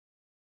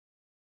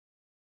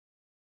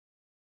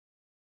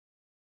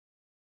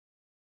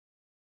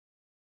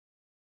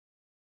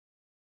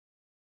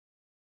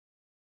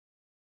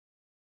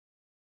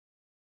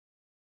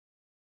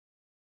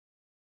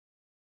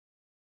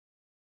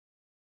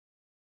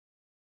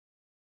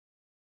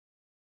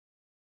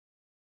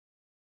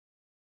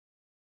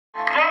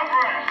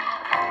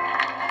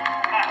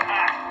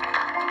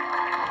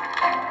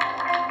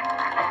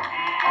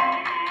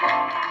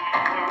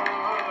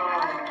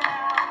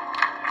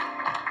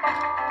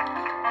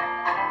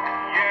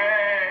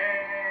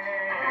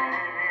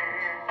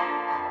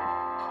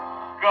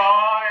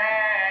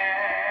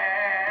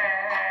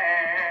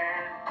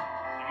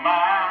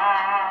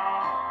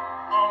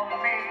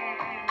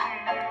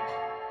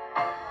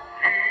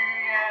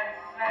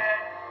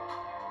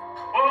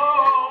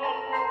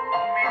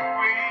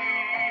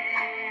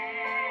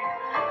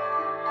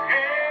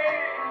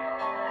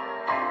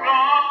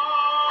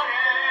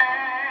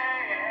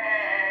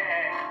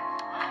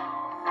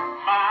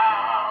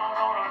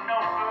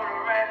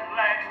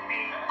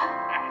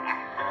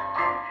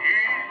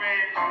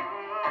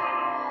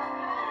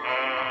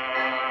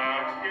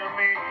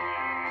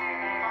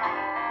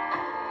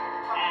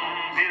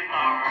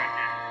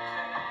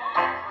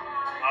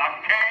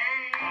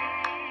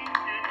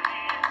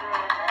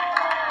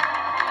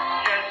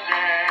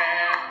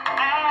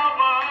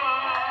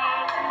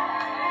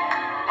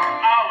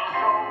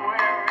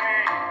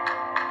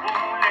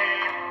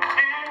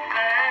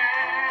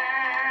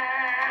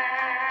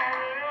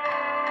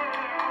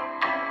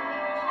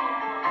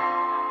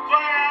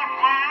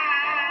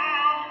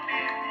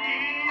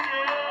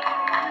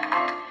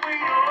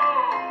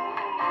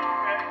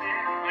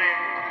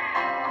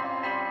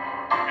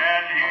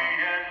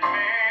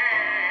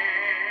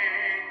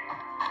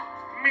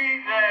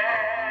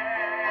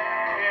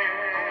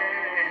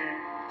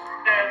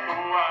That's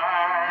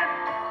why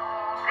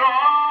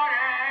God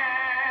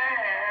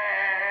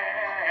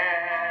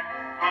has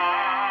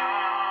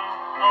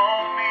smiled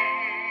on me.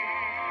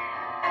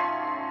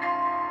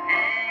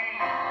 He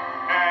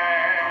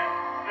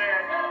has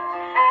set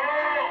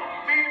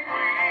me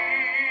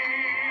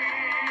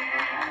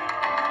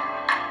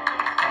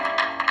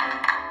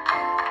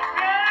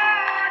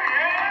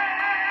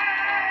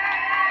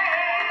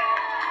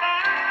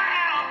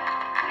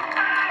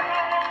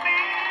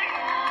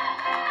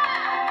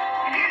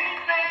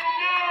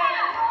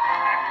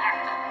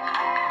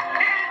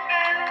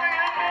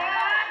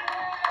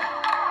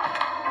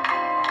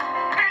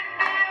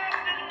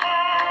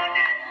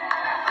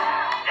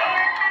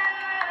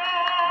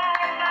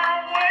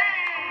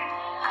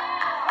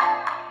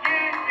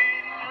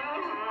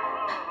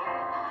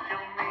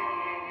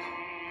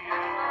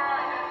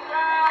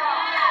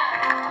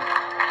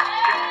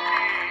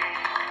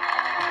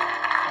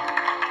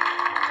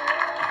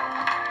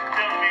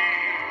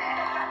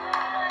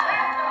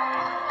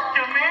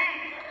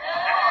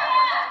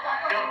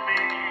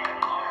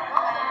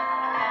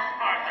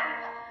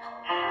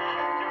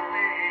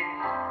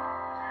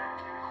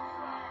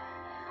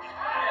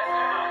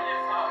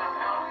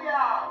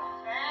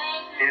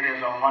It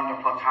is a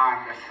wonderful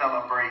time to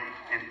celebrate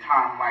in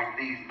time like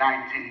these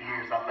 19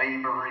 years of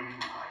laboring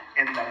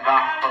in the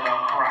gospel of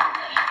Christ.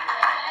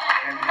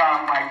 In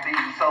time like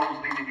these, souls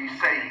need to be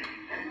saved.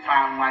 In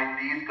time like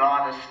these,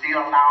 God is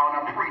still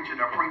allowing a preacher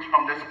to preach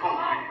from this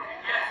pulpit.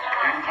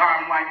 In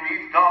time like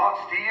these, God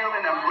still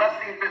in the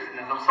blessing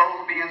business of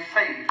souls being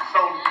saved,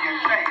 souls being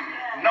changed,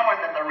 knowing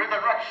that the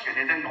resurrection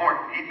is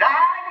important. He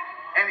died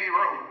and he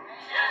rose.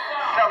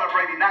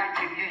 Celebrating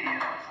 19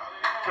 years.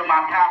 To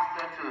my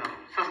pastor, to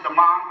Sister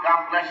Mom,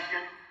 God bless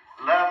you.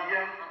 Love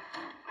you.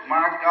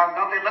 My God,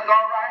 don't they look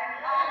all right?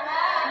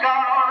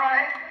 God all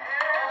right?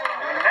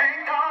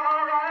 Ain't God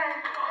all right?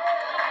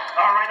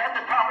 All right, at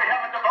the time we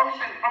have a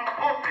devotion from the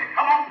pulpit.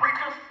 Come on,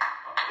 preachers.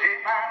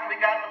 Amen. We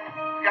got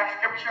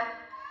scripture.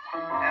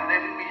 And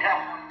then we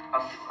have a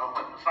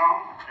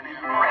song and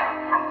then prayer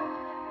from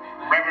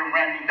Reverend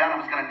Randy Dunham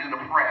is going to do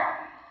the prayer.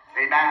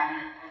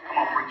 Amen. Come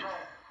on, preachers.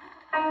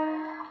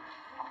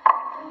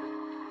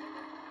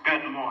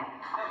 Good morning.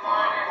 Good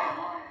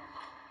morning.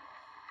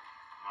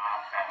 My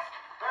pastor.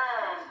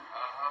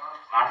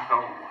 My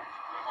soul.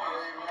 I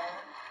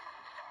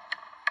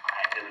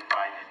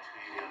identified it to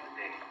you the other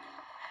day. I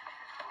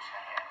wish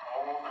I had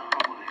all the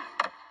humbleness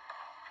and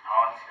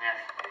all the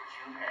tenacity that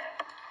you have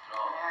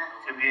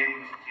to be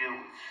able to deal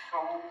with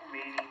so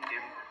many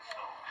different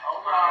souls.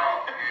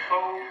 So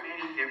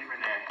many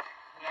different attitudes.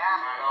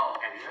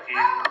 And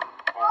still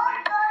hold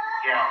it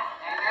together.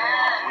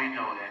 We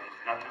know that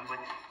it's nothing but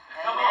you.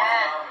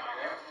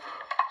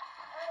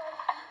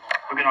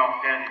 We're going to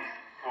stand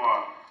for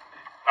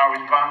our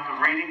responsive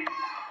reading.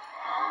 This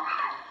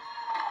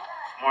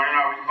morning,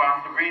 our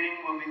responsive reading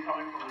will be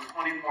coming from the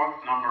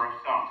 24th number of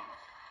Psalms.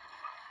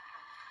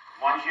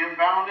 Once you have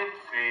found it,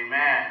 say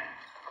amen.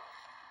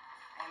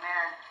 Amen.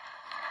 Amen.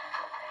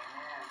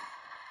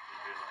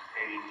 This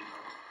page is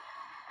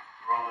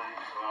rolling,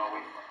 so I'll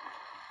wait.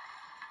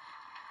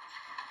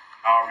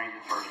 I'll read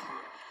the first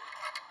verse.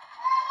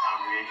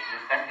 Congregation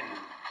is second,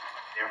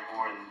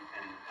 therefore,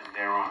 and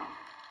thereon.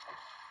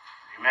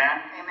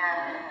 Amen?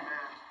 Amen.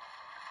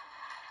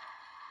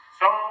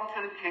 Song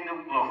to the King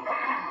of Glory.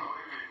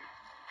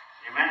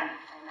 Amen?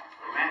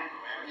 Amen.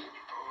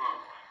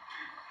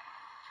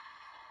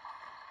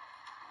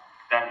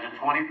 That is the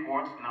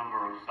 24th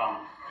number of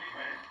Psalms.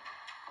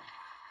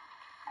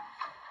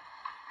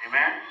 Amen?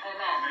 Amen.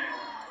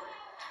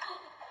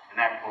 And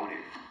that quote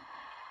is,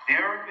 the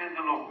earth is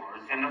the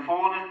Lord's, and the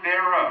fullness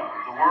thereof,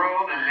 the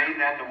world and they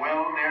that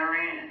dwell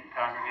therein.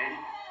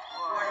 Congregation.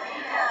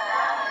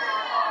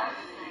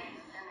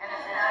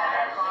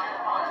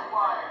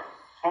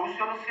 Who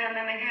shall ascend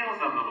in the hills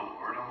of the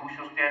Lord, or who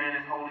shall stand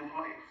in his holy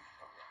place?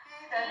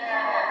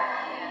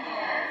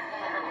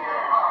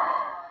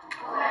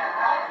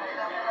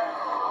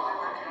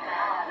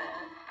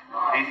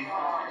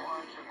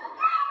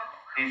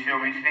 He shall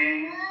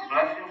receive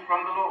blessings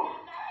from the Lord,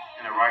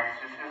 and the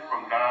righteousness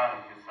from God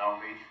of his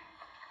salvation.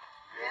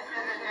 This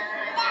is the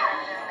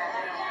generation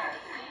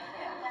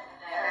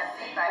that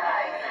seek thy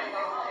face.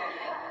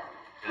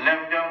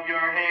 Lift up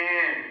your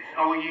heads,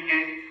 O ye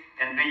gates,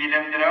 and be ye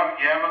lifted up,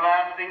 ye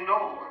everlasting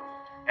doors,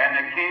 and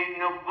the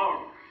King of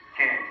glory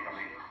can come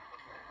in.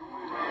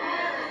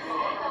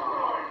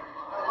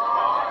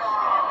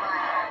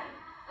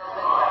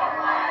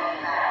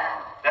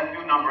 Let's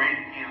do number 8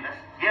 again. Let's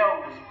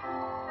yell this.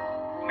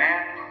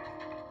 Man,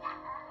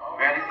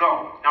 ready,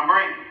 go. Number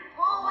 8.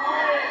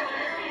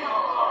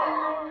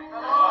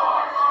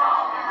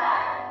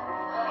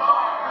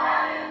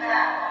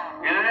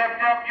 You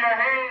lift up your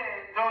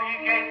heads, O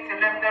ye gates, and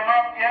lift them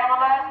up, the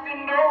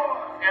everlasting doors,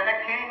 and the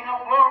King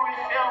of glory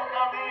shall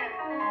come in.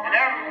 And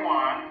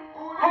everyone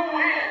who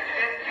is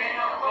this King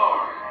of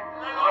glory,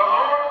 the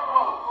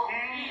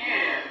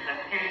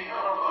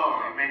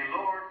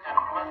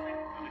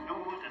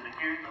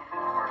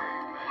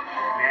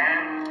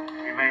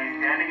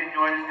to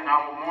join us in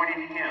our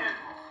morning hymn.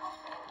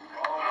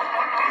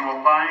 You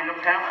will find a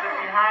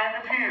pamphlet behind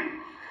the pew.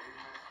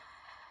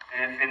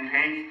 And it's in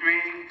page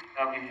 3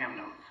 of your hymn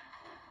notes.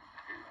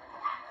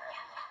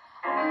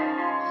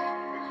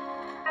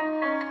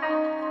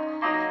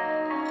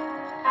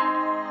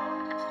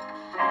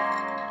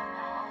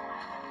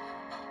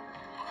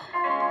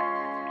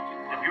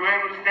 If you're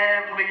able to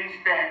stand, please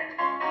stand.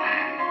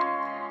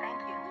 Thank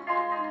you.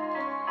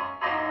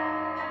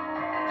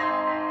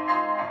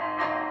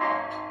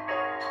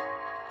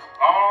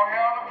 All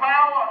hail the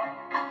power.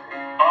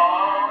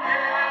 All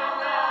hail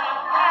the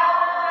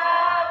power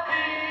of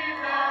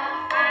Jesus,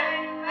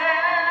 saints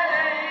and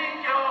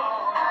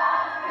angels.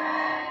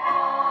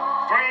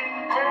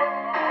 Bring forth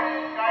the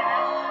praise,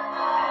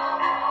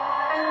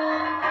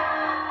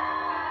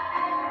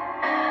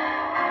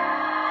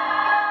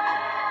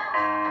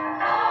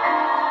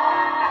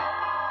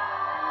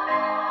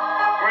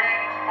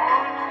 bring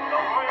forth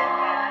the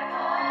word.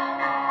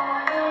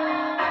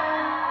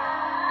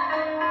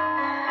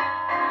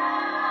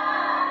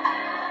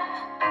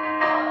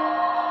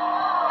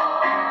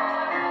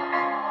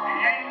 The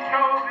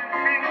angels and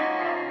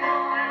singers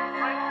will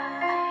praise.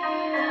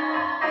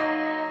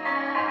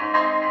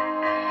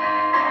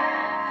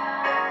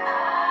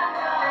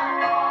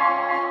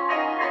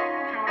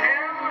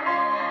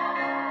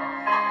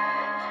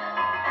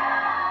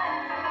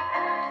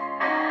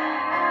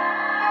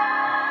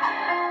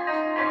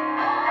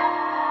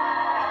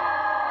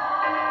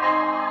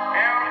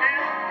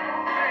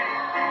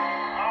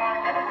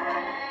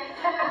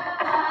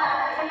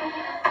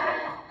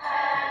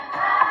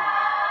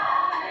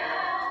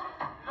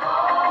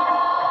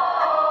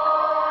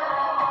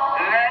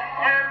 To let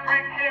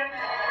every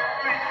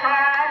kindred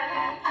try.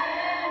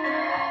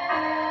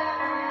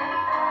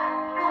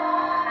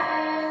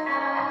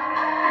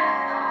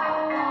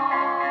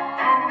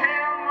 To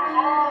him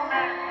all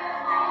men.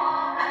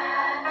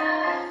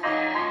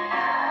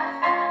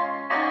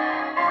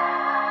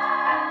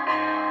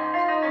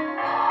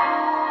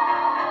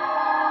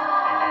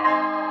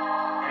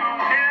 To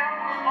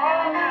him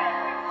all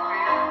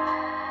majesty.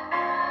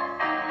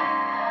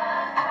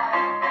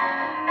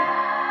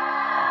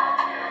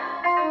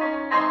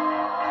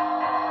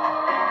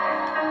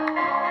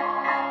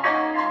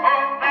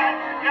 Oh, that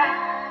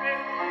God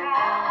is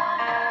strong.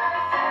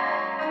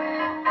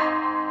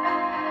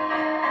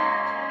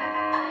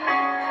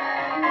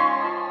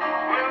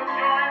 We'll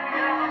join the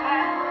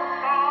everlasting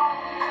song.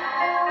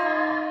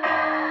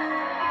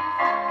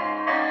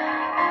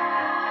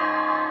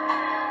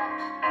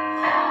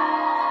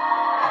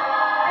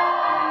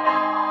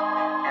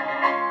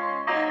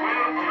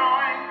 We'll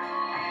join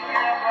the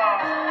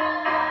everlasting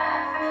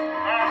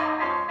amen.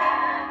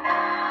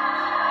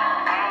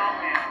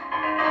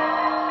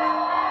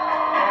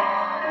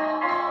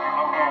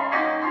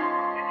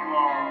 And you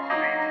all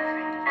may be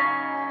seated.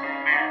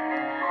 Amen.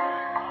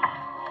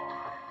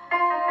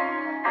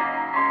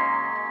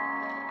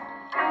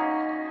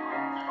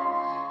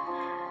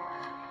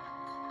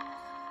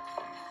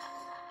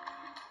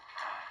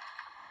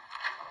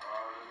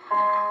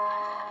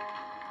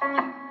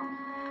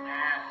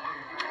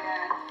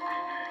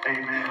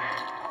 Amen.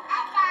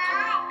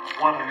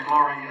 What a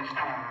glorious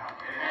time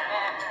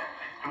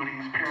through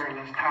these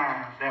perilous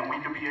times that we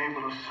could be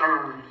able to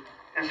serve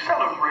and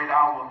celebrate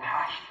our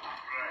pastor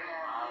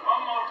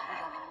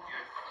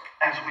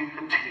as we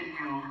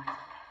continue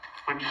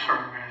with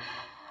service.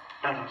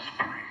 Let us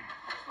pray.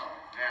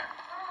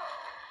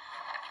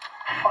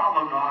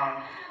 Father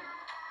God,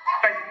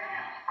 thank you.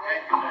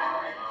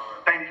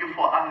 Thank you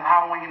for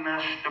allowing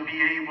us to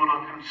be able to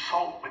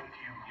consult with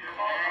you.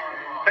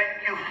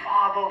 Thank you,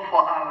 Father,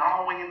 for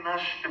allowing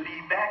us to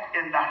be back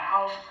in the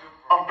house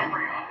of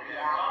prayer.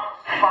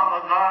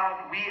 Father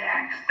God, we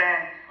ask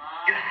that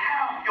you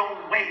have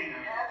your way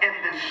in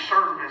this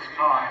service,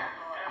 God.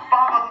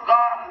 Father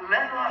God,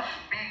 let us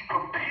be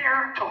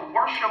prepared to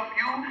worship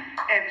you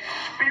in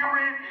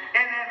spirit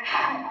and in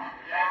truth.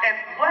 And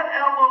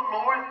whatever,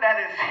 Lord, that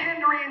is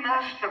hindering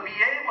us to be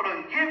able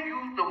to give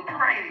you the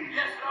praise.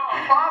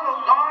 Father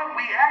God,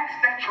 we ask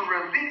that you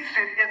release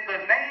it in the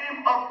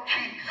name of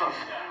Jesus.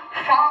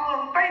 Father,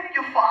 thank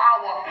you for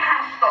our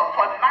pastor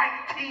for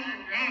 19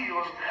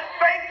 years.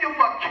 Thank you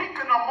for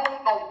keeping him on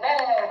the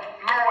wall,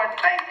 Lord.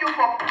 Thank you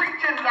for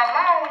preaching and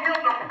allowing him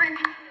to preach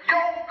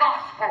your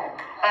gospel,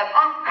 an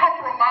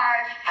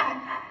uncompromised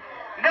truth.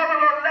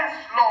 Nevertheless,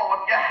 Lord,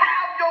 you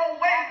have your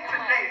way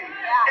today,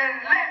 and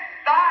let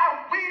thy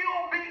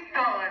will be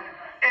done.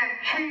 In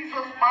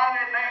Jesus'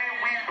 mighty name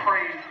we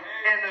pray.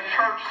 And the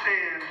church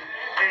says,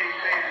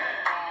 amen.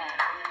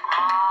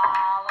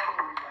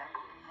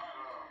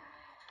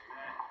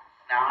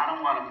 Now, I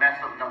don't want to mess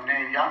up no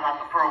name. Y'all got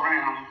the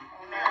program.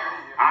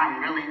 I'm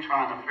really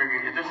trying to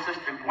figure, is this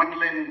Sister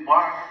Gwendolyn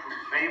Barr from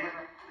David?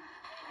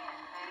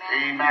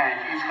 Amen.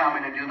 She's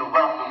coming to do the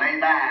welcome.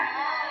 Amen.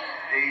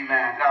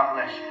 Amen. God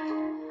bless you.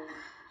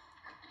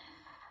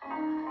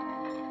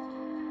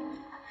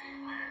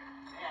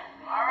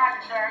 All right,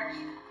 church.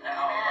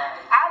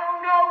 I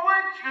don't know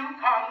what you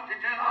come to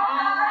do.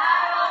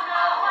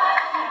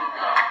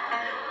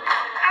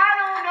 I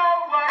don't know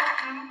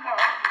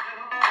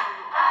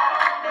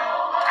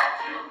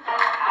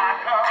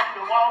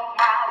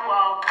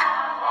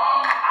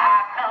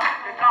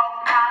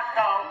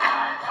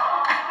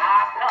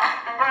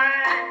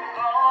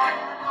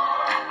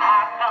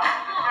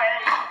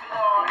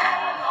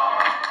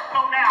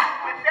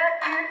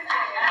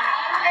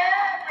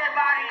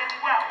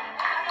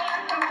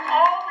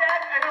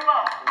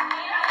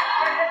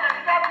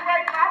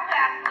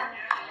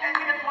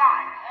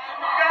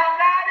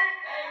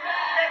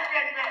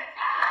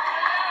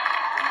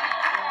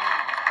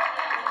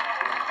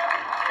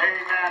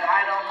Amen.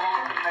 I don't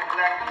want to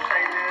neglect to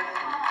say this.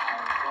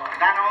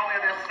 Not only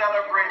are they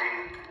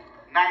celebrating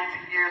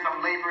 19 years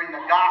of laboring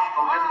the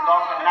gospel, this is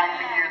also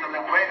 19 years of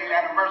the wedding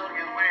anniversary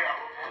as well.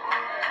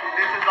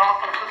 This is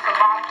also Sister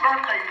Mom's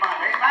birthday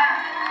month. Amen.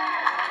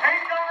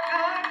 Ain't God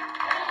good?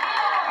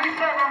 We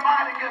serve a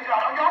mighty good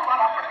God. Oh, y'all thought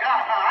I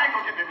forgot, huh? I ain't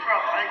gonna get in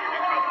trouble.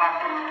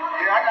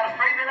 Yeah, I gotta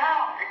straighten it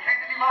out. It can't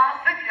be my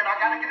sick yet. I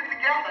gotta get it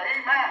together.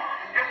 Amen.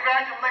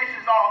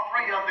 Congratulations, all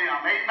three of them.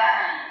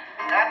 Amen.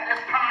 At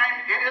this time,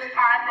 it is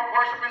time for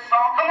worship and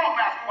song. Come on,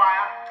 Mass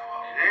Choir.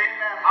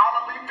 Amen.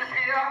 Olive is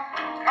here.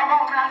 Come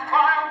on, Mass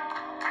Choir.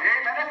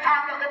 Amen. It's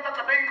time to lift up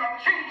the name of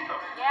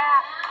Jesus.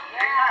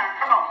 Yeah. Amen.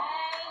 Come on,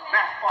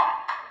 Mass Choir.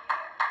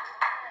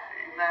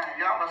 Amen.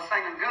 Y'all are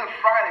singing Good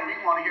Friday. We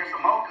want to hear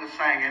some more good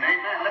singing.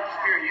 Amen. Let the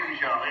Spirit use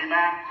y'all.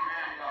 Amen.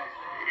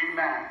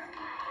 Amen.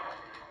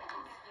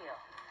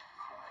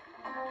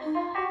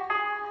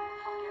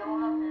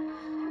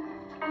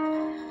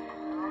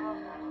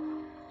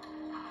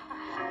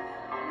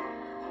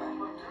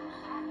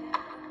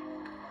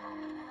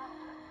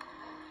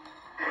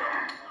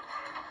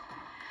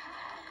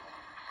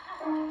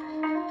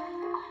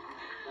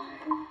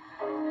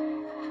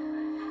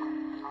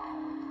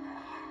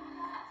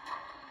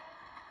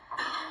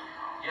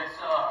 Yes,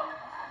 sir.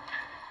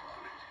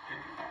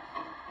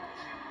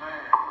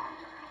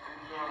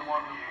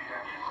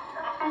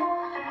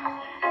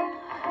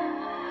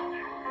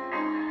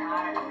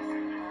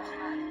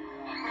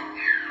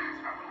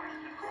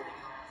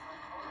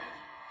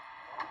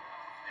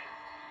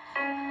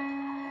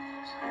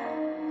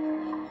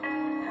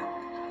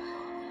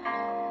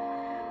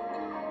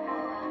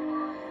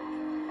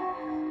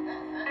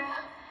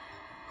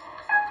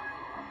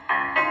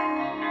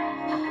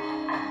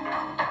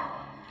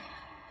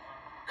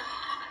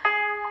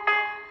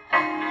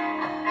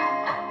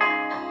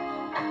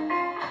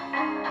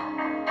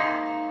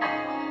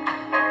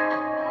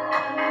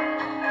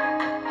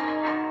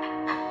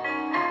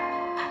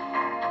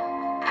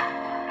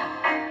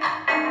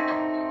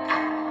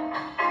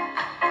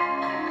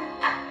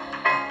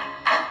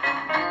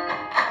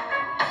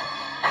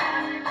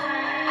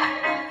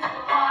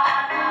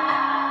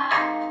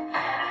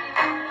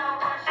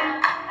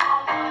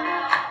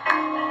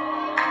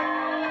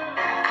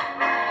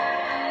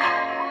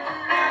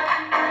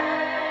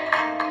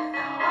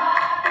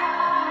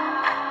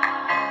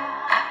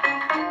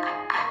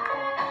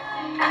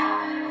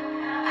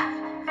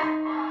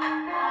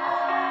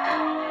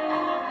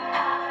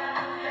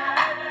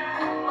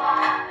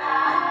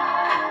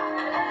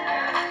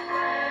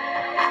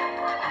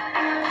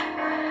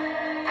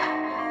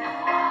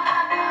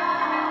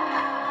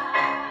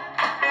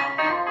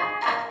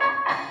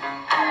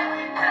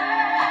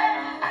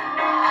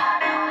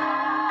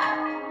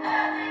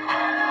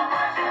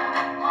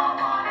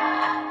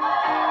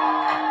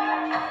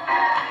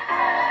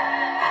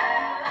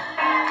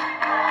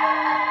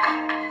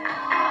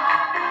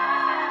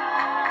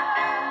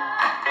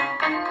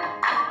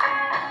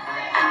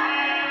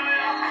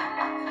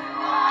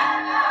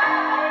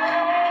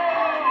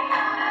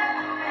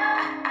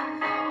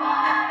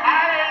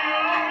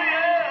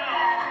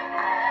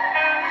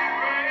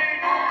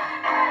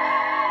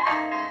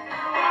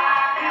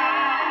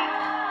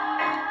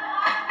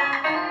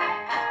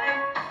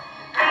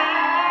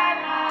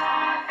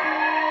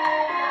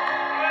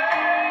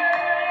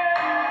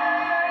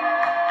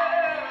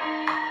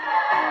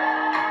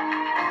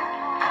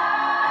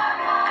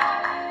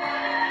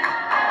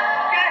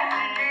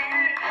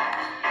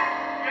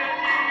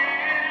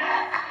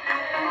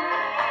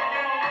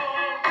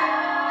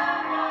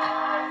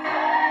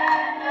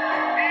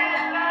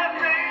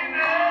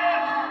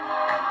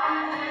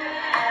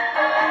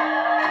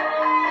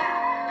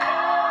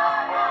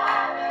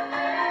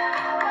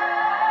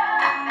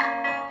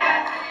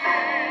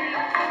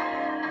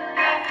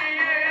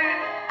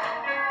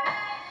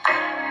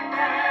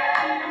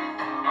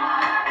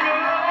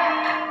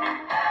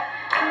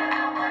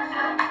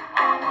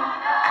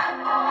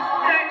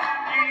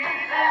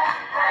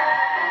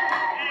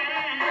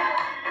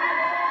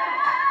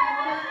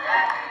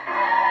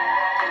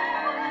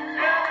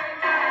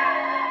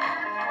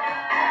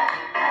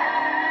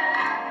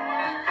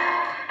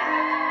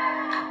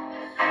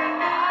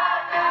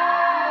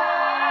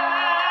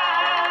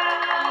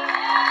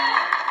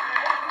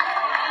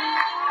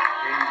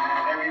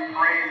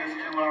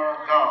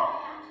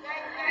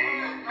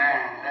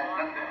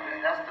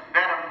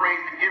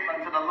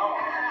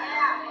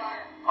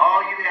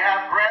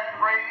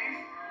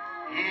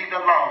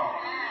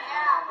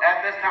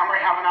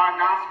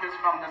 announcements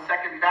from the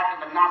Second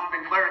Baptist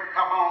announcement clerk.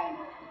 Come on,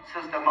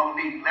 Sister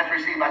Monique. Let's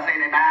receive by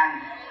saying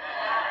amen.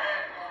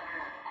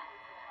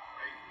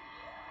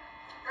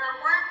 And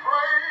we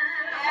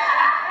praise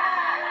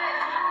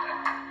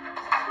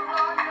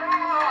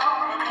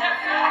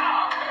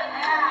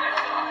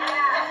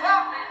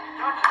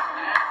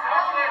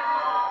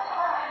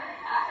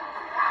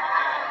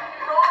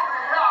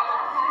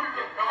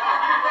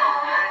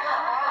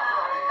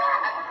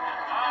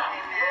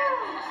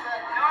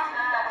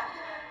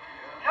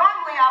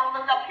Normally I would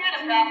look up here to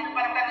pastor,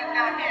 but I'm going to look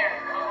down here.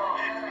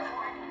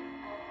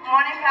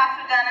 Morning,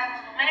 Pastor Dunham.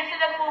 Minister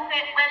of the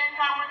pulpit, wedding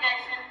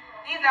congregation.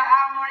 These are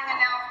our morning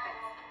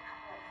announcements.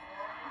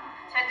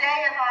 Today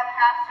is our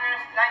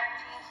pastor's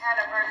 19th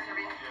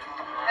anniversary,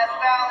 as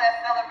well as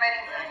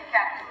celebrating Sister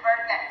Kathy's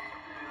birthday.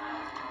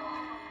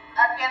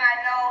 Again, I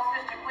know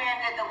Sister Gwen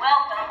did the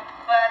welcome,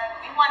 but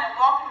we want to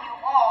welcome you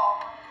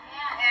all,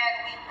 and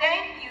we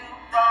thank you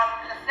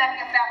from the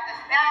Second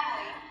Baptist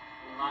family.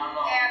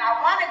 And I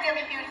want to give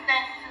a huge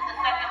thanks to the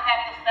Second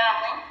Baptist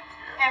family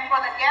and for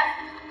the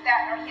guests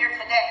that are here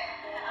today.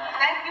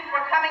 Thank you for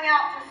coming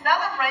out to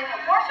celebrate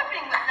and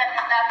worshiping the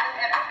Second Baptist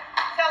and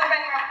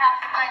celebrating our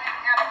pastor's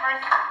 19th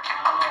anniversary.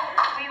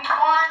 We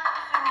want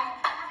to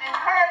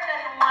encourage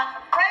everyone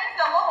to praise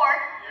the Lord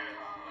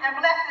and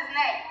bless his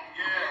name.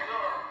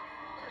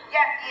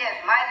 Yes, he is.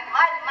 Mighty,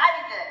 mighty,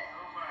 mighty good.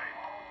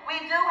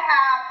 We do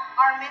have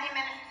our many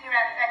ministries here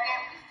at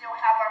Second. We still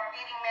have our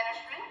feeding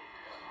ministry,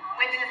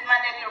 which is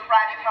Monday through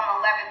Friday from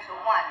 11 to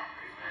 1.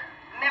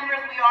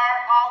 Members, we are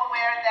all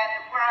aware that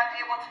if we're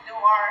unable to do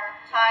our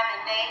time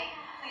and date,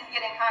 please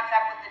get in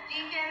contact with the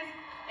deacons.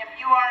 If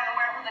you aren't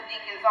aware who the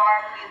deacons are,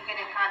 please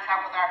get in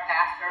contact with our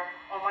pastor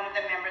or one of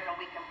the members and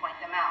we can point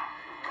them out.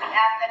 We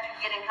ask that you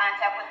get in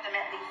contact with them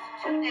at least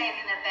 2 days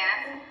in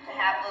advance to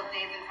have those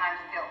days and times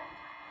filled.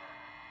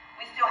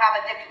 We still have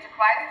Addicted to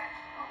Christ,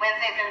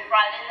 Wednesdays and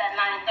Fridays at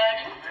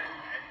 9:30.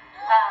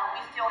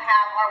 We still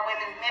have our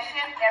Women's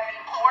Mission every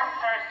fourth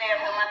Thursday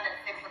of the month at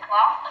 6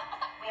 o'clock.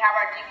 We have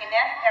our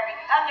Deaconess every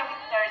other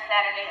third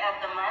Saturday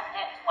of the month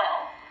at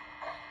 12.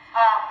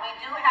 We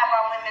do have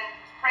our Women's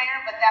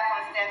Prayer, but that's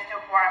on standstill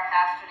for our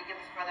pastor to give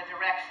us further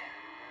direction.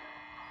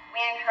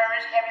 We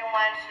encourage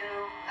everyone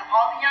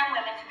all the young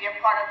women to be a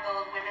part of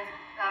those women's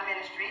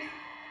ministries.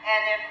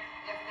 And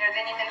if there's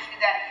any ministry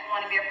that you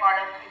want to be a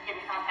part of, please get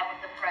in contact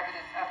with the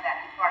president of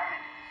that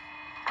department.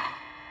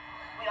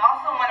 We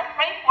also want to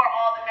pray for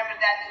all the members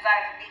that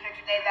desire to be here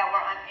today that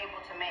were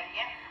unable to make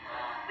it.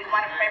 We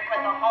want to pray for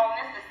the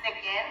homeless, the sick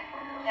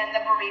and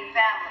the bereaved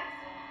families.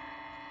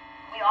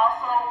 We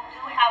also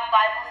do have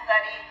Bible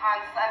study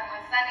on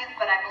Sundays,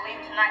 but I believe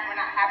tonight we're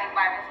not having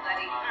Bible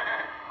study.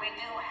 We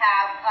do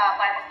have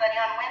Bible study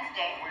on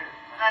Wednesday,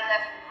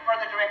 unless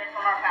further directed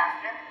from our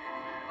pastor.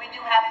 We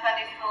do have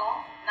Sunday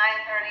school,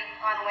 9:30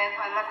 on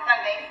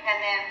Sundays, and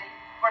then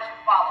worship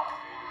follows.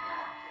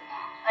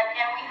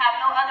 Again, we have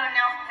no other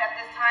announcements at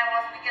this time.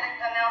 Once we get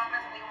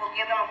announcements, we will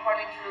give them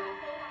according to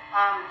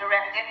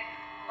directed.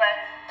 But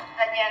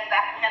again,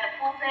 back behind the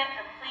pulpit,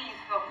 and please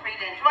feel free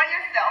to enjoy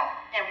yourself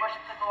and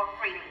worship the Lord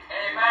freely.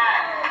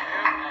 Amen.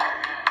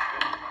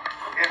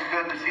 It's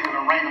good to see the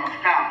Moreno's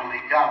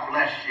family. God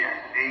bless you.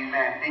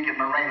 Amen. Deacon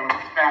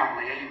Moreno's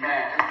family.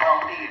 Amen. Just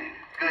walk in.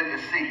 Good to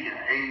see you.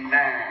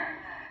 Amen.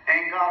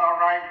 Ain't God all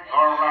right?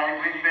 All right.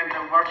 We've been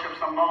to worship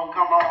some more.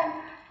 Come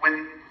on with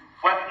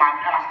what my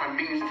pastor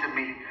means to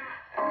me.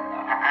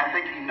 I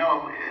think he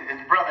knows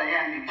his brother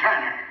Andy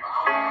Turner.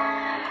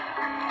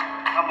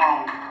 Come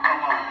on,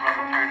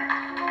 Brother Turner.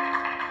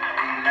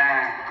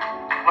 Amen.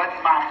 What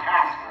my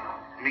pastor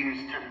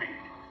means to me.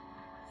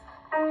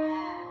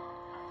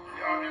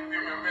 Y'all just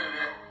give me a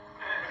minute.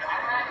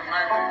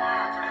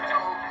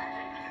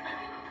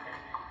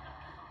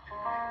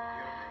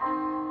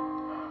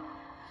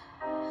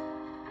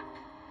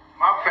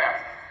 My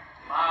pastor.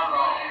 My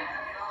Lord.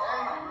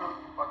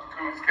 What the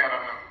coolest cat I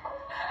know.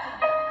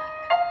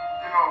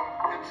 You know,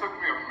 it took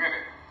me a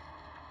minute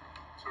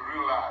to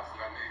realize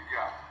that I need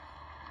God.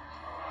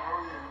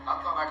 I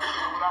thought I could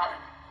live without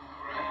him.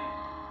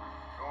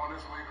 Going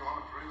this way, going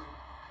to prison.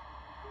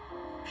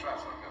 Try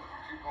something else.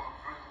 Keep going to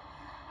prison.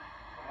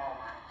 Come on,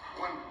 man.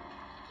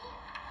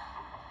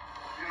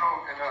 You know,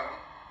 and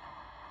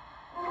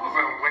it was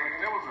an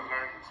awakening. It was a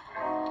learning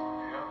experience.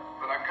 Yeah.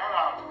 But I got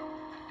out.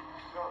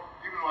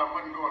 Even though I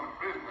wasn't going to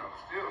prison, I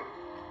was still,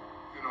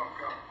 you know,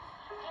 kind of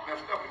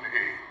messed up in the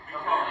head.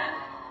 Come on, man.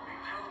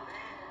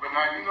 But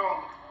now, you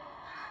know,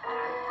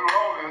 through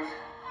all this,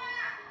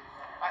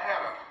 I had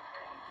an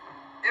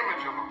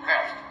image of a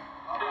pastor.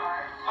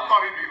 I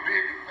thought he'd be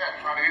big and fat,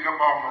 trying to eat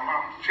up all my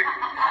mama's chicken.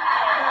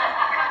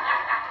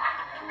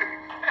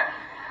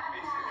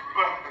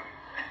 But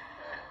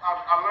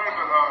I learned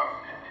to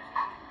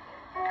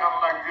kind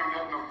of like give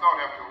that no thought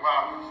after a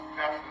while. The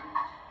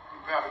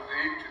pastor, they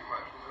eat too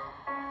much, you know.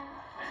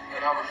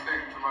 And I was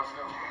saying to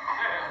myself, I'm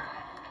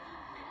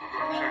going to go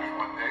to church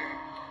one day.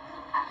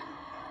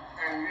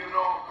 And you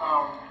know,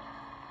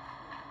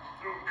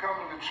 through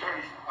coming to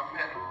church, I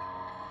met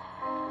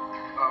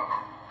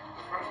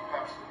the first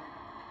pastor,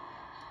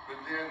 but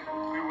then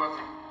we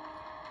wasn't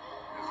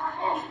as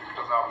close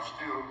because I was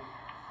still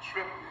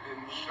tripping. He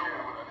didn't show me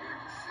what I needed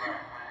to see.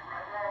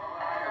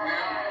 And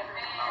then,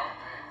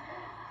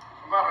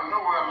 from out of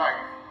nowhere, like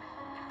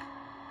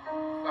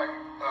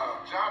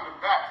John the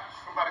Baptist,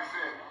 somebody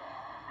said,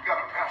 "We got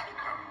a pastor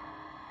coming."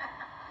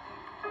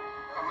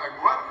 I'm like,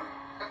 "What?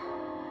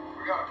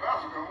 We got a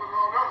pastor coming? What's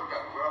wrong with the other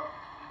pastor?" Well,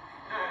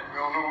 we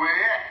don't know where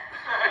he at.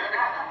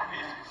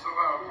 So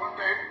one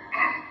day,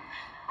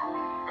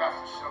 the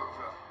pastor shows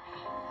up.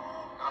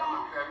 I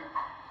looked at him.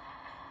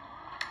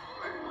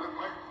 He looked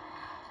like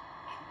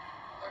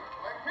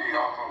me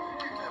almost.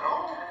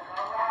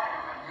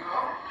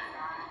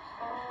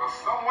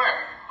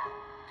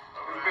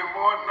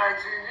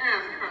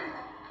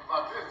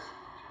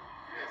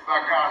 It's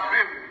like God's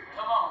business.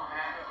 Come on.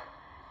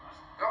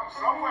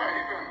 Somewhere he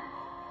been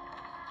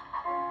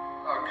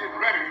getting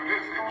ready for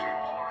this in church.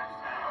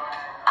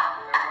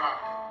 And when I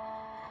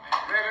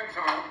ran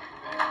into him,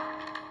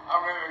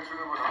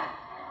 with a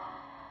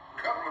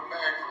couple of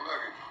bags of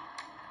luggage.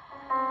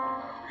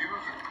 He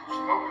was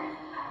smoking,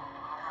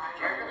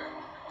 drinking, and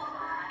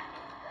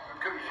I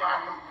couldn't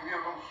find him,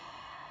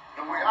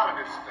 no way out of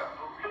this stuff.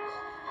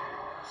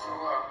 So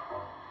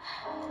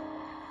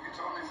he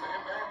told me, he said,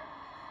 hey man,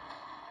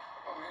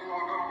 you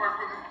want to go to work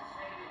with me?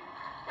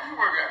 Where you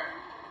work at?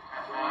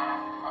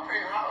 I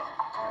paint houses.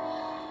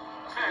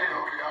 I said, hey,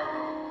 okay, I'll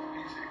go.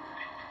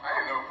 I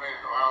ain't never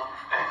painted no house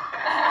before.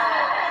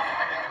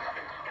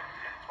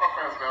 My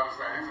pastor got to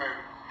say, he said,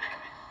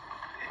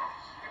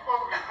 you're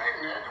supposed to be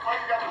painting that. Why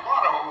you got the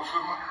water hose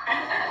in my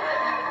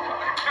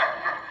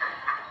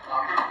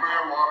I'm just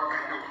spraying water.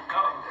 He said,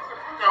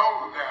 put the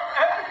hose down.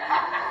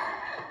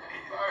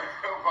 I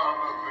helped out a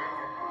little bit.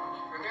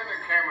 And then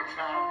there came a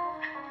time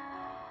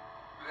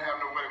I didn't have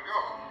nowhere to go.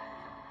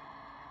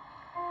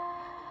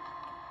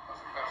 I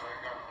said, Pastor, I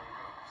ain't got nowhere to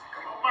go. He said,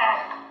 come on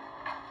by.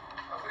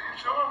 I said, you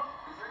sure?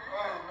 He said,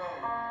 yeah, no.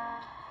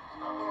 I'm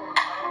not going to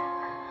town.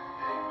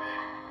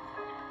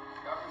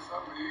 Got me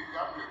something to eat,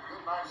 got me a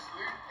good night's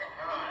sleep.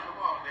 Come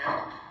on,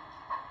 Dad.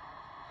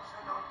 I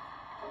said, no.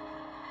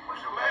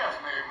 What's your last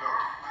name,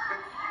 though?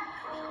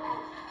 What's your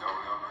name? He told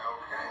me, I'm like,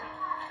 okay.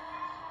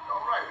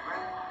 All right,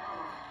 man.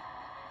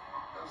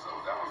 And so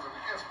that was an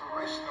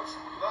inspiration of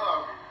some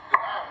love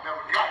that I had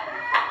never gotten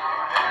before.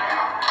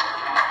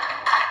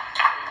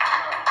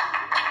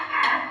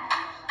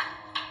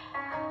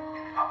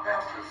 Our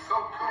pastor is so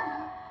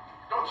cool.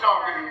 Don't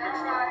y'all get him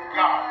mixed up with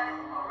God.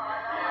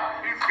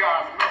 He's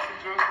God's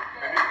messenger,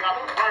 and he got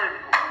the word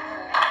for us.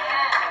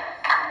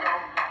 You know?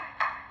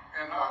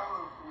 And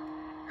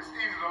it's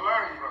easy to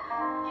learn from him.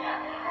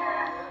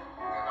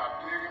 And I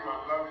dig him, I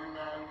love you,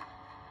 man.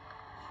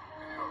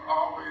 And you'll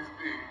always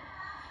be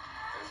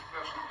a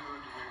special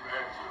dude to me,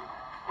 man, to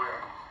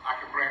where I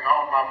can bring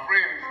all my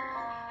friends in.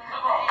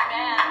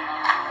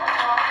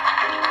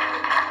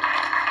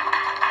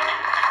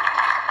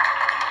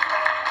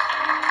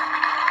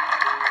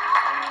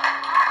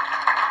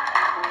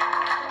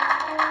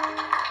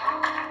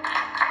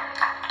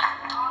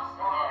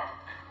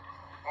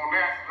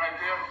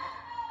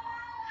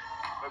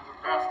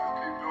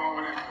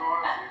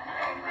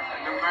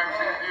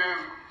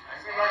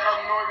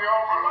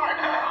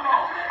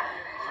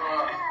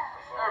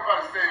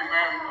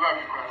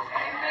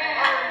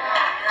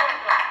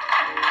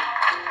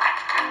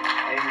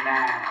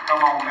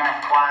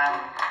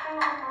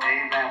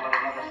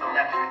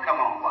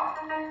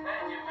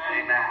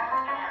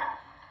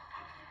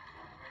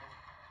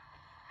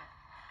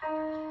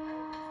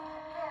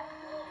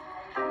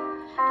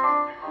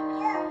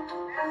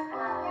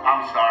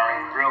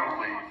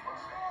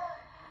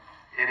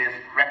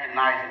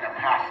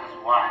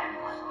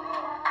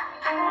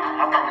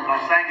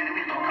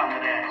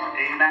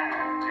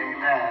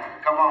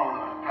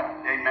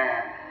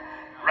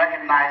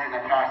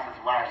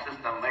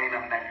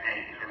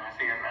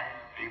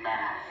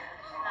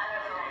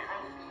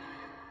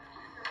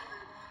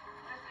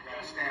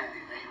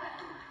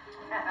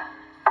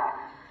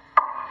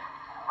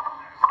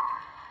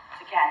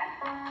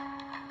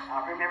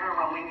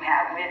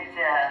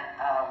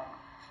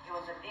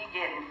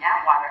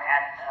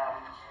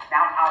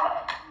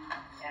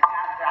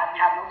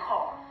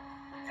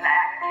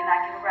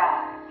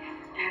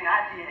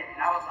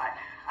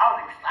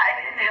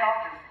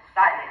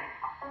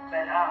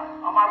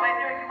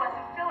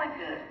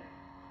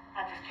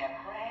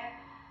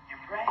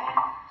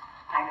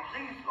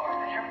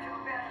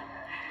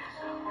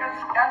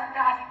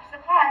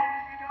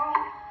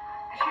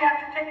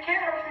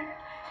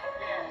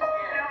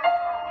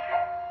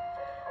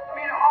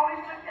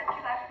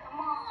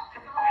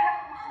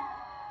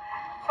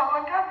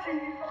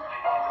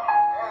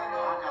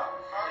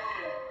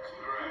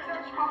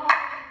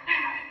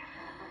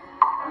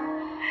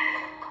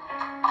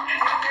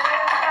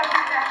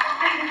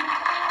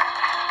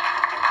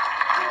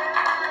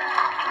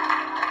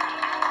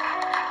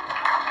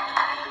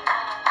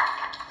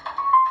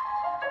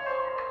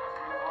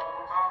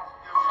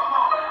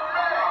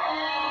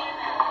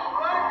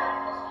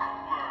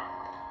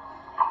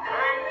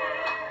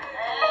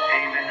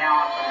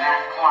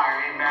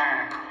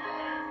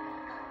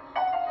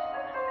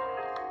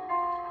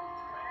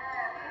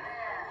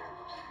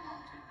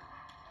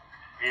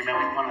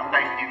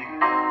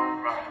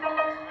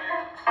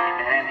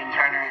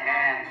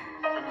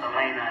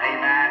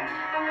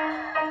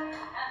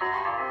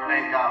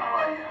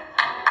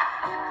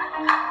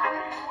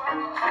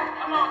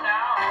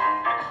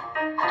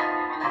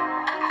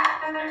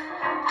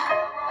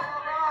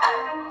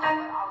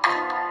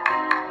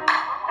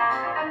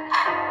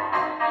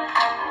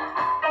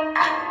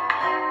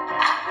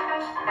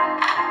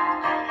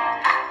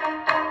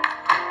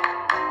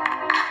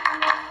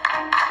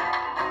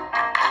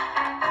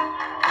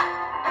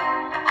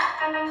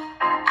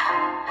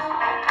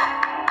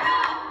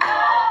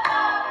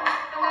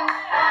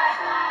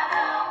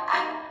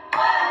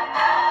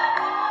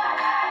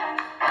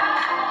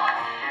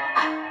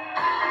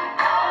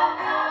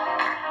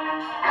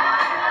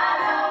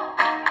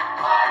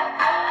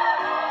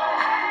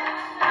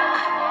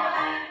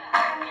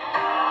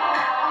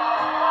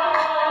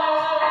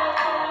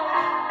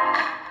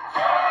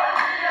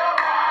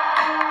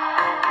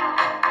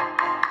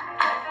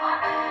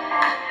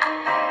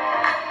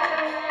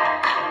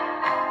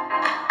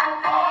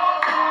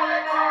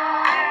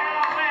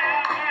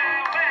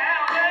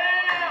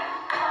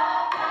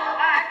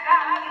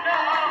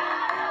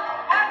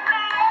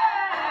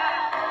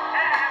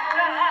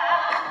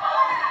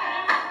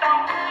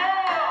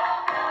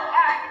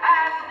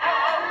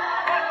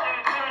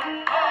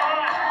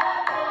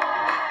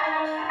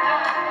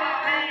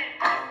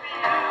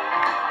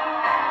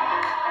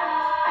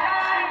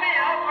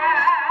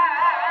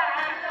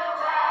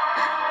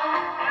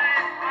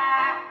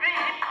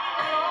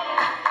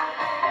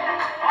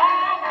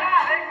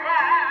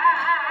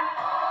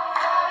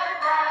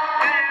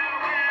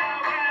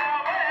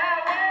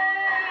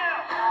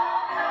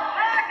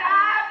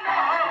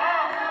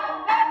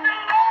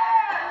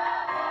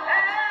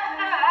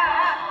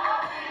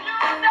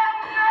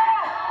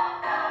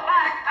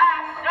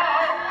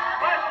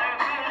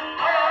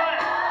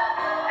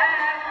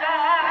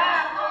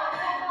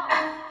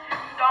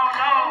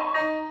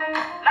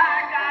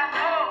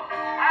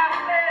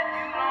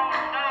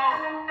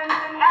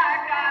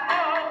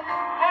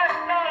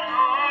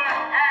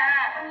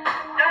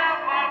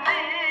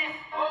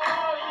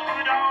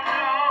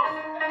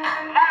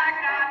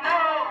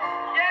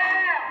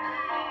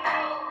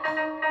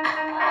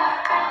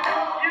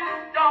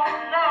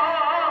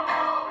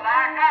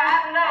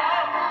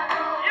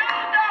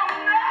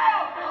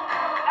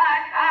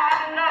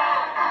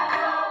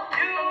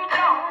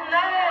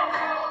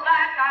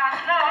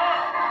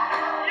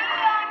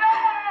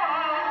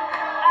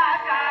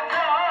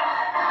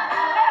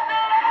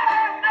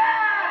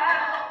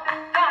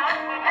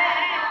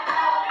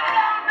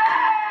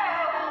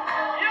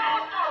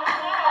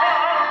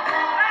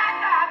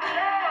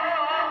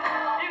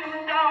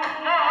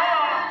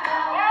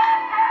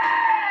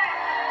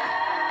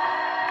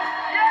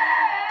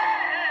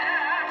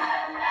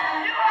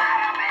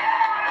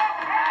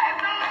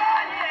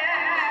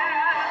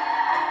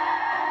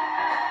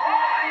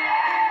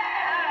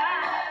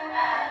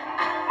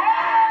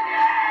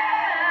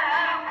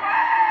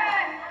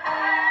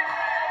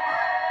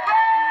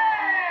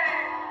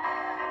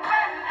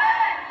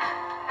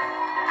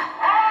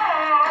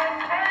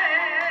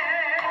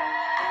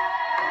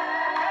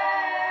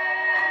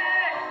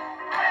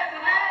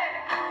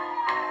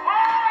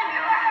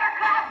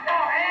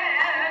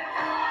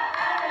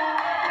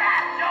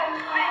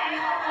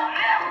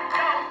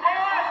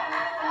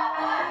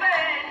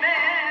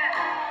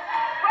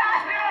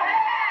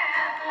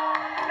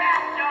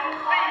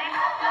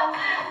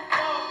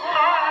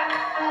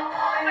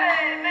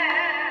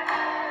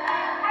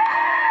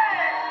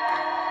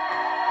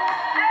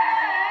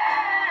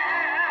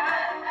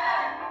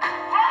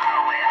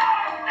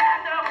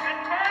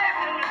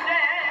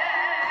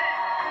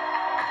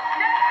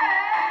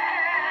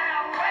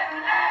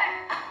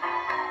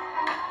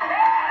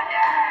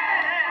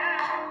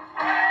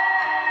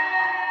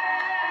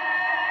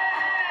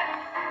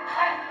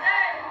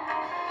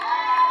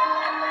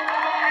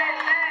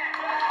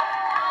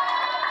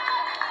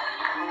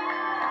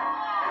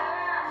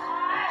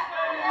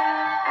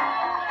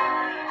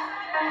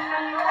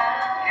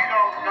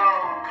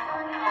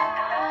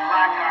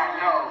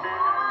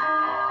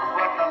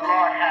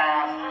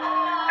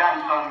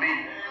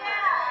 me.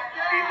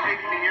 He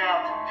picked me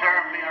up,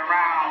 turned me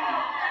around,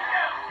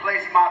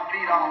 placed my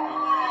feet on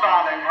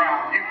solid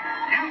ground.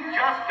 You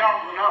just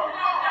don't know,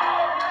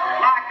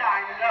 like I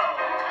know,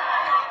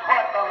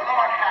 what the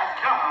Lord has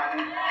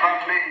done for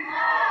me.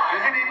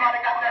 Has anybody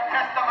got that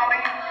testimony?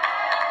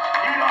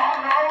 You don't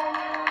know,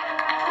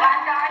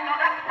 like I know,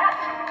 that's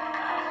personal,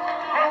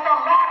 what the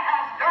Lord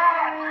has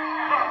done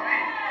for me.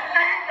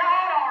 Ain't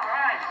God all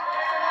right?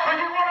 So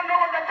you want to know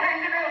what the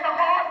occasion is? The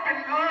Lord's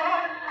been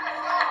good.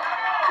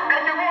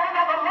 And you want to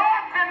know the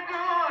Lord's been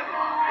good.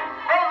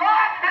 The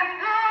Lord's been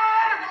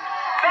good.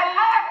 The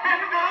Lord's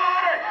been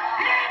good.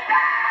 He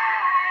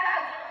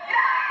died.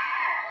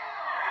 Yeah.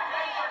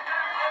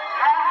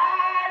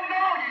 I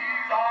know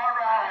he's all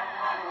right.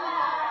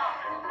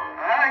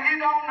 You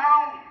don't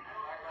know.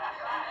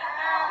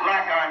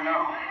 Like I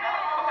know.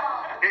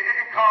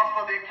 It calls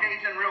for the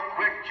occasion real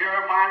quick.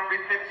 Jeremiah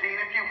 3:15,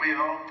 if you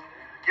will.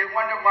 You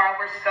wonder why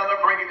we're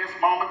celebrating this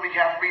moment. We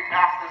have three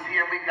pastors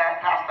here. We got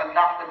Pastor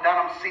Dr.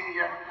 Dunham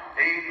Sr.,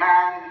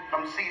 amen,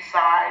 from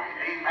Seaside,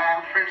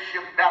 amen,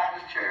 Friendship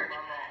Baptist Church,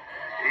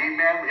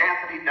 amen,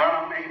 Anthony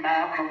Dunham,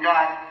 amen. We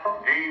got,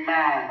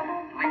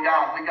 amen, we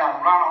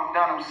got Ronald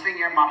Dunham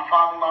Sr., my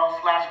father-in-law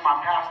 / my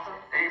pastor,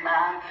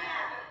 amen,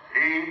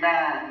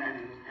 amen,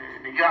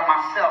 and we got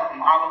myself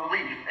from Olive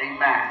Leaf,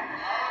 amen.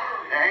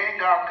 Ain't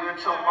God good?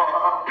 So,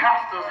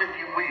 pastors, if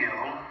you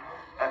will,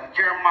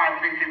 Jeremiah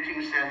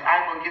 3:15 says,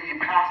 I will give you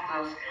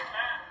pastors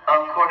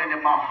according to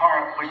my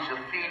heart, which shall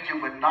feed you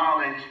with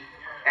knowledge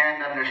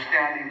and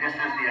understanding. This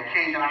is the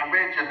occasion. I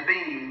read your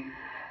theme,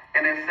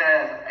 and it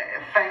says,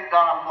 thank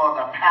God for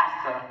the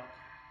pastor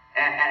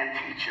and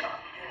teacher.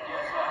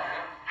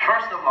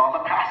 First of all,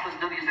 the pastor's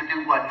duty is to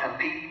do what? To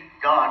lead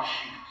God's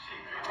sheep.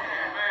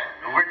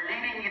 We're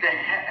leading you to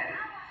heaven.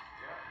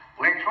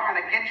 We're trying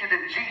to get you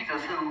to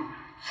Jesus, who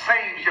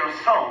saves your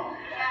soul.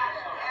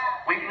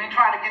 We're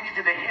trying to get you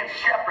to the head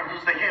shepherd,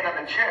 who's the head of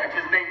the church.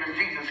 His name is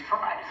Jesus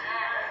Christ.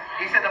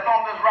 He said,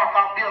 upon this rock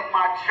I'll build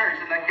my church,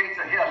 and the gates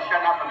of hell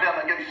shall not prevail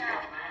against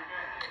it.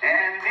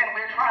 And then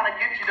we're trying to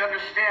get you to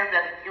understand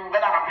that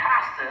without a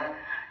pastor,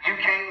 you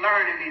can't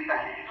learn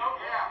anything.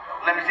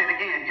 Let me say it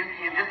again.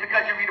 Just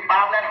because you read the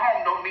Bible at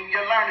home don't mean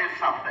you're learning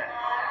something.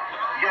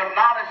 Your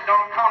knowledge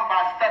don't come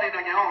by studying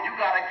on your own. You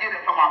got to get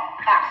it from a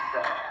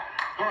pastor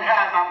who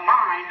has a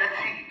mind to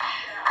teach,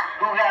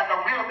 who has a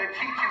will to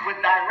teach you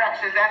with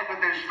directions and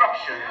with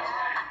instructions.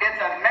 It's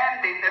a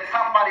mandate that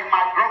somebody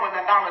might grow in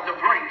the knowledge of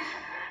grace,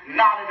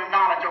 not in the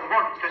knowledge of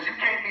works, because you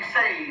can't be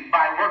saved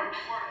by works.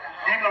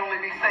 You can only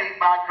be saved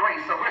by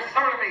grace. So we're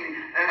serving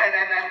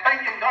and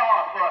thanking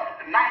God for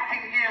 19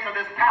 years of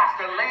this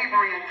pastor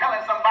laboring and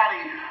telling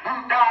somebody who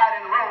died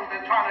and rose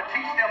and trying to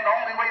teach them the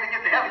only way to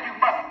get to heaven, you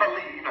must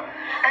believe.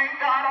 Ain't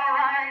God all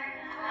right?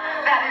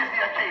 That is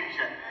the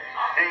occasion.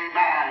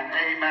 Amen,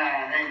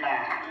 amen,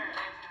 amen.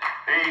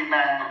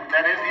 Amen.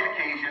 That is the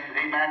occasion.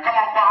 Amen. Come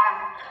on, choir.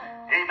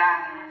 Amen.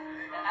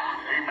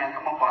 Amen.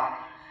 Come on, choir.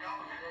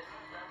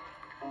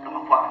 Come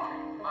on, choir.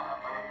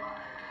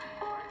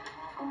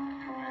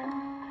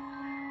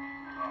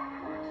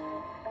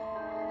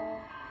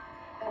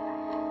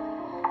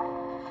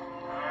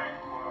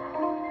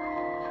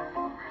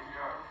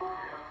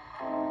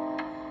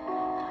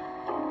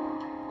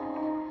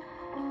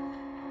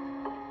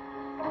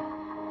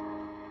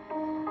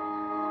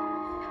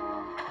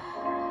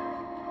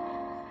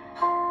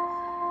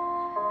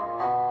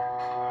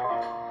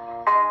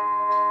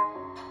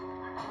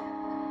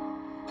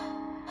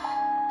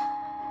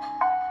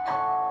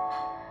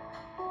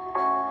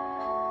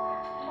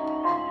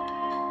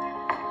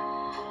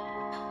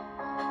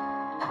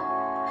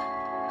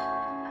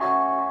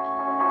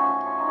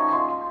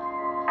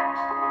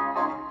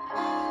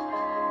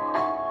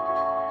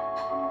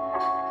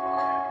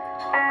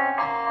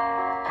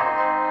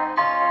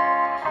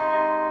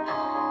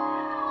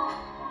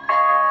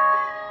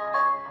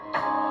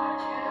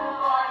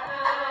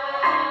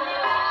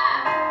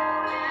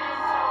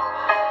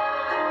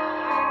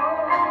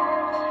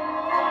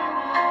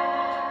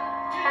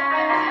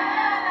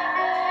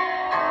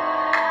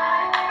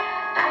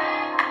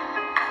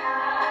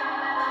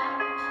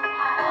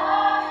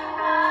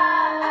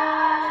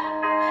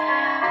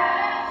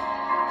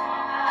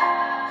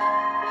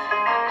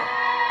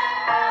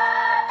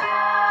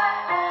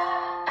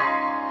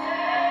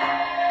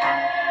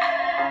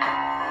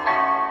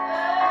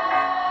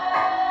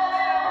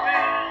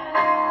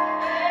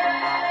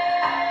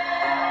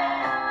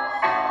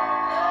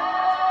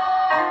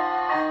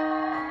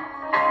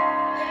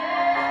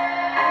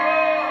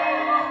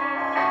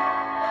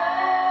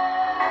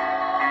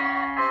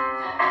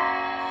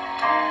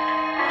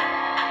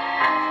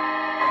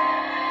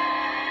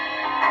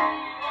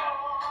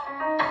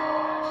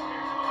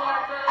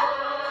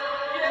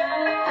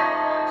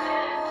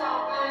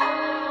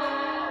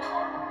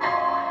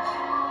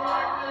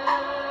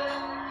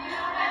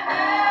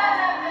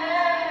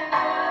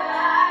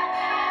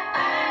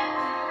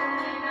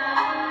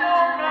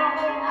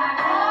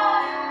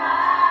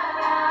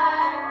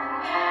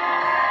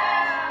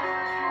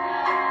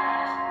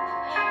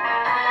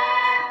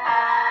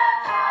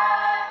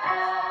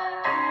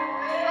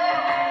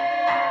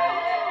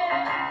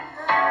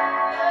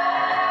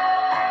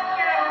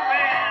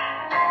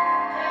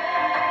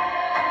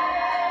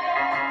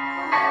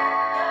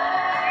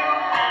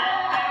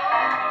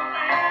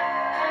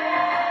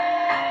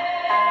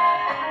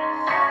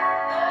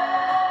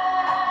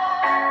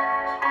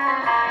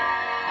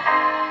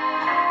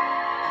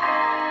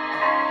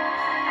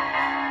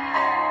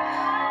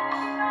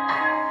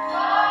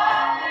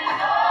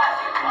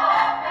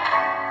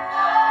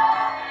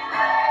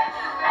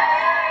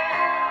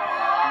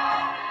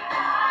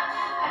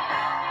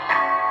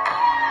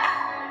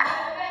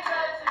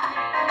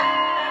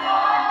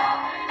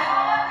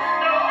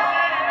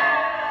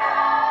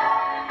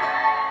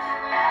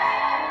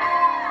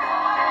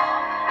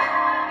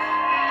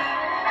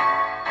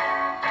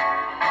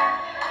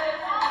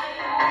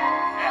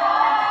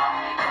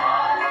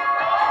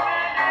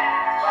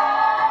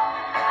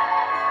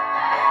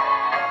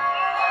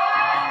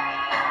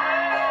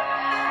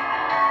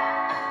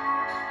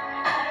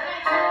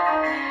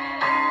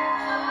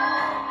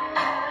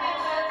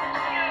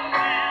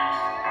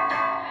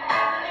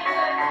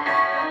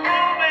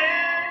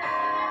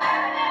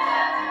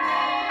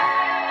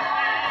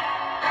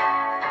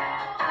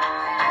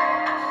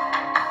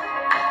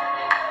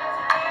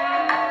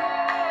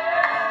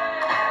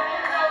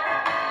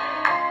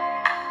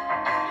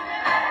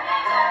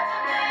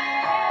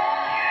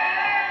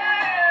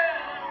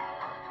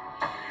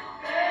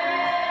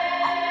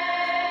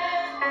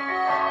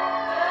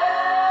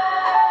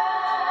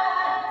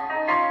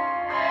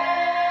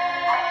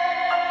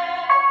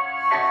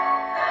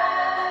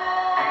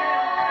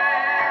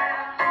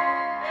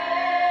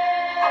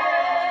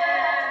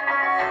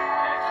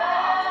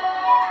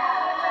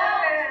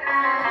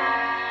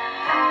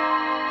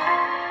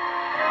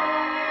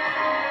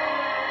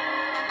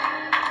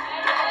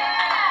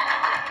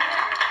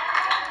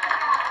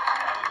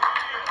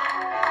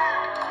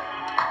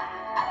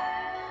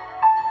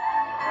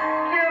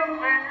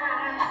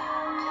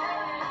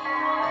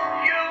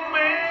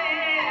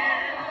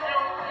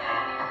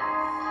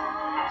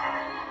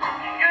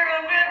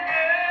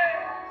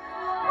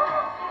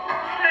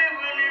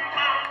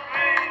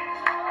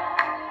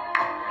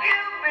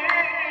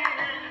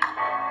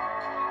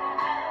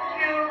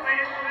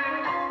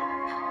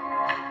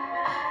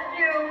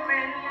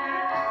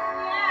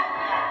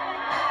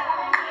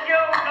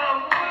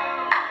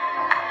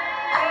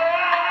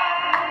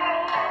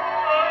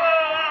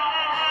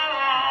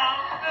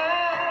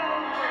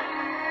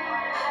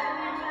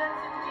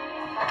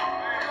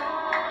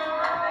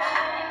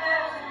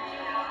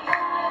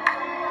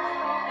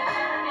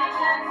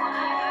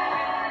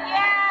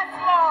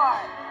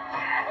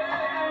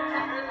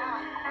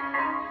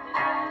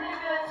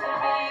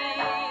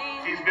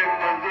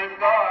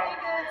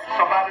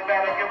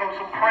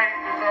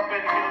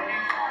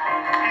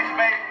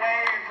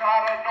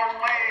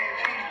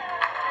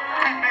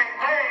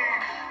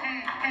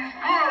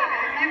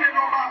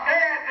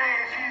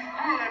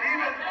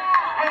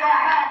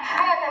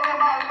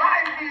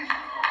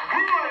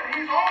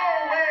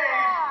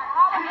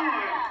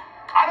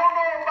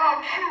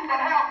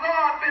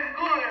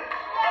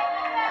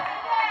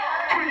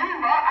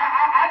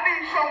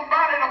 need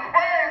somebody to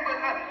pray, but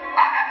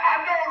I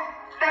know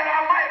that I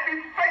might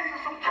be facing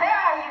some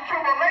trials and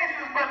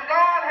tribulations, but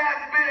God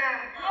has been.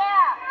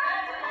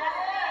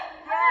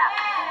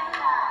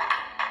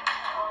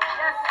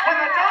 When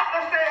the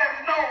doctor says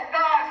no,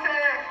 God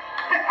says,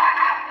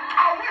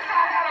 I wish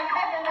I had a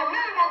couple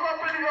believers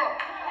up in here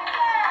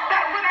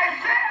that when they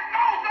said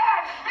no,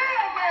 God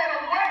still made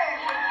a way.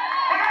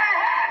 When I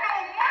ain't had no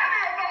money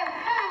or no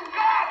food,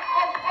 God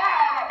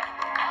supplied.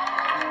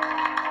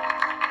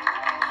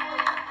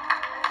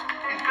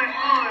 He's been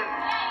good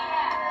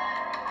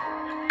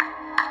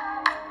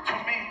to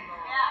me.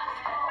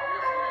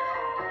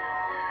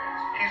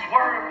 He's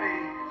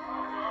worthy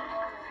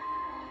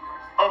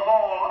of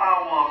all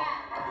our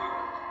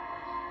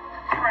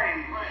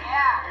praise.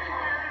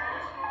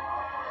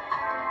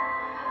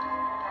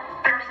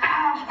 There's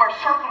times where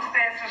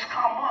circumstances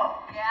come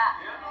up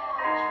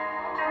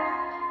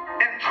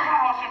and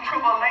trials and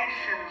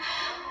tribulations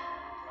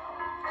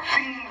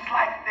seems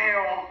like they're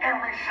on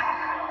every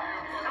side.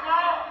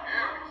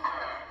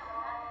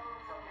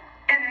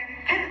 And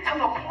it gets to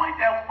the point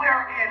that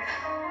where it's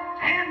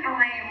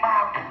hindering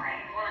my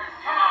praise.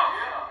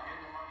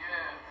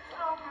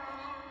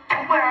 To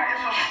where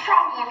it's a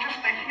struggle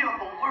just to hear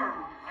the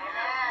word.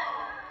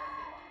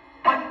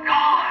 But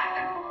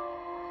God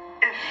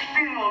is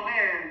still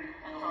in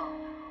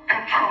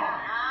control.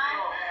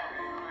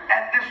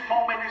 At this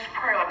moment, it's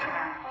prayer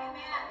time.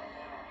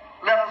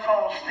 Let us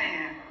all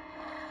stand.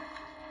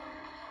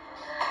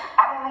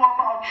 I don't know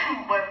about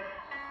you, but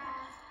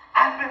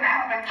I've been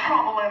having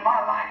trouble in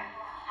my life.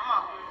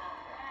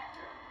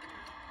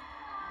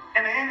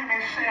 And the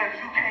enemy says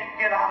you can't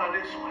get out of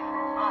this one.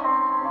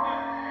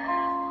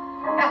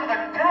 But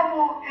the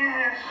devil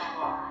is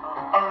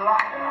a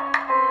liar.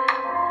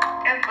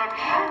 And the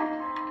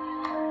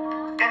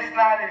truth is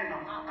not in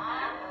him.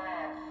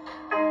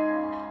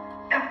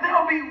 If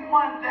there'll be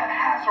one that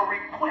has a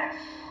request,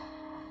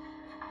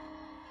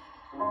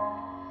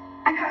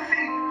 because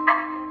see,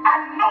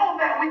 I know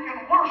that we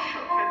can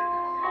worship and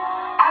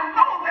I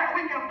know that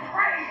we can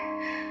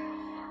praise,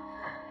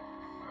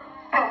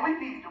 but we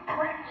need to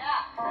pray.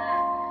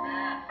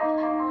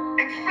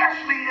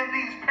 Especially in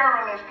these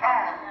perilous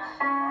times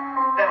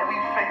that we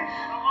face.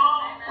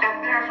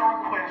 If there's a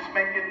request,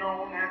 make it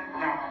known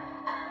now.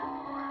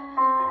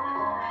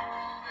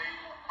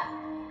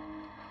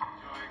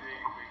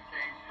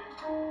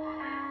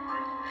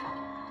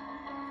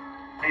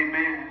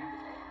 Amen.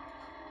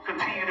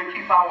 Continue to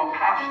keep our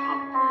pastor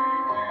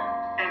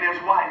and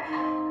his wife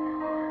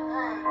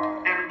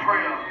in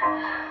prayer.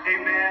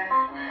 Amen.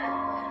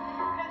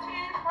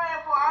 Continue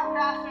praying for our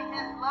pastor and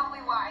his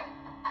lovely wife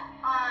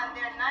on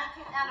their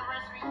 19th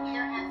anniversary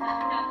here and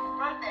Sister Jennifer's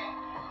birthday.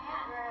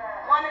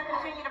 Want to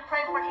continue to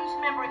pray for each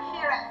member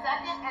here at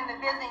Second and the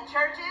visiting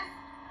churches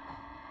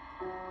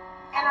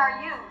and our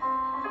youth.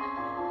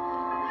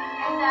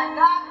 And that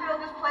God fill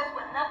this place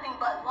with nothing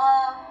but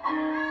love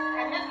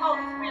and His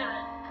Holy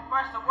Spirit for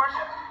us to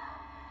worship.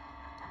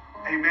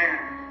 Amen.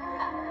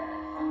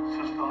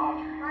 Sister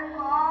Audrey. Pray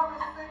for all the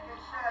sick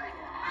and shut in.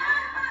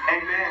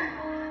 Amen.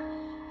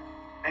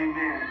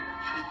 Amen.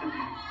 Sister B. I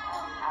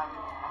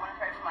want to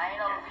pray for my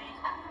aunt over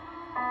Beach,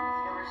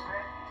 Silver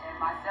Strip, and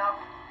myself.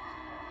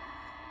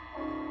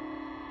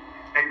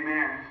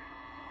 Amen.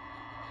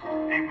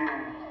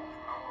 Amen.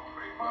 I want to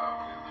pray for our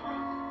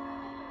visitors.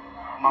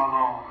 My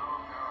Lord.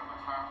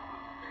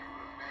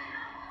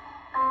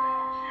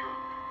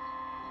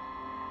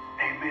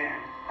 Amen.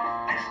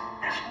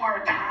 This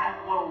word time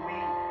where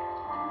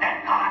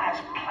that God has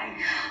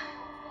placed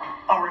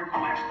a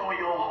request on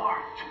your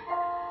heart.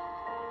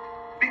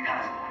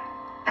 Because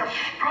the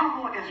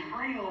struggle is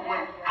real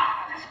when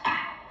God is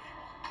powerful.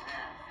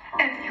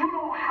 And you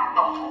don't have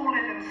to hold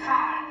it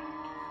inside.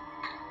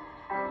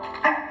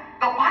 That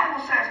the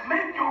Bible says,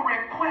 make your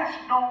request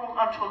known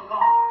unto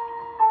God,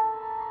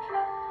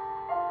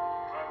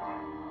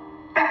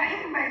 that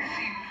He may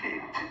see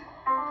fit.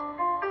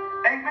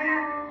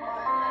 Amen.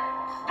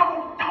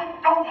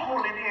 Don't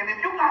hold it in. If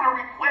you got a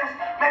request,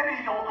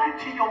 maybe your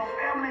auntie, your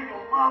family,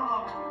 your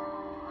mother,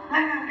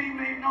 let it be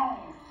made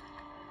known.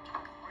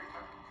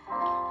 I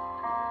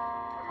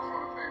just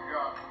want to thank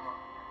God for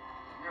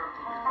the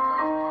miracle He's done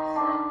for my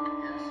son.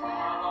 Yes,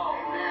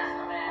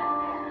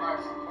 Amen.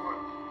 Life support.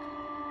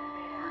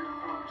 Really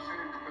feel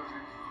ashamed because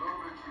it's a little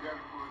bit you had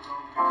to pull his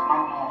own thing. My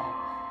Lord.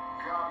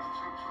 God has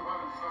took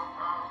 200 some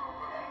pounds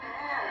over 12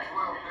 days.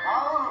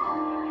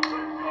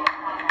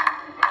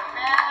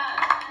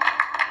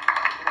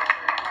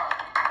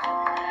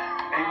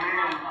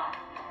 Amen.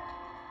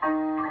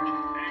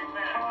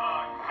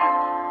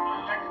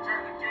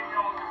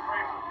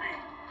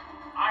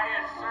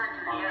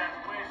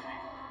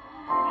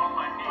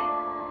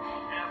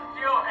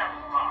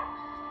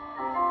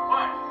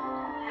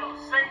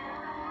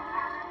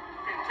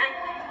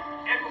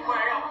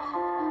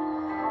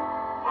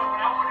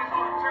 When I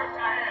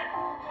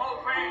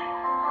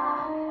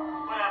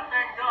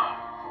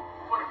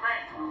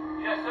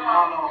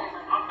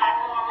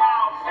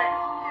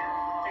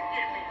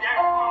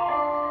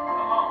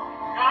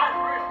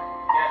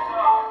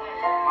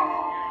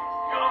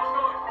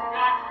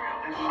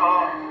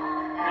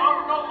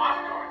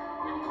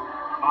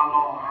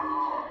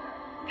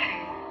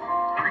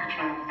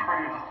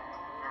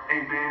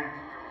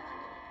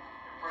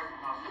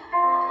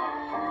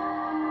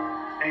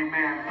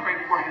Amen. Pray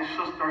for his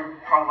sister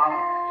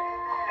Carlotta.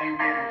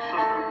 Amen.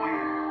 Sister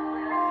Gwen.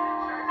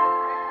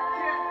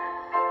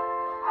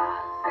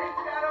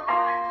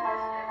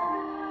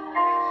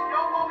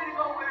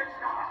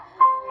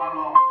 My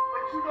Lord.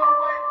 But you know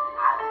what?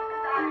 I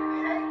decided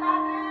it ain't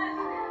my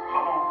business.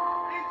 Come on.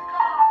 It's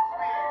God's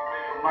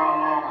business. My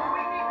Lord.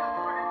 We need to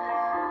put it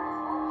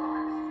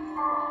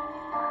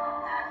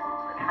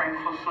Pray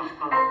for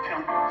Sister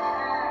Tempest.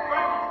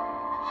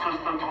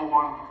 Sister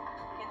Tawana.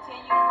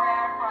 Continue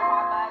prayer for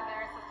my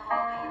mother, Sister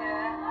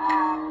Lolita.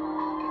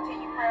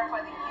 Continue prayer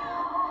for the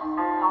youth,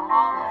 the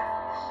homeless,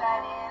 the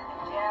shut-in, the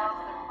jails,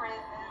 the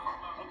prisons,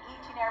 and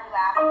each and every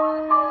last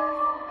one of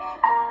us, and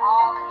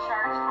all the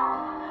church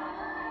houses.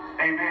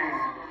 Amen.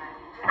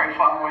 Pray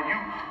for our youth.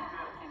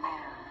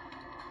 Amen.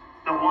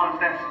 The ones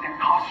that's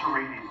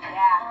incarcerated.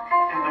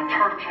 Yeah. In the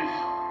churches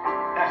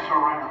that's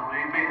around.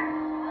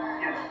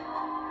 Amen. Yes.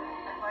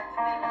 I'd like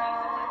to thank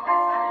Jesus and my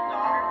son and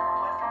daughter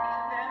for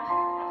blessing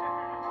me with them.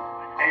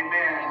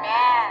 Amen.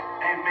 Amen.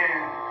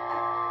 Amen.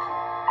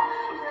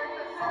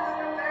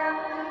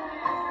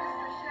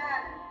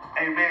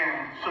 Amen.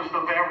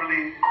 Sister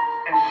Beverly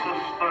and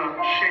Sister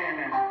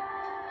Shannon.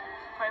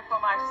 Pray for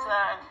my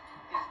son.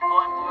 He's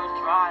going through a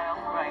trial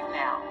right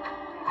now.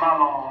 My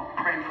Lord,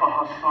 pray for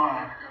her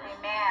son.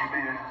 Amen.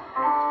 Amen.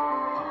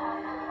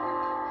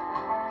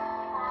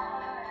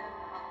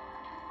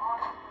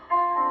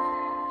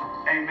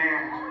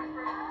 Amen.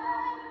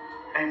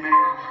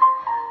 Amen.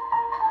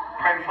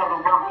 Pray for the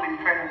Berkeley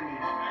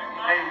families.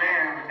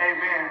 Amen.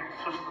 Amen.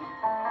 Sister.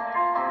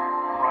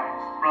 Right.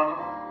 Brother.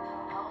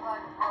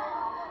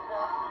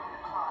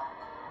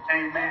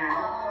 Amen.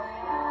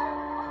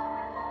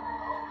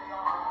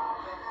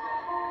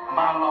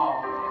 My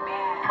Lord.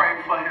 Amen. Pray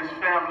for his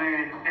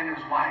family and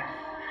his wife.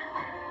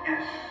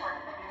 Yes.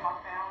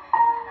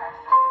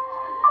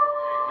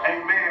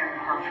 Amen.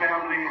 Her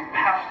family and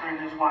pastor and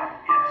his wife.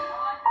 Yes.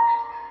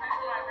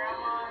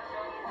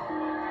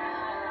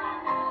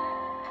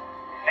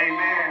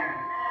 Amen.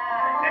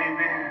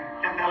 Amen.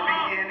 And there'll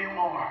be any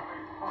more.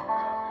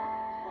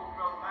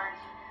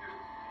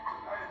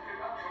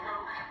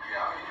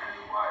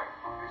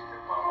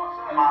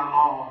 My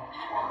Lord.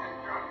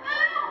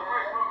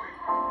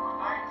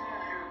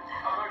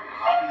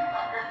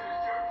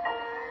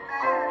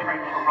 Pray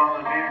for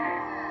Brother Danny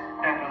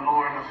that the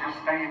Lord will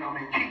sustain him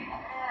and keep him.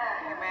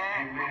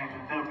 Amen. Amen.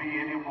 If there'll be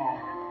any more.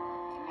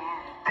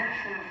 This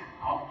is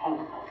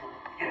hope.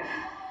 Yes.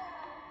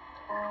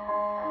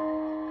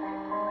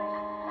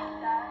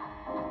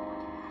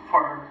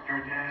 For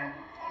your dad.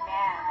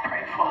 Amen.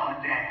 Pray for her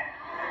dad.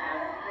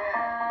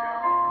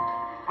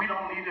 We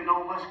don't need to know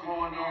what's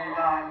going on.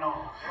 God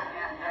knows.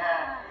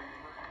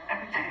 Let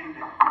me tell you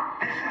this.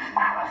 This is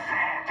not a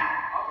sad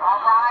time.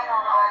 All right,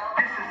 all right.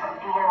 This is a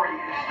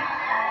glorious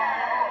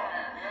time.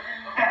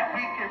 That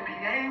we can be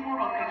able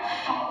to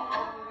consult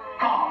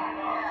God.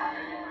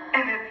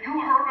 And if you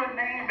heard a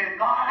name and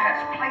God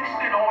has placed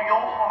it on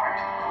your heart,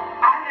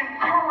 I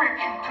encourage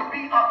you to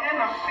be an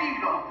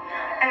interceder.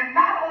 And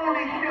not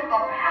only hear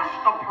the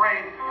pastor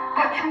pray,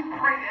 but you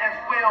pray as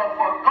well.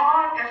 For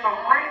God is a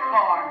great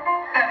God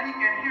that he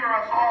can hear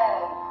us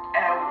all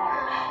at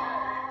once.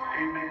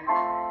 Amen.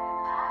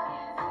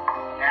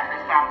 At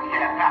this time, we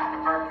have Pastor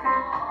Berkeley,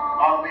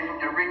 all the way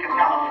from Eureka,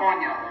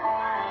 California.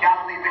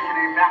 Galilee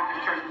Missionary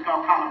Baptist Church is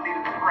going to come and lead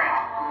us in prayer.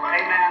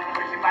 Amen.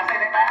 Everybody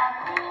say amen.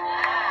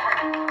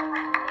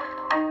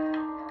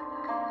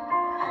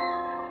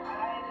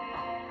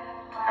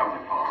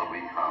 Heavenly Father,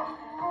 we come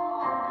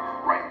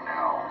right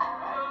now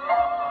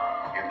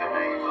in the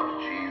name of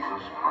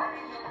Jesus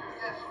Christ.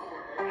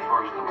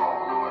 First of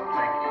all, Lord,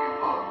 thank you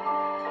for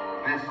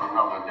this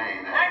another day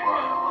that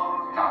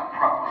was not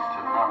promised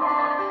to none of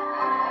us.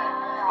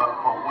 But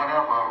for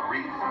whatever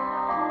reason,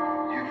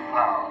 you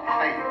found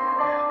faith.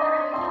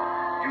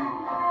 You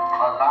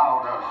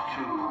allowed us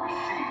to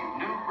receive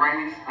new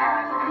grace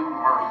and new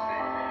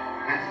mercy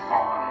this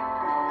morning.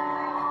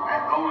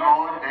 And though,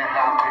 Lord, there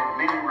have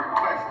been many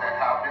requests that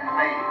have been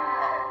made,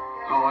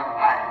 Lord,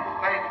 I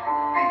thank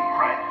thee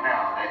right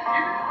now that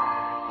you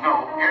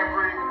know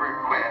every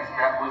request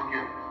that was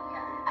given.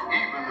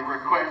 Even the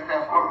requests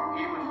that were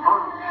even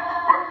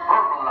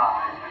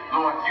verbalized.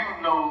 Lord, you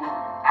know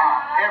our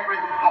every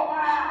thought.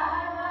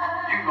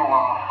 You know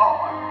our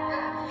heart.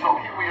 So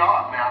here we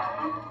are,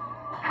 Master,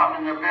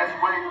 coming the best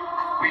way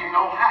we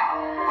know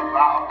how, with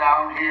bowed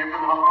down heads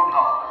and humbled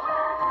hearts.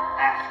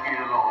 Ask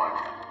you, Lord,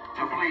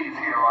 to please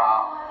hear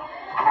our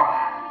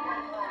cry.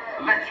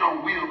 Let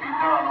your will be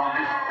done on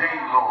this day,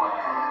 Lord.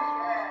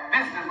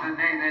 This is the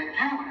day that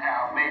you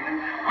have made, and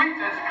we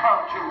just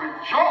come to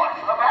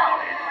rejoice about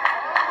it.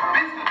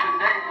 This is the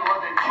day, Lord,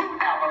 that you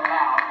have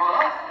allowed for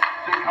us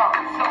to come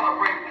and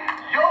celebrate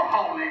your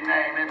holy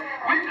name. And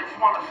we just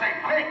want to say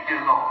thank you,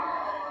 Lord.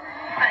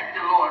 Thank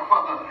you, Lord,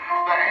 for the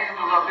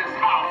angel of this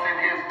house and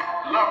his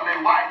lovely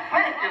wife.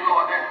 Thank you,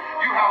 Lord, that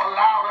you have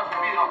allowed us to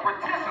be a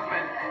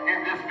participant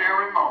in this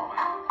very moment.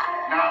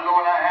 Now,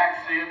 Lord, I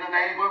ask you in the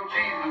name of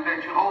Jesus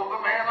that you hold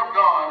the man of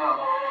God up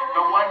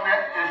the one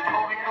that is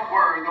toting the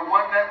word, the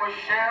one that will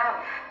share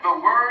the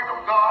word of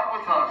God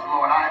with us,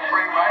 Lord. I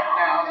pray right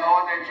now,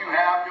 Lord, that you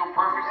have your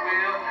perfect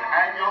will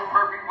and your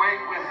perfect way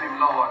with him,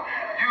 Lord.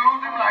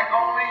 Use him like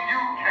only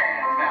you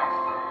can,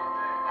 Master.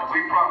 And we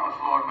promise,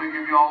 Lord, we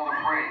give you all the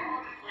praise.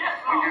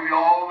 We give you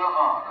all the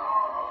honor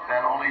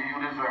that only you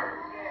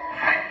deserve.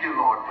 Thank you,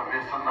 Lord, for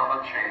this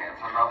another chance,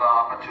 another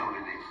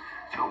opportunity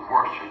to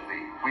worship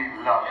thee. We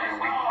love you.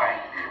 We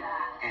thank you.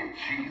 In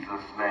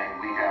Jesus' name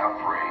we have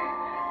prayed.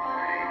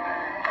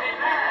 Amen.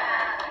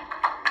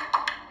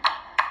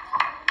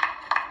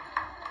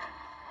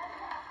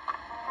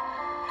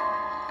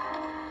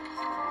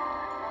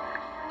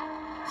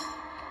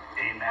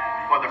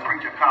 Amen. Before the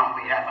preacher comes,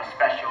 we have a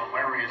special.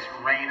 Where is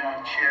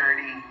Raina,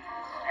 Charity,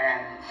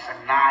 and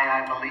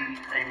Sanaya, I believe.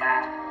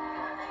 Amen.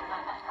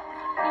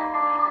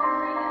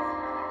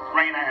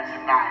 Raina and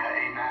Sanaya.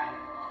 Amen.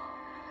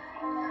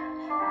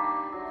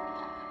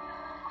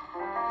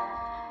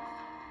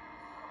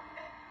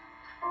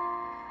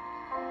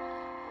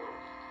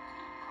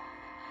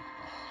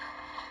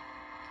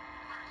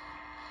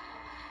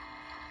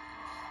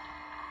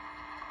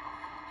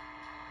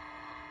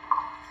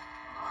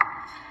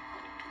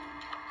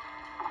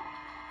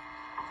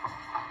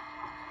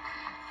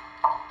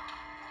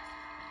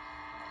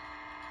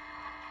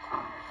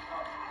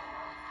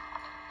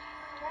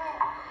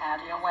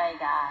 Have your way,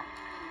 God.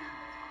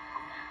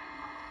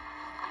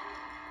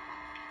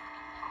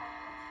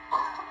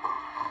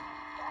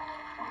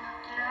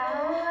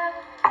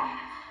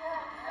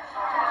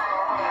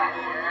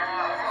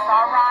 It's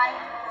all right.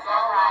 It's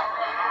all right.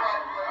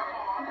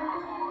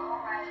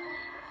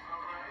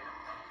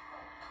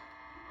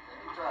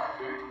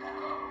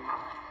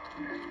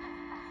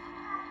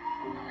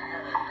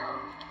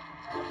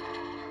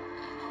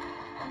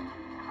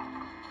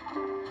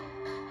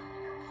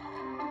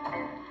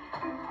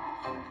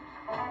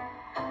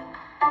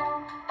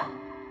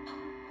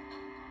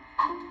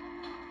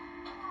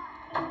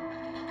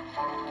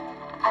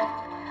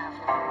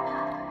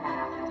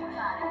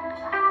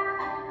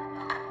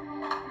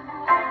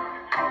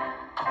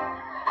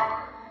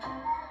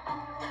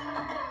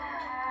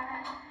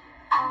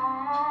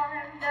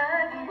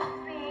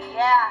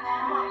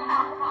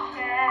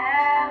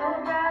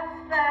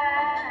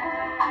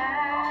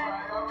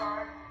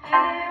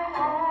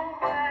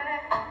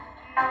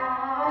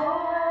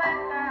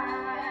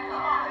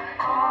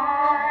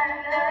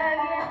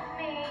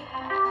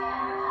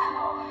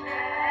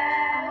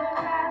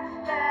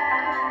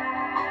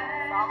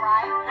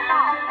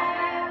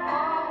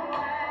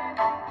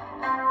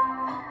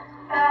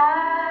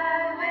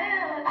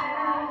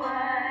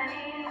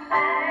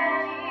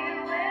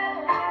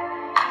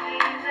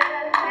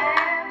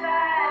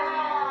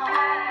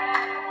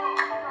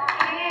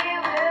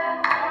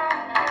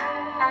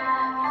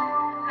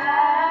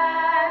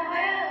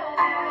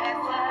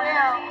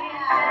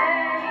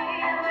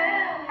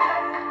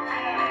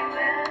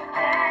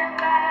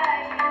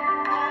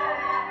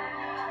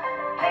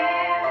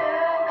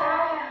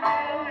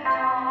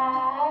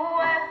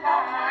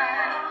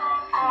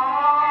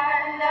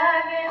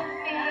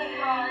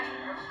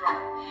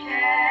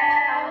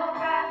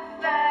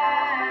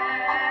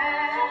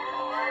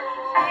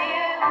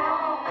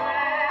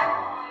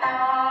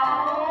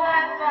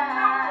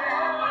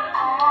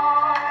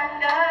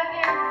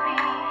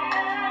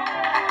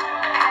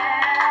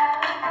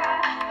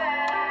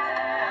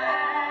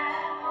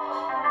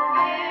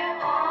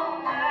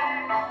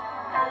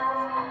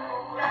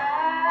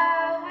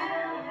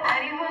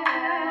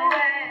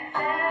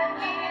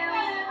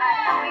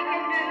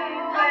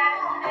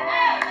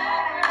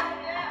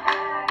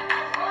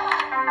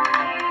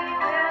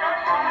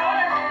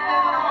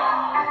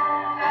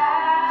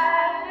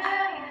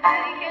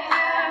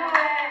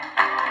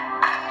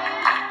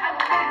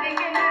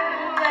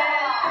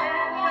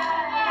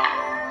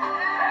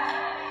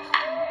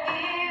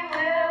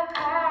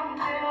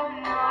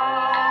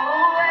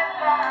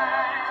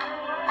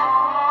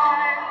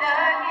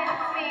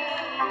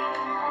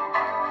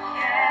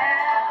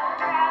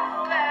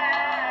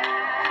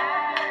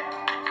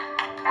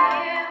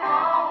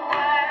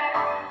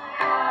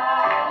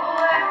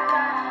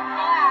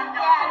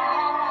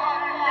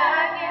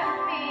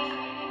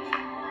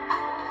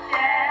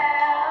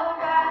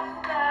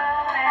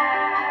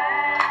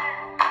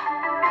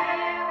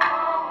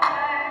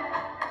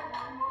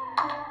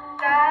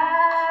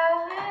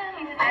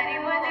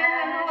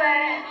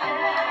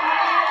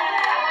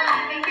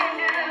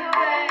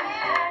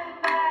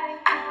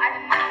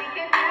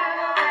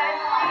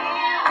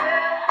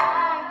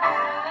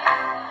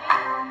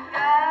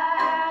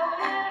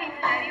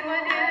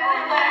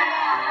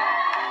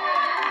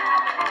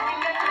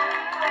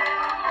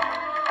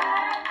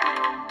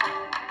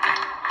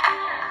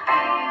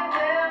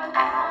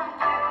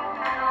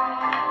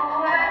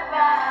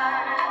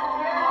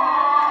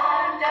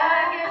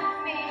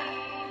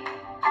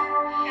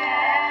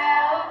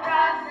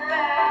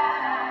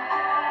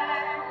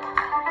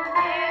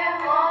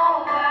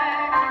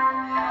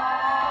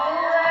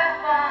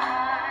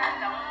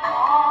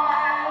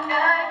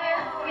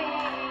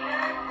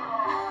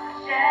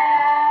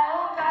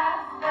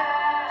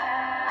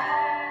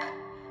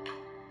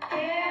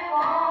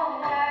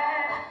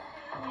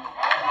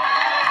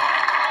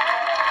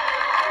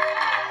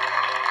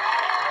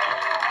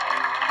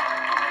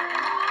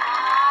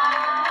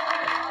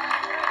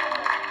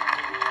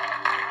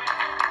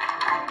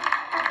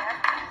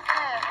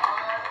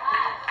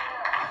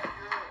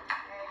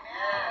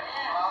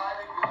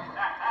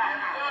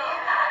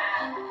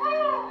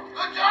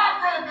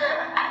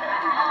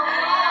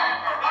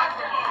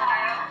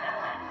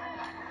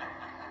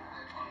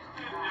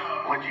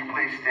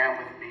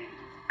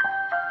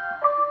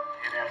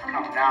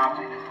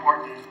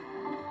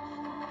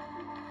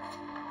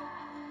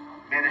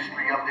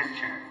 ministry of this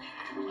church,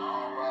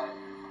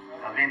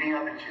 of any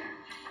other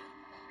church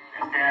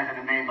that stands in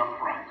the name of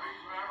Christ.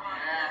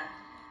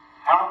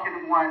 How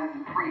can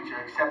one preach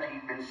except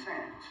he's been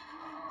sent?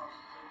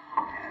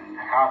 And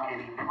how can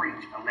he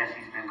preach unless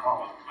he's been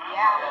called?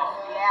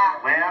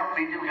 Yeah. Well,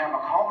 we do have a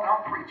called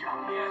out preacher.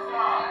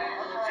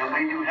 And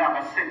we do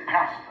have a sent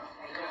pastor.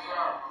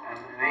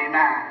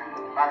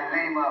 Amen. By the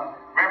name of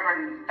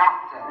Reverend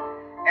Dr.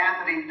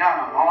 Anthony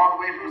Dunham, all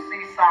the way from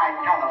Seaside,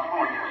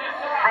 California.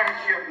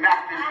 Friendship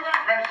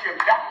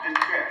Baptist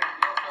Church.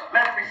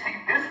 Let's receive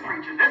this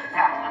preacher, this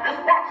pastor, this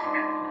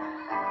watchman.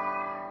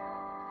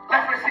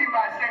 Let's receive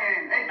by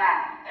saying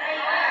amen.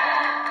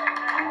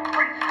 Amen.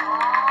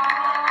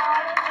 Preach.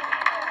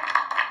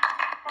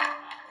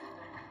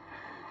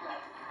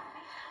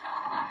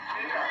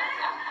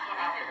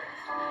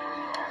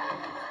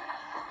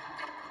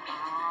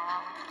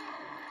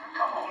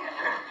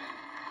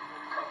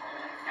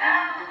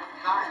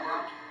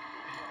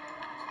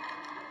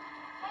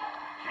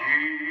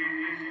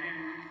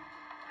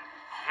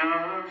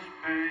 Jesus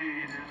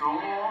paid it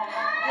all.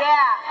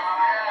 Yeah.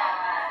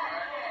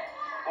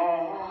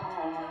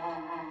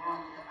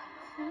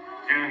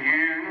 To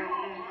him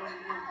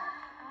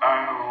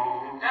I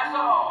owe. That's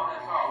all.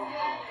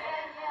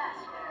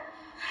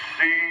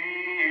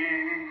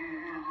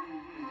 Sin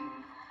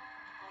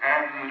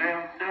and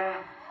left the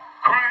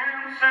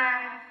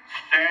crimson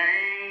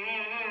stain.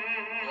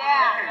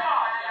 Yeah.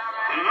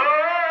 Love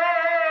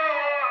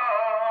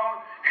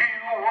he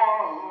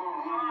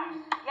was.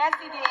 Yes,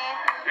 he did.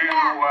 And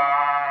Yeah.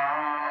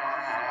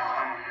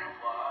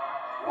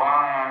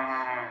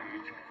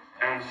 white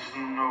as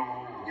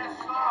snow.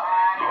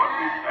 Lord,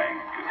 we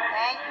thank you.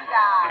 Thank you,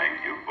 God. Thank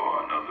you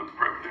for another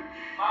privilege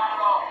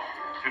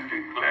to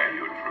declare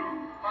your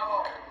truth.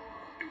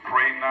 We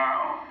pray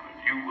now that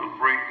you will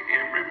break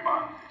every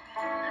bond,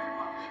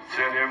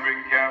 set every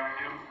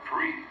captive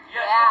free,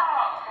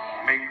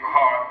 Yeah. make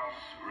hearts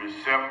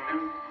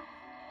receptive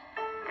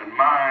and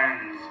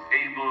minds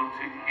able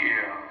to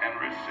hear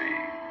and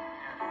receive.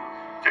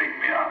 Take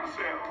me out of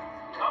self.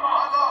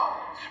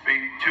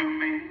 Speak to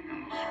me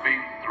and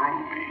speak through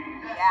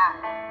me. Yeah.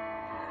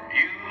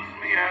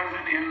 Use me as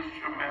an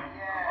instrument.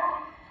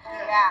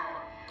 Yeah.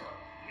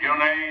 Your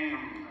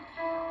name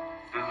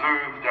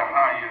deserves the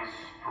highest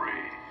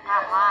praise.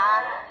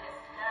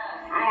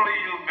 Truly,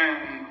 you've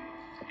been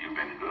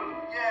good.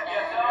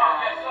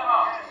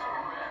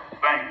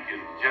 Thank you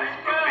just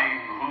for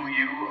being who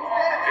you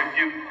are. If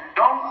you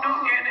don't do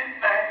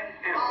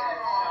anything else,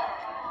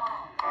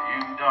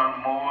 you've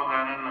done more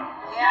than enough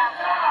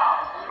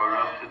for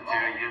us to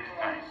tell you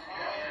thanks.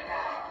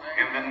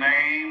 In the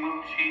name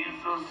of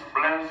Jesus,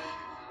 bless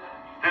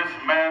this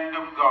man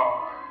of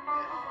God.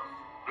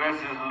 Bless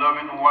his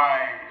loving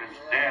wife that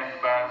stands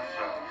by his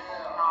side.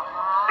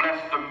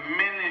 Bless the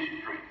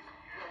ministry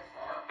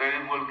that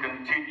it will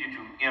continue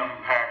to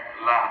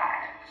impact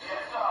lives,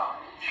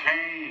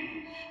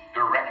 change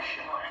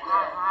direction.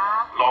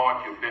 Lord,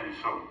 you've been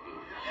so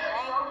good.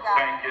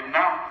 Thank you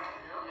now.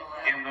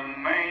 In the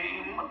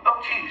name of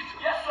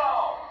Jesus,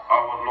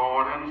 our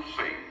Lord and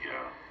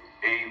Savior.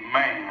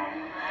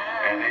 Amen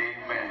and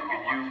amen.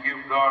 Can you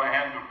give God a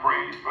hand of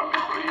praise for me,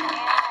 please?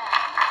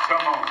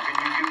 Come on, can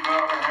you give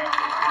God a hand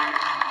of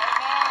praise?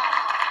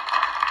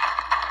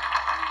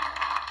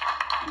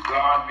 To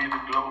God be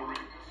the glory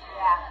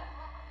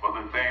for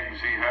the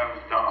things he has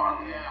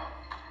done.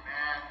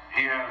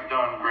 He has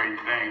done great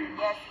things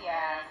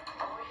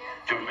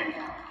to me.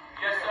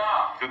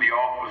 To the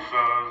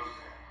officers,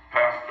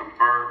 Pastor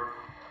Burke,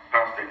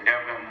 Pastor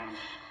Evans,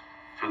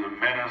 to the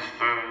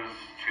ministers,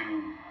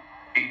 to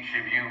each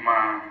of you,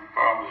 my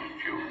father's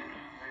children.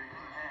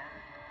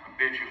 I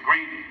bid you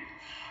greetings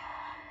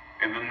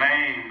in the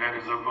name that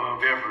is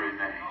above every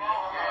name.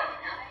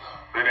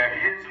 That at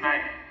his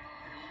name,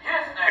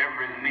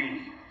 every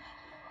knee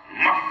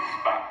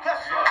must bow,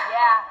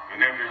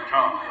 and every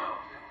tongue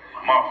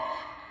must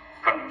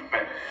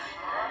confess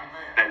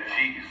that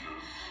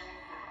Jesus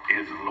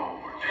is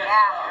Lord.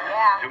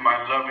 To my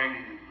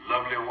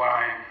lovely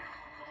wife,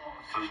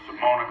 Sister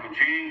Monica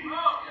Jean,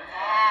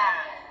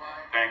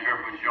 thank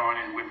her for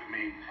joining with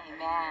me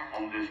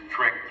on this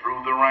trek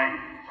through the rain.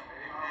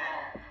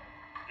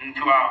 And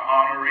to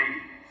our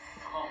honorees,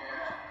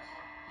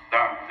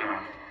 Dr.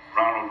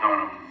 Ronald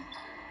Dunham,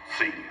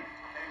 Sr.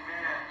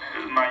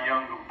 This is my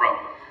younger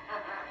brother.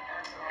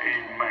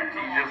 Amen.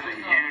 He's just a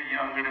year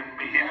younger than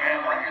me.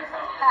 Amen.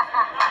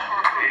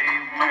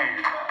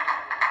 Amen.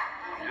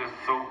 I'm just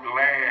so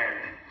glad,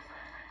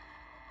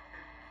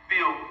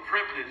 feel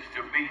privileged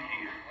to be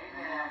here,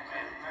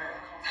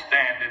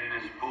 stand in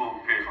this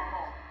pulpit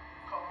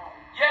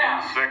in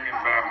the Second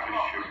Baptist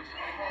Church.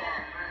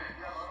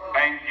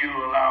 Thank you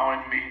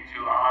allowing me to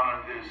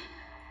honor this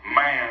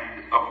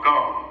man of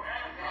God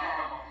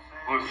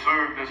who has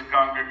served this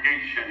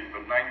congregation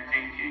for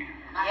 19 years.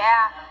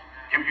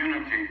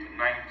 Community for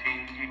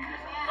 19 years.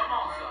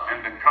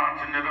 And the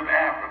continent of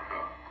Africa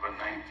for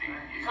 19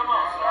 years.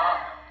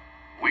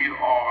 We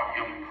are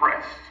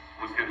impressed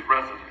with his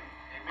resume.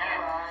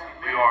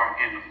 We are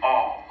in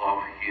awe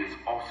of his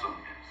awesomeness.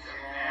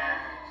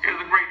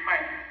 Here's a great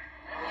man,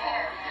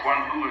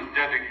 one who is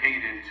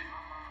dedicated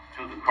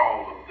to the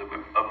call of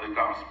the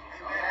gospel.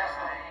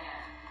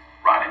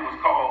 Ronald was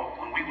called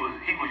when he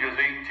was just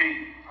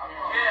 18.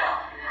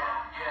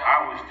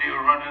 I was still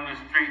running the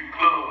street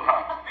club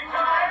hop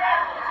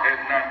at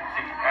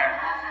 19.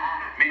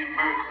 Me and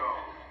Merced.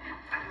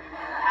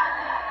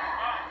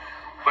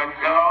 But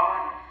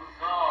God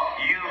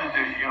used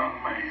this young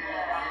man.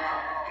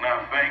 And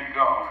I thank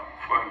God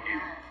for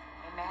him.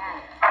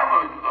 I have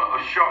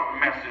a short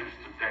message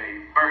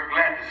today. Bert,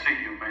 glad to see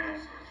you,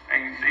 man. I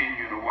ain't seen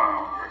you in a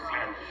while, Bert.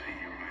 Glad to see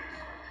you, man.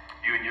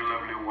 You and your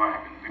lovely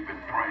wife, and we've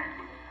been praying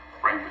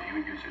with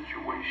you in your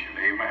situation.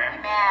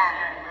 Amen. Amen.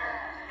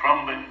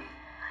 From the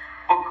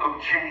book of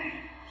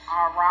James.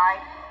 All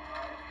right.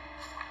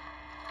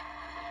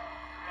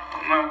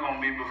 I'm not going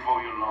to be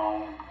before you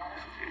long.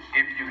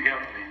 If you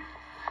help me.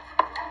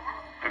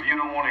 If you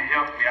don't want to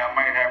help me, I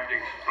might have to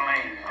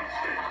explain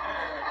myself.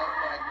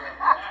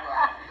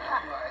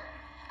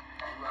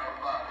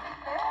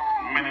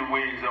 In many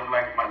ways, I'm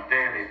like my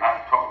daddy.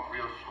 I talk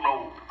real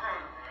slow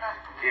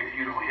if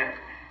you don't help me.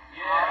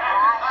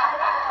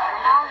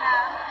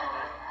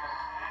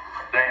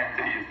 Stand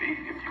to your feet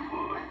if you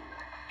would.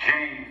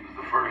 James,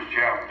 the first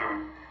chapter.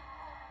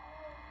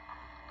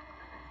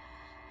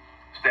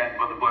 Stand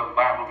for the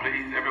Bible,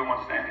 please.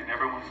 Everyone standing.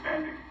 Everyone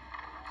standing.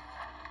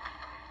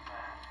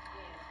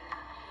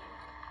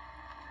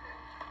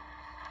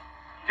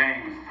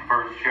 James, the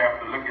first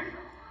chapter. Look at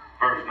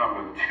verse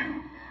number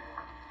 2.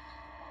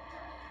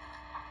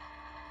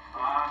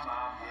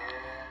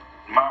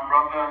 My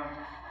brother,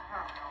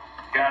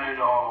 count it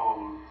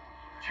all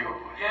joy.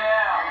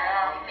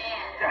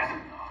 That's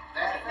enough.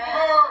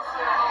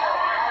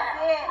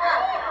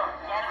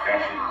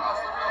 That's enough.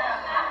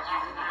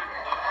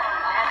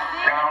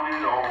 Count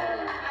it all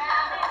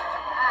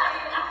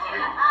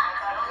joy.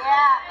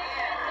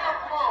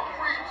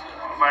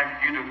 I'd like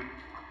you to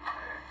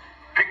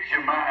fix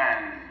your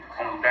mind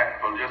on that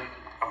for just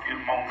a few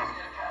moments.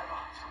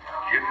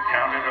 Just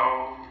count it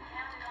all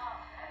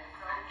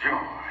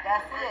joy.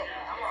 That's it.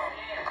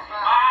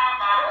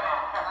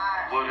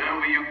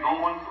 Whatever you're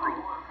going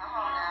through,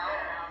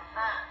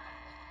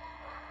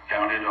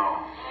 count it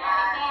all.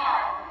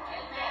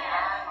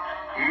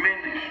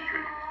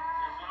 Ministry.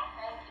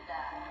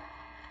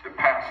 The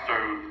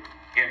pastor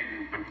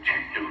in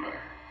particular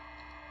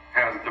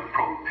has the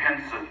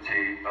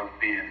propensity of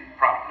being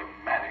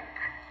problematic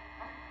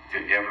to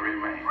every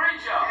man.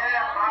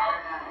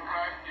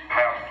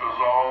 Pastors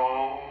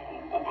all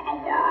over the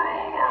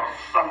world are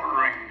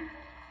suffering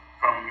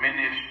from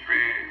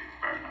ministry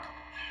burnout.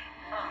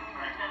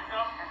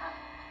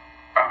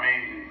 I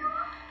mean,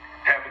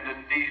 having to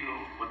deal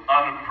with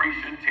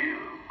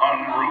unappreciative,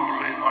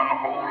 unruly,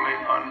 unholy,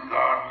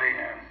 ungodly,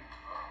 and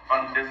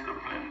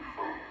undisciplined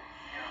folks.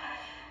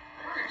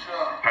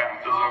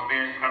 Pastors are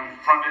being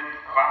confronted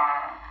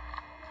by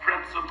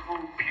principal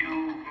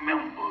pew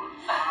members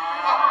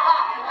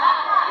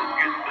who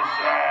get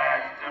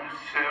beside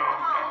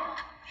themselves and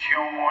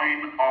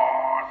join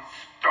or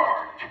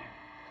start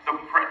the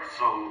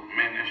pretzel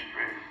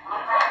ministry.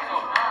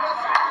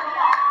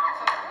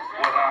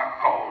 What I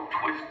call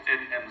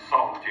twisted and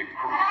salty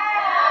crew.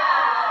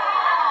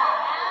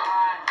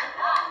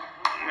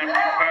 And if the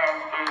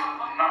pastor is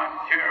not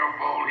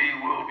careful, he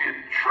will get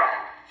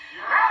trapped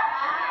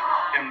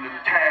in the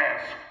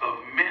task of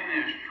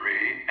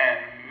ministry and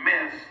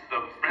miss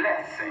the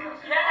blessing of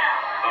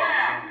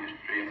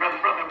ministry. And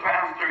brother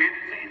pastor, it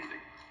is easy.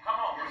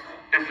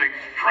 It's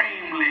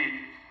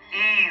extremely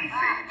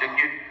easy to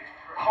get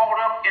caught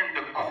up in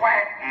the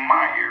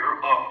quagmire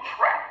of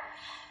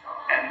traps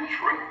and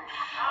tricks,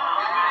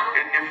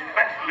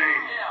 especially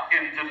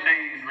in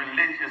today's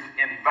religious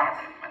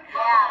environment.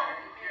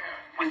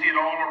 We see it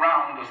all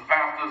around us.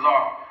 Pastors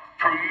are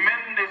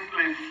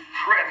tremendously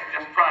stressed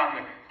just trying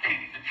to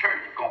keep the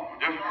church going,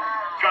 just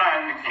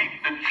trying to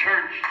keep the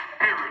church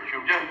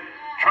spiritual, just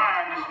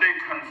trying to stay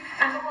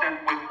consistent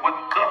with what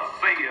thus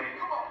saith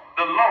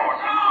the Lord.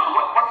 And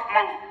what's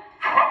most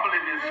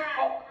troubling is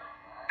folk,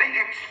 they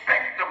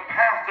expect the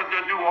pastor to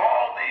do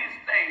all these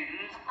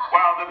things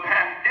while the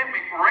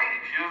pandemic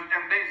rages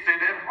and they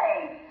sit at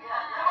home.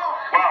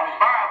 While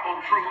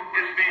Bible truth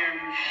is being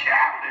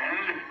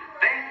challenged,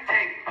 they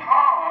take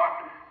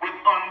part with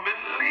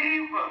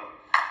unbelievers,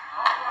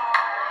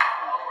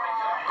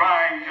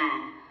 trying to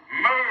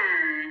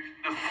merge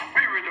the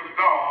Spirit of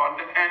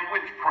God and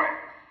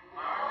witchcraft.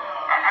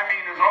 I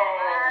mean, it's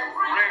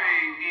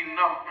already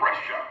enough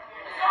pressure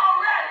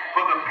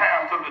for the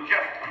pastor to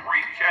just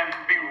preach and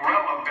be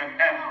relevant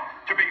and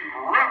to be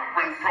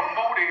reverent,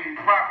 promoting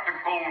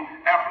practical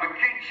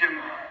application,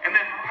 and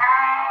then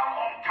pile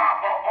on top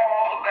of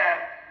all that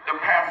the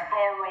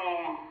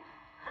pastoral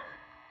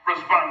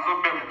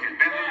responsibilities.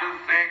 Visit the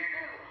sick,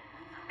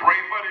 pray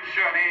for the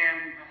shut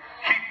in,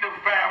 keep the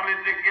family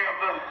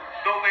together,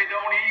 though they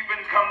don't even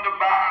come to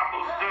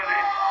Bible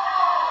study.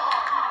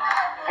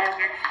 Folks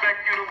expect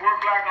you to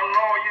work like a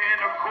lawyer in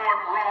a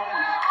courtroom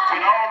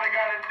when all they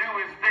got to do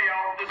is stay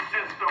off the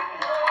system.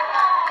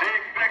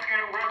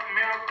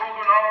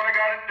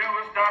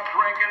 not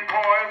drinking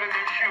poison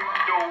and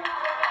shooting dope.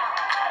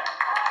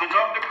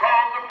 Enough to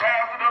cause the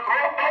pastor to throw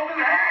up both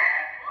his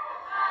hands.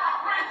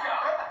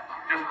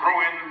 Just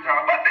throw in the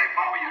towel. But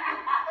before you do,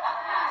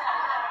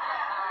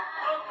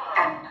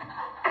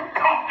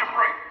 pump the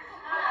brakes.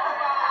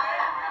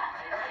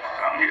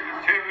 I'm here to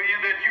tell you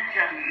that you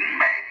can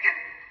make it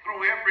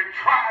through every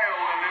trial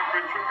and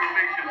every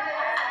tribulation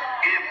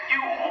if you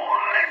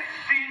only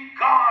see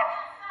God's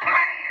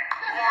plan,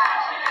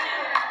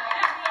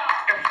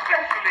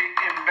 especially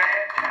in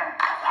bad times.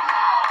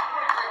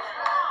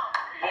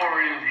 For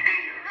it is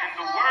here in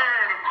the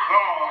Word of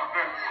God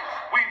that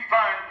we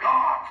find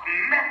God's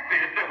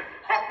method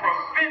for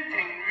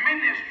preventing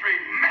ministry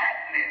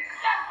madness.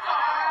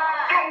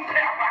 Don't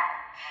tap out.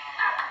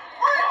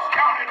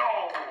 Count it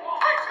all.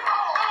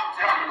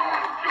 Count it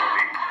all, Joe.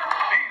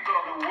 These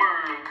are the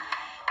words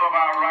of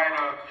our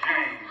writer,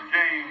 James.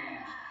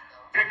 James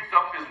picks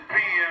up his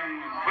pen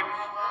and puts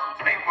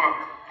paper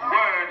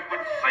words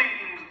which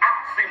seems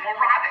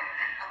oxymoronic.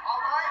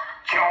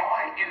 Joy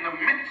in the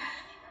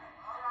midst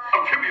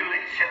of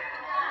tribulation.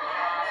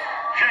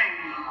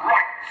 James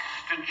writes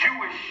to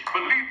Jewish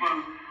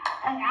believers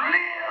who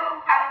live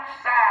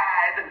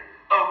outside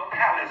of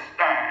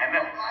Palestine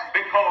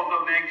because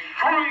of the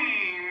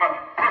extreme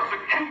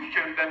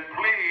persecution that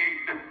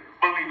plagued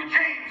believers.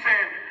 James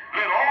said,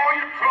 let all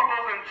your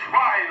troubles and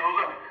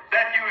trials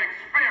that you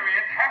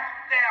experience have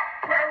their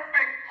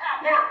perfect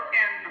work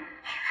in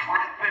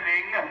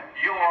strengthening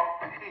your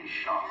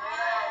patience.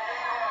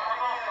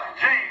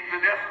 James,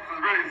 in essence, is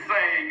really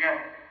saying,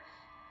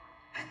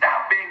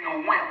 stop being a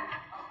wimp.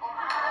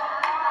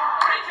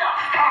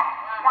 Stop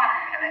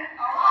whining.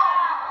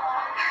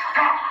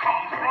 Stop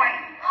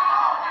complaining.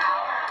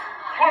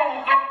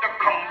 Close up the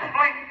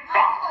complaint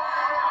box.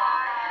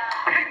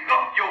 Pick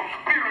up your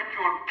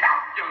spiritual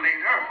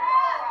calculator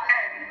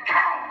and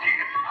count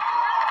it.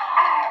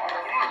 All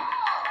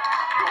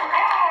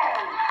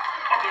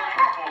of the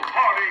trouble,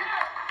 heartache,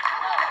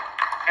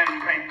 and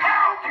pain.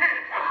 Count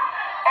it.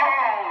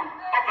 All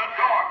of the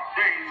dark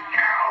days.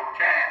 Count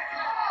it.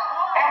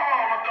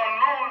 All of the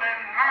lonely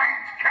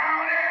nights.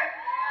 Count it.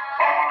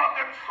 All of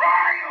the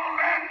trials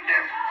and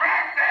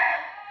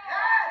distresses.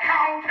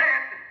 Count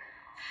it.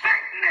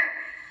 Sickness.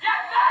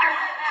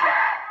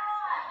 Distress.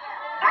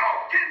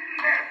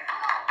 Brokenness.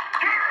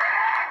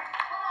 Duress.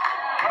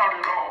 Count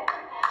it all.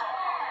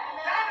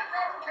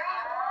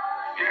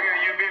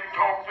 Yeah, you've been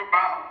talked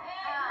about.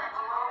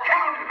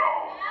 Count it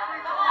all.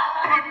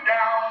 Put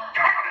down.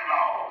 Count it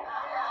all.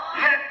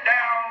 Let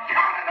down.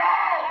 Count it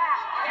all.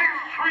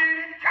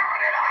 Mistreated.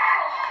 Count it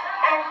all.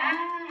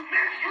 Abused,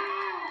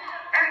 misused,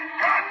 and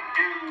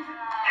confused.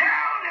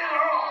 Count it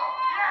all.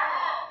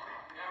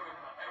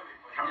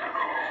 Count it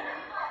all.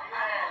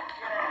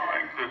 I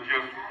like to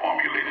just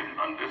formulate an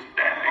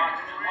understanding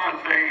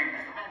today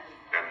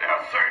that there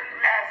are certain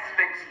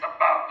aspects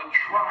about the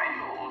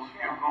trials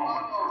you're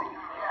going through.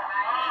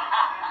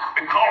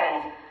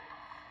 Because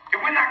if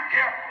we're not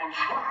careful,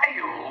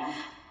 trials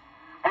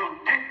will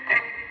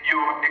dictate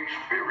your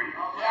experience.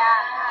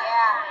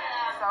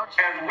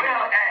 As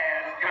well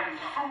as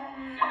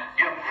consume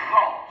your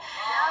thoughts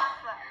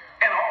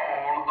and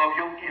all of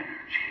your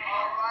energy.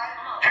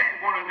 James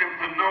wanted them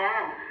to know,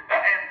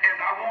 and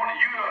I wanted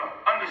you to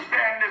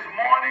understand this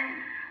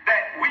morning,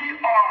 that we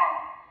are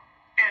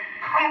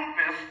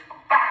encompassed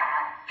by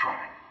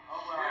trials.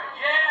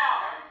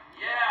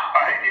 I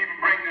hate to even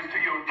bring this to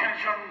your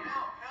attention,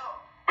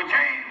 but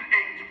James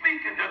ain't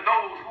speaking to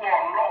those who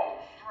are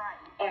lost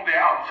on the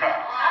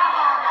outside.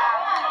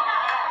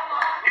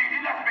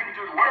 He's not speaking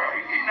to the world.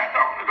 He's not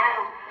talking to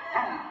those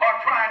who are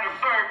trying to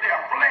serve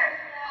their flesh.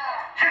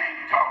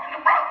 James talking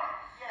to brothers.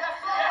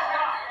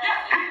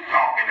 He's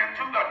talking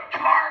into the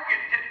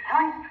targeted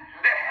group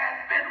that has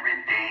been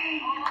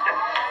redeemed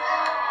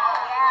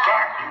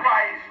by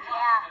Christ.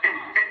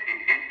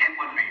 It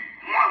would be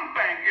one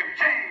thing if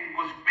James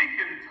was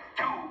speaking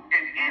to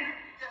an enemy.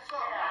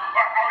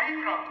 Or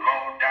even a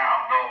low down,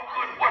 no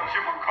good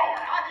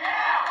whatchamacallit.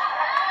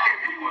 If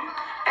he was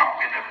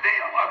talking to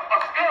them, a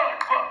scud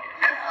bucket,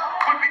 this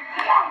would be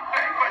one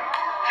thing. But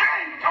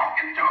James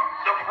talking to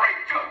the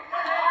preacher.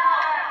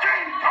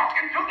 James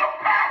talking to the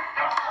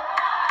pastor.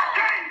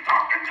 James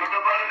talking to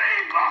the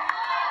believer.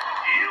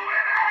 You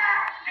and I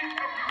is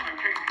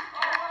communicating.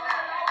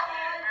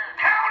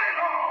 Count it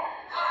all.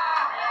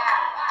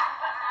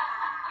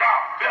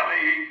 Stop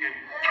belly aching.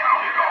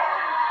 Count it all.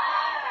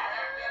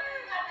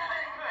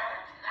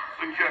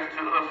 Suggest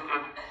to us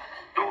that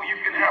though you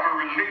can have a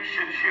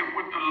relationship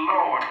with the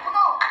Lord,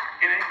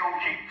 it ain't going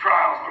to keep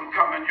trials from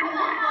coming your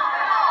way.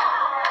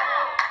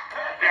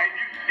 And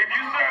if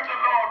you serve the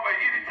Lord for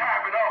any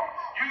time at all,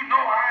 you know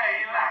I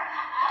ain't lying.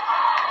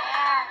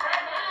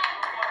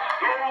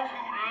 Those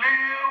who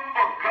live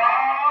for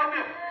God,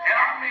 and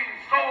I mean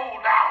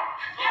sold out.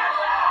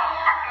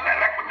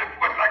 Like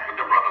what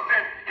the brother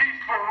said, he's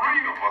for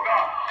real for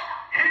God.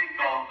 He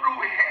goes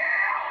through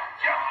hell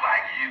just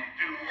like you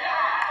do.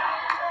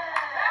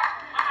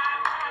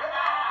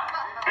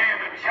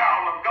 Being a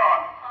child of God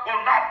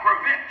will not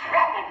prevent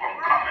trouble from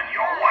coming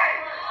your way.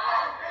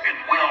 It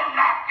will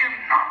not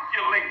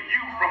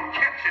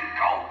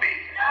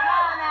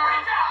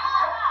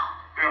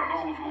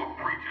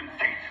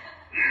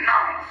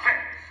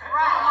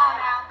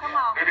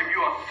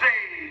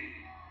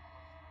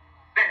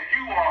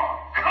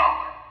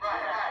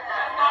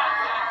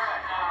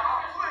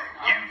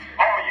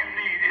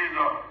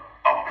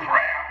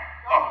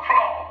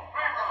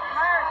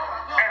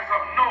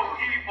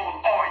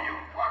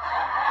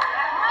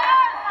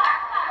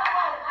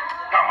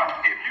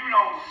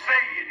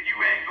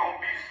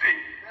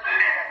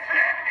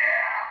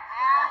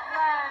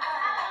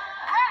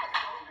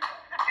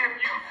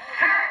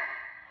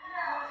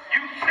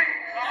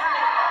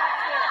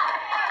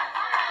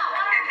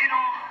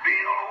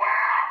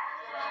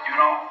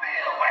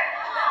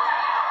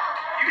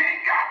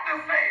to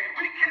say it.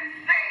 We can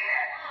say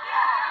it.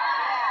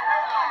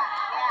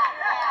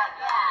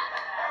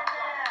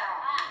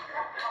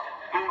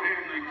 Go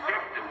ahead and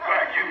accept the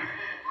fact.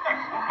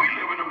 We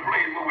live in a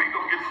place where we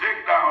gonna get sick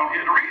down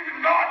here. The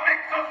reason God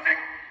makes us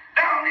sick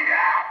down here,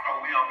 so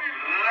we'll be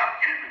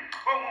looking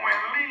for when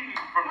we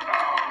leave from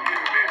down here.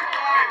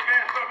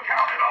 Amen. So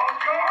count it all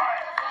joy.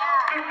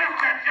 Listen,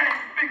 that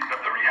James speaks of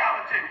the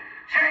reality.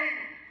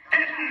 James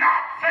did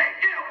not say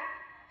guilt.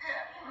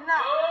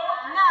 No.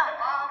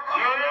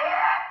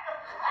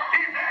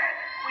 He said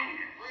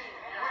win.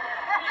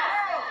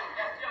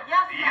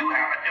 Yes, You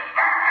have a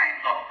divine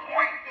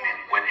appointment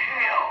with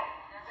hell.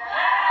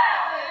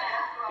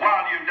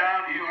 While you're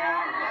down here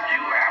on earth,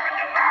 you have a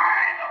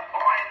divine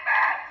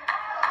appointment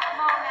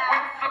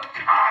with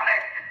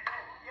satanic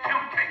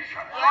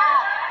temptation.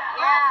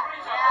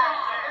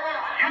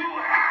 You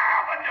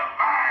have a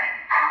divine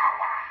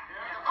hour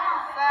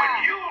when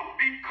you'll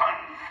be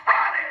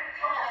confronted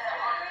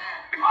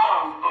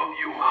because of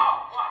your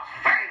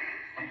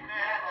faith.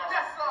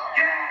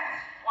 Yes.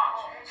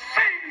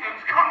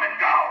 Seasons come and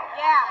go.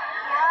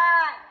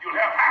 You'll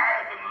have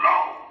highs and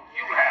lows.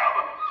 You'll have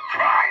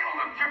trials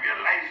and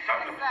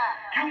tribulations.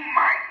 You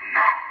might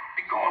not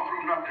be going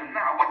through nothing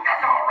now, but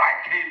that's all right.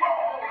 Keep on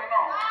holding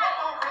on.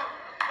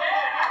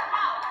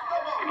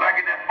 Like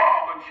in that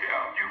barber chair,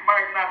 you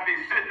might not be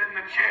sitting in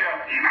the chair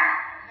now.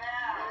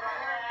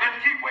 Just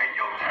keep waiting,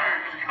 your turn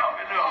is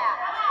coming up.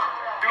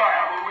 Do I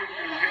have a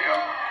witness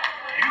here?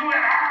 You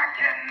and I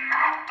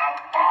cannot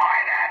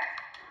avoid it.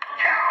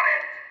 Count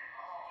it.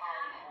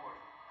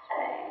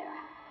 Oh,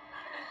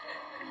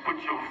 put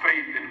your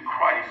faith in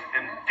Christ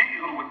and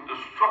deal with the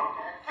struggle.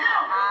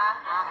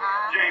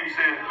 James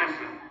said,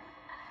 listen,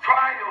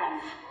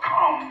 trials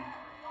come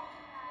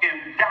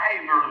in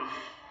divers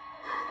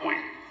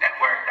ways. That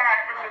word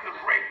divers is a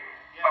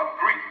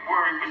Greek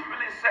word which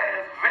really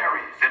says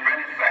various. It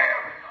really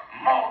says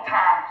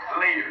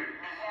multi-layered.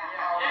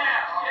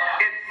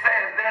 It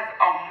says there's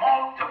a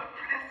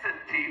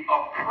multiplicity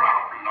of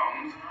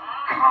problems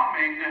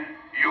coming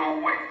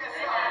your way.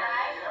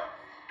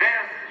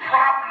 There's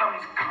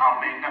problems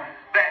coming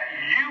that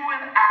you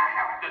and I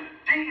have to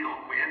deal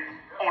with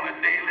on a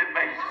daily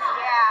basis.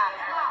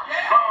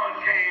 Son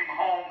came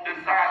home,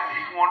 decided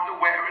he wanted to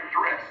wear a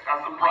dress.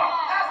 That's a problem.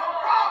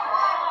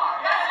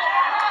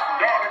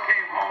 Daughter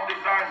came home,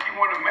 decided she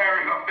wanted to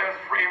marry her best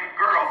friend, a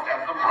girl.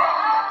 That's a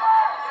problem.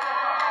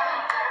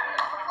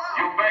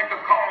 Your banker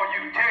called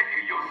you, tell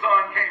you your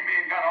son came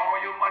in, got all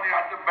your money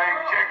out the bank,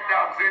 checked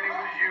out, said it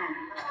was you,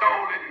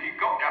 stole it, and he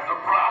go. That's a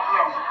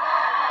problem.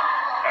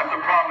 That's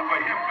a problem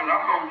for him, because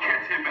I'm going to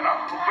catch him and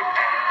I'm going to put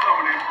hands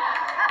on him.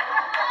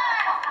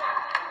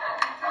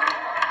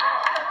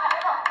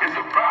 It's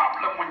a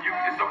problem when you,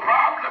 it's a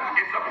problem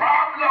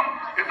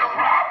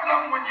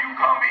when you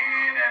come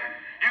in and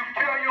you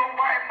tell your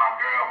wife, my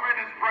girlfriend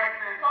is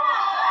pregnant.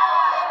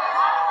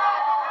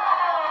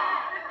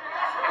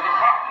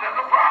 There's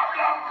a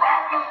problem.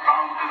 Problem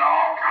comes in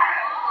all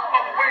kinds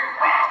of ways.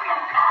 Problem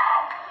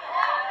comes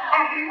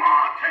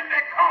unwanted.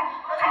 They come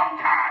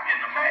sometime in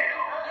the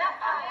mail.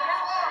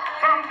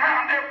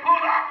 Sometimes they'll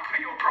pull up to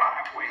your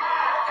driveway.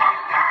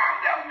 Sometimes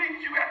they'll meet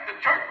you at the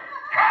church.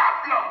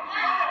 Problems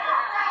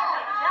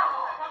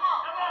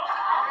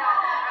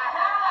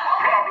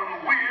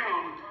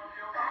will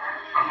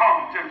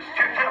come.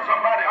 Tell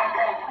somebody, I'm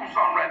going through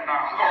something right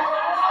now.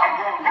 I'm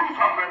going through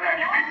something right now.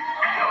 You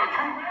tell the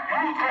truth.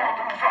 You going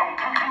through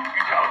something.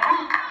 You tell the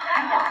truth.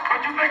 But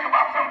you think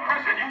about some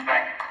Christian, you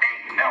think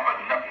ain't never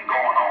nothing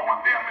going on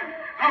with them. It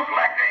look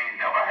like they ain't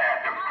never had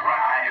to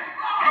cry. And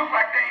look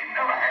like they ain't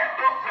never had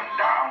ups and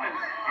downs. And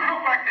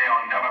look like they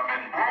have never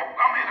been broke.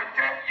 I'm here to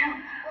tell you,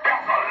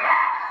 that's a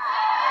lie.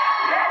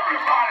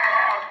 Everybody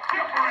has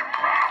different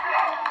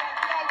problems.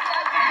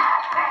 My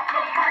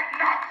problem might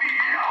not be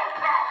your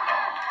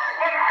problem,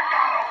 but I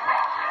got a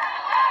problem.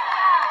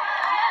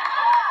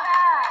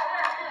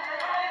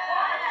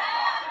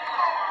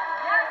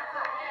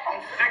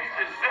 I'm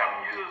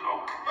 67 years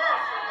old.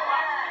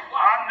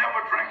 I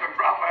never drank a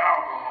drop of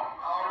alcohol.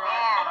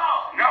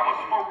 Never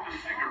smoked a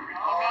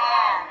cigarette.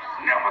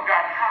 Never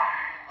got high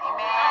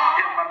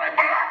in my life.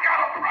 But I got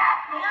a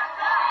problem.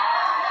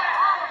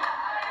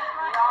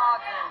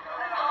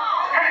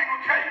 I ain't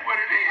gonna tell you what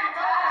it is,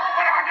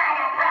 but I got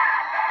a problem.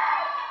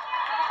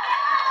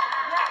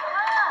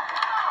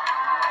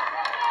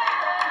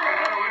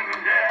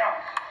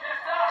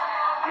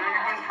 You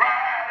can try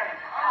to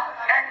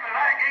act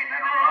like ain't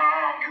nothing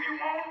wrong if you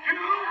want to,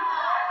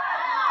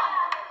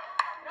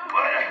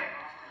 but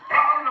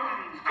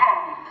problems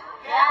come.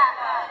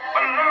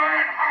 But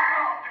learn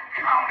how to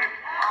count it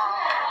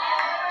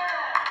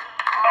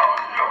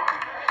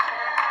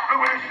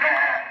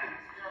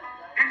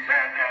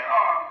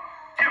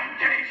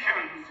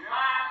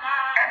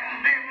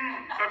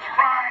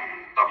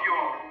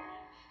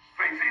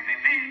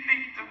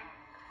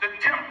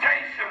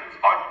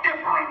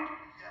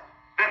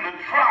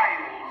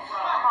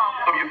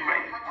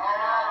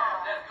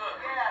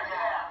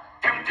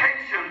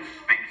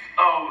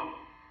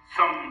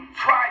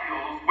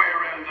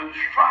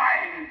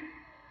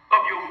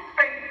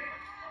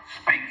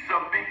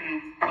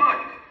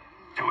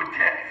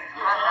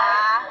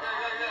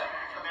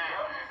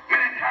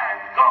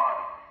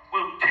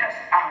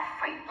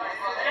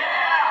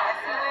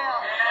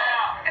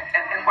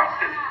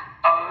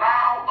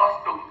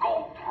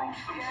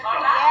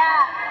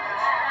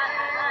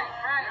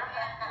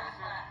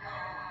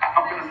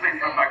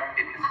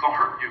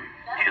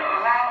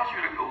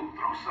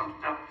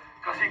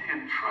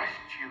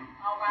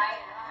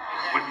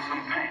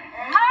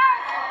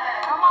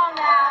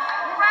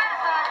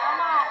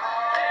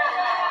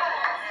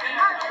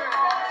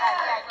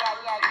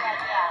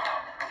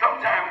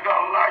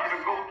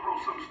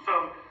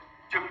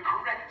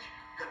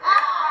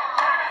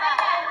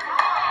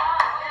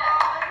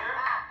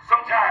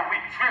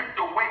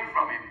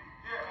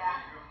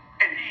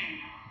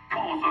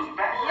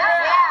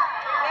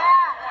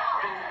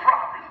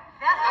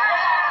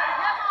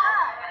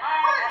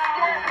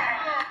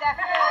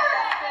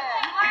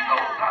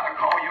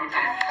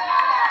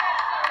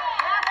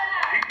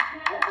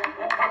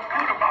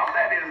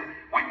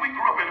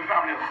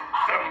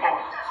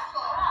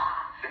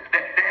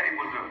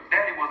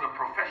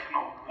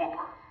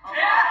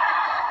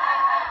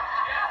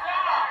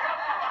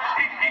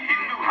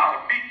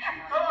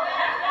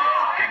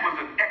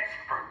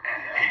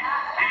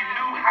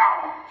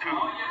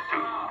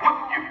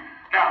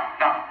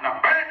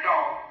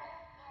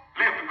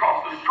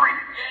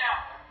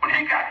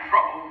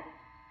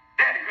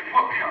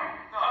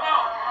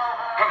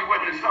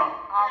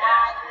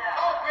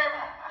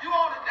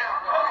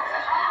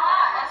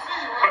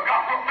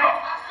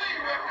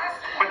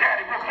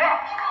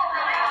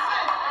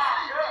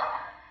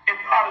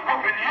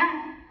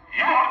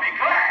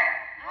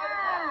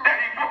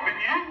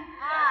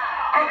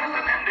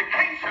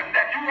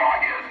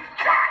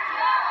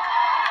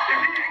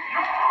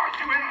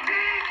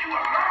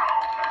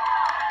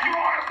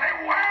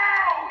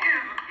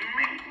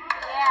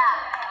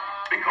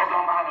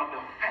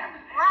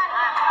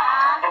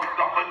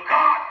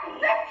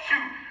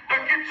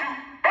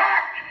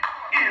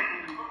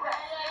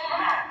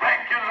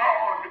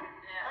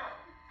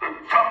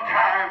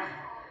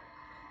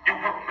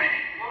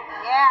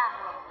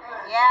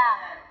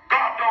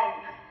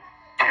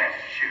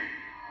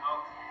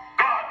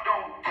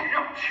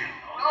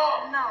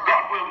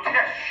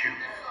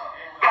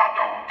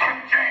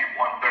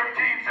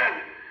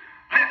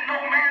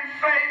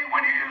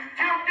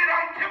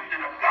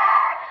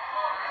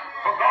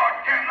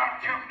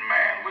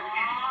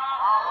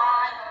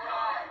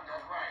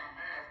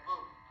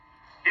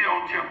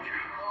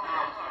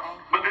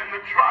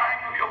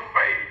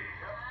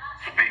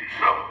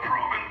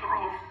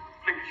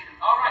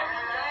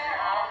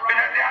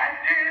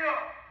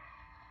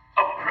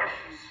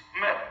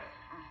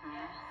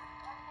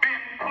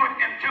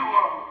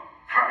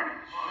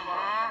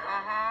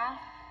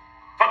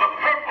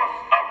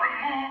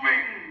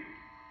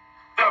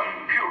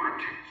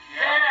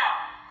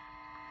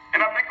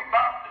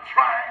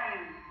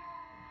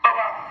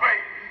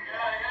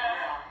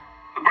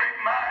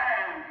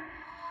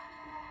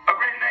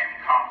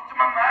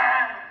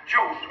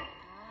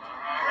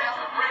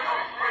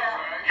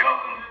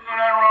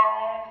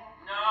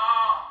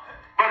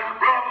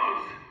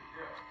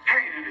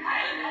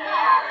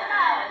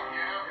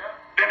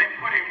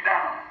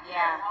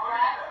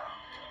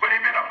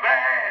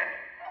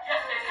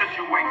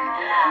situation.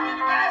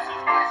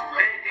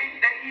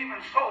 They even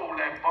sold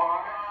that boy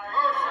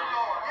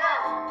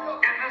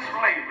into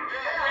slavery.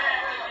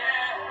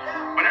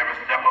 But every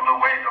step of the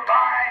way, the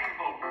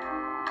Bible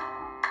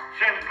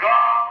says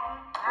God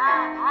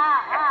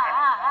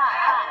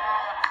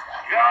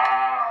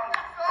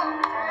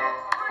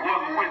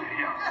was with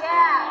him.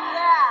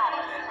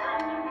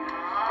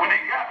 When he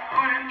got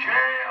put in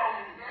jail,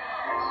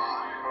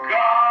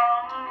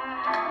 God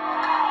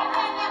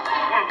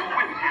was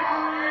with him.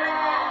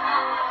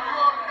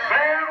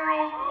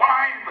 Pharaoh's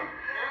wife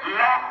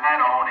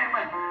lied on him,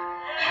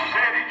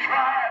 said he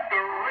tried to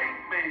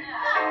rape me.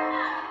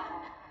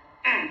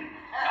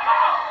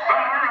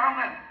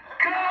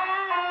 God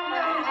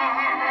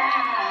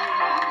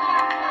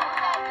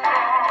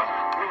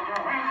was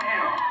with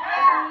him.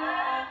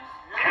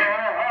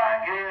 Can I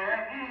get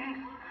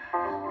a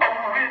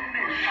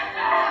witness?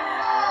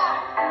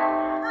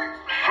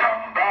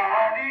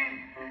 Somebody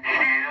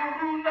here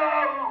who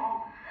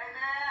knows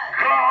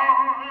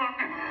God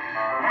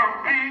will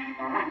be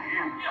with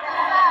you.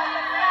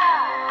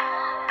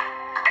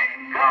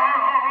 Ain't God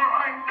all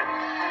right?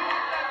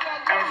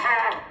 And so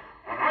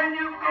when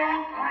you go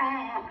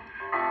through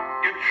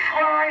your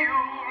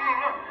trial,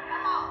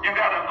 you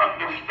got to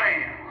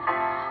understand,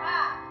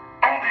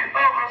 on the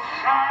other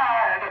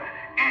side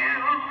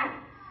is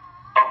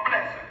a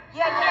blessing.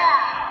 Can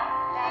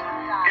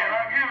I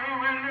give you a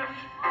witness?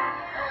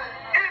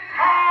 It's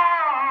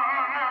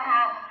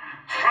hard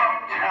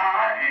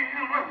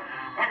sometimes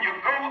when you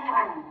go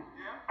through.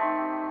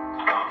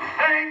 But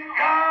thank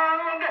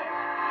God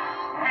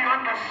we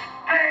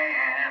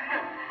understand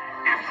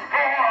it's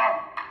for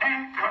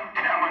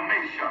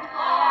decontamination.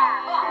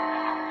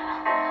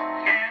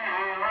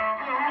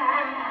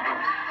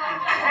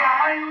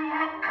 Trials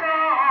will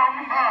come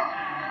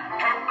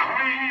to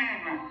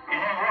clean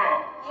you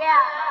up.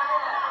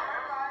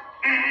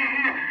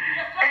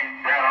 Ain't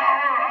that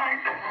all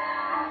right?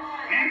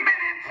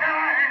 Many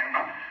times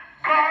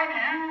God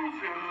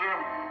uses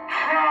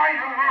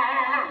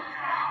trials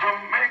to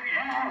make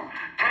you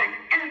take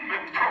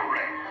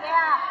inventory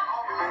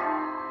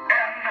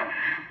and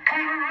get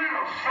rid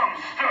of some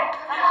stuff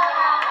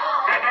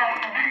that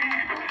don't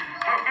need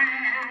to be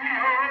in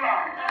your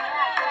life.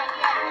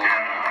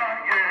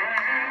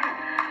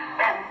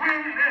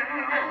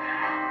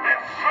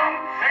 There's some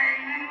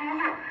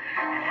things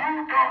you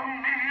don't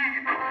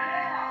need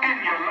in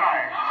your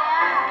life.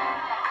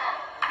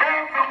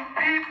 There's some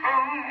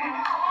people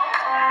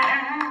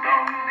you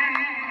don't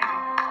need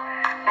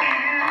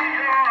in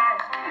your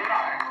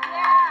life.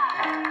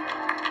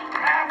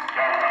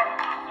 Pastor,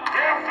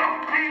 there's some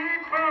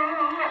people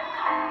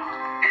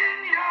in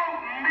your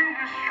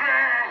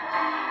ministry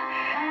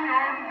you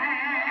don't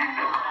need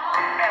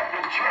at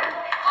the church.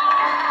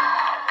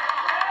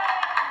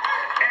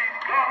 Ain't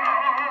God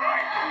all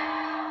right?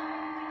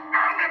 I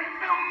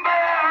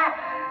remember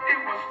it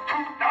was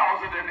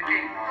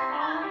 2008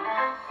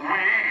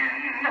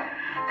 when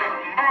the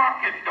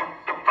market, the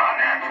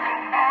financial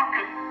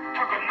market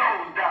took a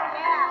nosedive.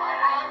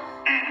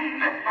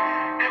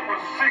 It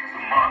was 6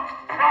 months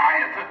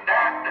prior to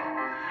that,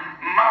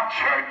 my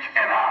church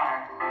and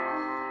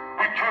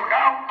we took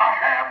out a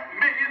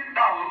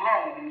 $500,000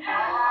 loan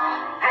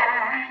for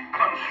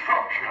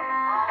reconstruction. I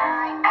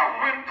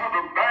went to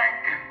the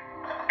bank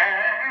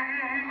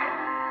and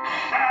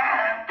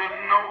signed the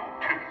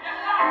note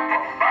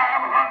for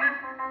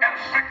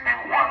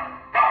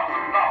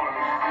 $561,000,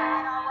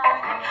 a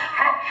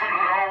construction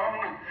loan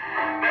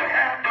that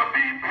had to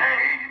be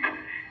paid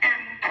in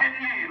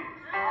 10 years.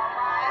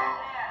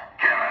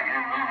 Can I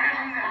give you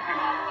business?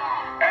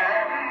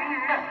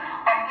 And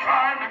I'm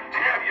trying to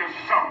tell you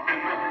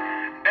something.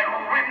 And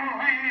when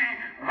we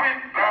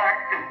went back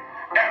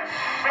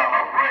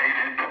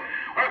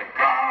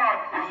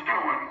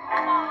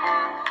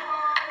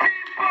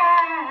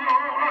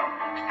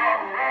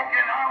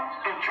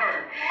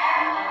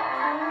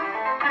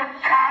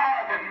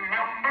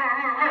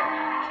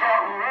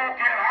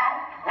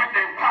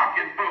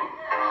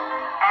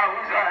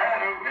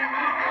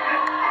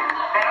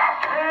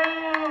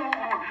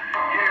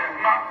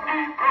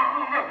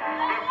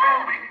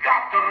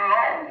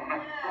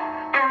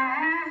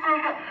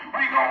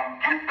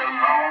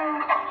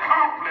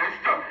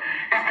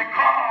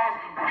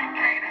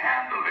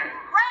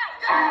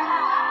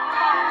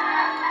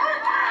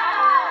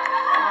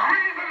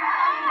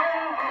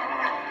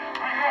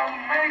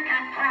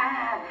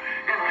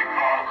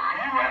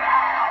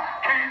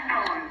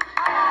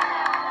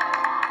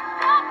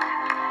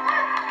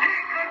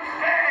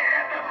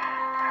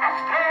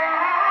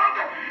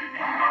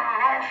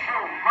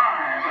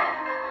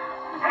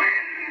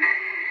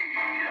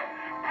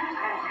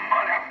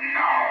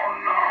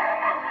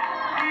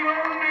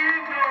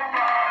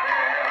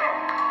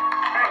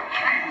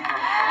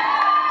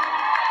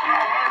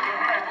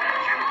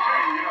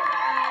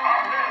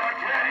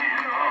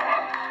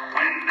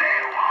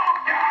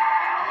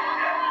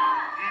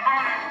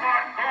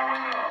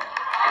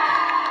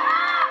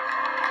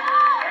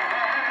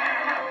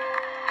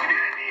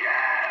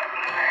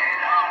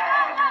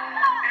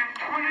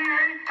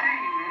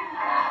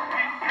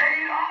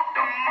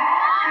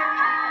market.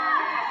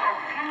 There's just a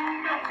few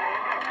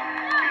members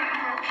in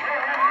the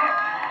church.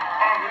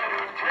 I'm here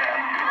to tell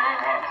you,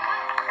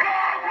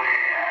 God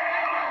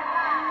will.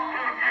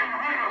 He'll get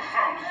rid of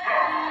some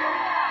stuff.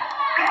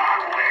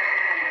 God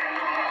will.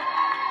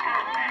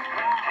 He'll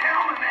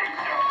decontaminate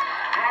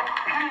your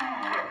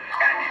pews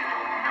and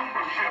your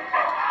membership.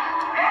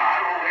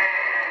 God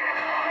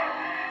will.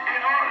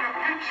 In order to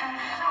get you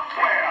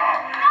somewhere,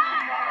 He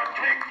gotta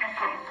take you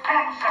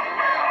from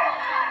somewhere.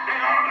 In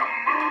order to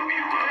move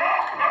you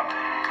up,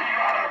 He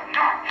gotta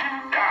knock you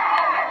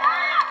down.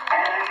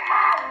 On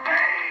my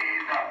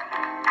face,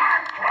 I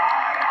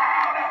cried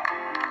out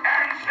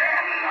and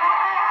said,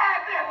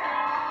 Lord,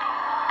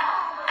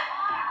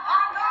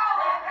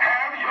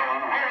 have your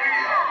way.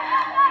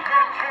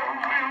 Let your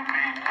will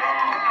be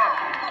done.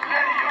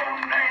 Let your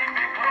name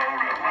be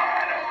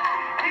glorified.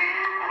 He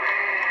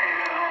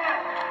will.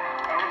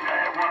 I wish I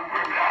had one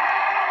person.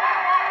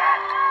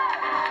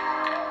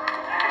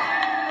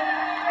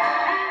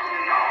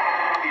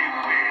 He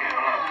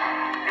will.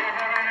 Is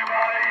there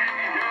anybody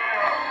in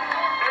here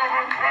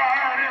ever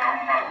tried Him?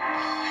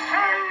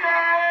 Say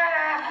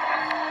yes.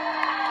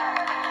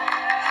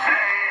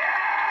 Say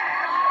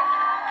yes.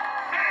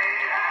 Say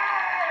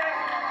yes.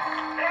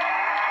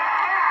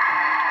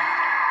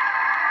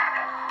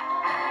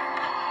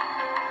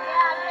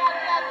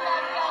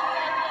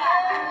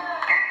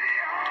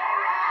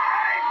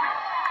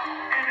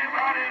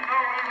 Anybody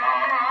know it's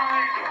all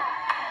right?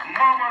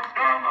 Mama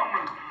Dunham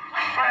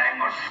sang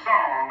a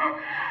song,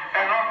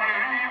 and I'm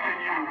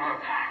leaving you.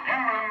 You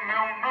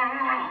remember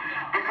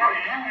because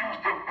you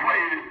used to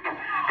play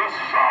the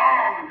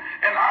song,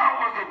 and I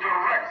was the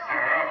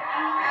director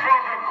for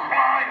the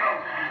choir,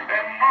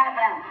 and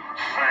Mama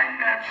sang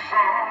that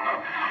song.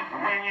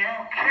 When you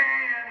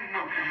can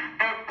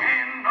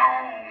depend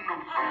on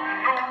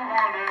no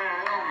one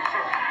else,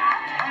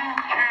 you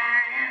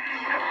can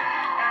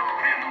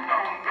depend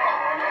on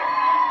God.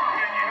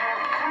 When your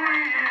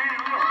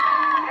friends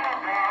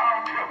walk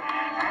out,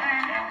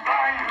 leave you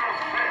by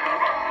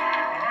yourself,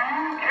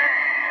 you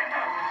can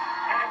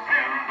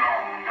depend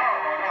on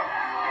God.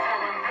 So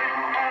when they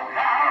walk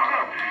out,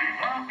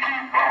 you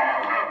keep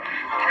on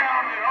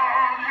counting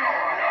on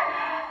joy.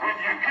 When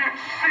you get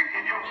sick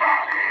in your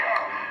body,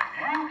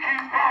 you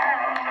keep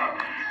on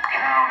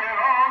counting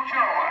on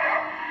joy.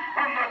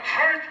 When the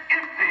church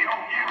empty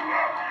on you,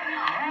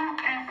 you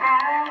keep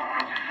on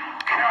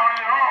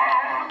counting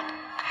on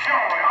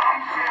joy.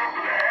 I'm so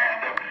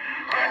glad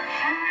that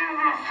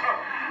Jesus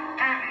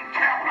didn't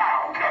tap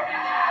out.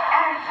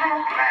 I'm so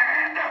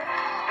glad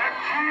that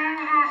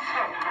Jesus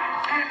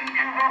didn't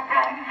give up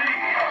on me.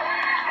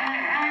 He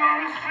healed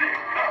the sick.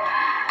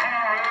 He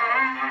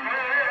raised the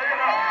dead.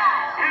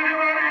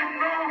 Anybody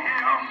know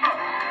Him?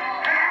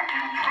 Have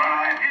you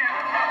tried Him?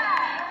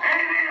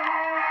 Ain't He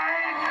all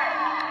right?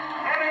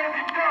 What has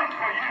He done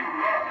for you?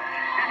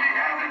 If He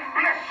hasn't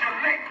blessed you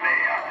lately,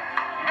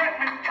 let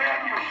me tell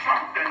you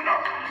something.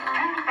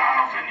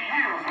 2,000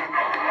 years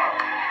ago,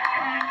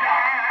 He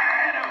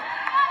died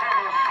for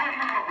the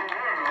sins of the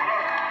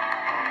world.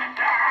 He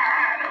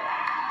died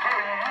for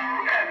you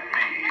and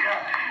me.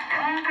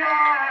 He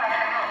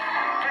died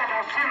for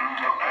the sins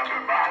of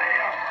everybody.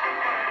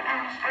 But He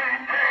didn't stay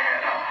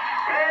dead.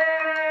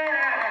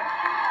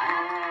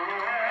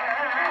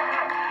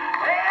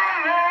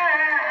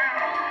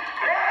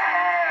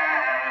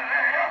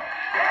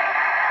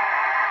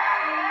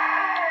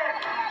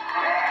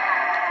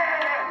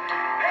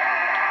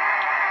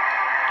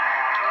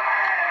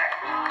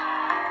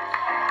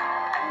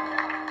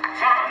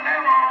 Sunday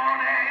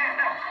morning,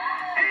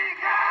 He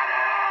got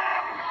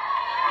up.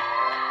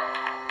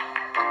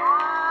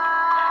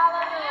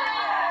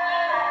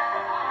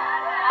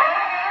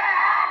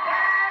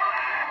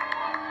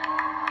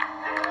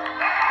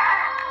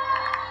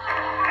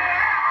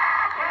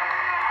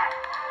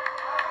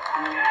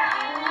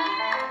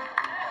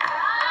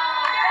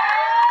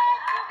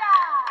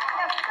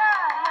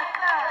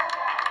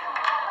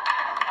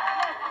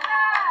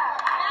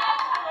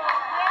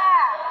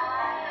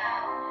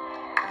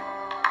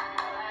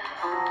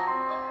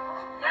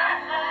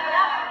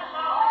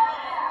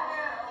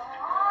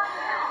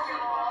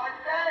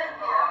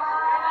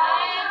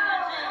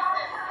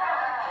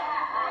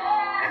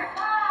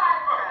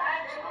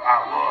 I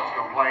was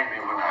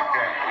complaining when I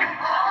came.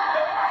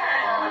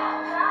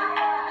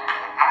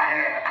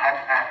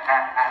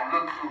 I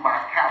looked through my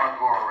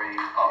category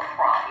of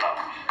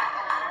problems,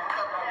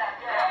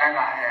 and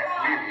I had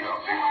many of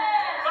them.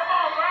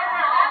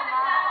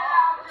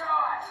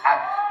 I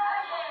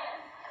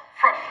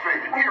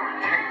frustrated,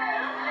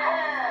 irritated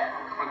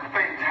with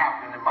things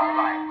happening in my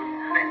life, with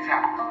things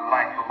happening in the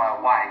life of my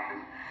wife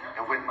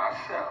and with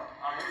myself.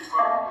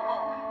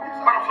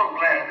 But I'm so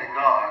glad that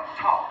God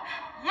talks.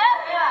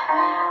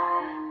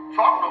 So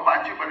I don't know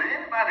about you, but is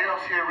anybody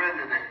else here ready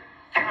to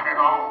count it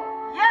all?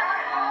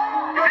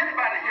 Is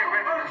anybody here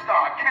ready to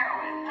start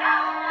counting?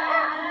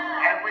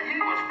 And when he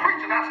was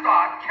preaching, I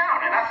started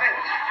counting. I said,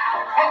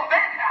 well,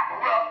 that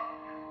happened. Well,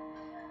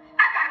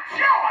 I got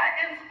joy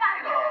in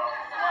spite of.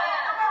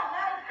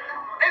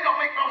 It don't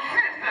make no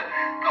sense to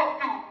go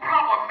through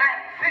problematic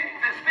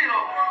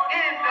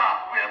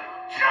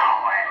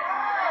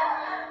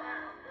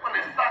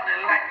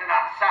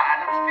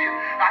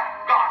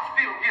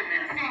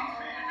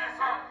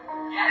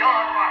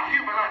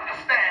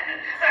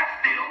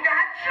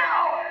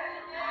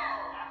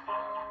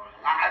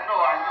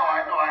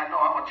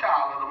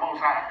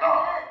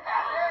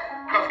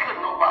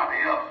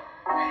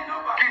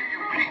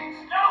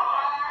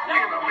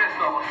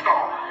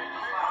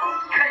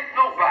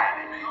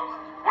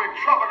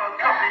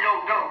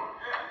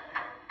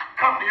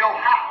to your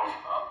house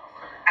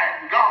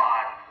and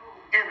God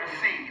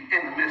intercede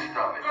in the midst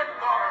of it.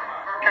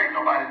 Can't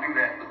nobody do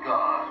that but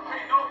God.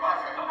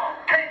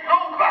 Can't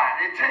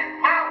nobody take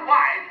my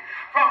wife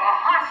from a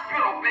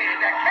hospital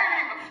bed that can't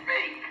even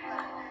speak,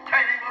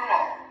 can't even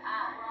walk.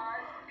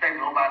 Can't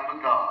nobody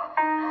but God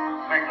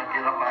make her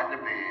get up out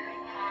the bed,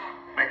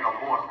 make her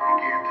voice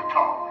begin to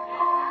talk,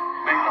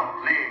 make her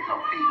legs or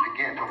feet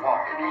begin to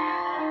walk again.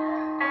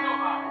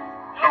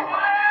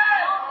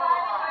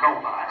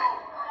 Nobody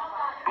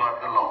but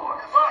the Lord.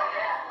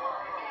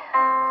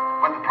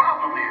 But the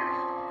problem is,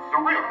 the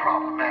real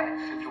problematic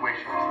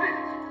situation is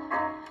this.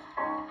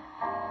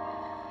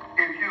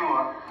 If you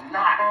are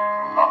not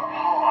a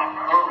part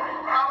of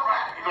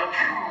the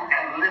true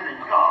and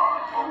living God,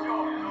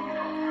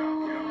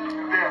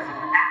 there's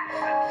an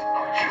absence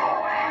of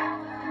joy.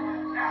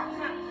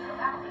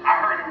 I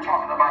heard him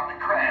talking about the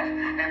crash,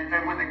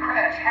 and when the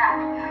crash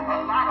happened,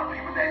 a lot of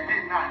people that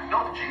did not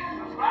know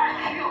Jesus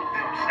killed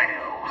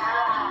themselves.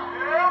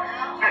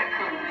 They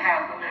couldn't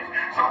handle it.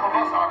 Some of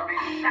us ought to be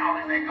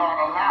shouting that God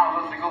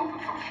allows us to go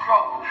through some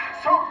struggle.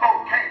 Some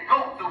folk can't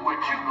go through what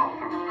you go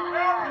through.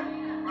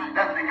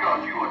 That's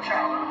because you are a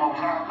child of the Most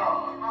High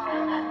God.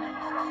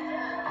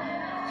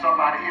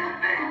 Somebody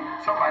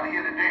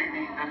here today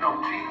needs to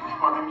know Jesus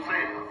for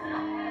themselves.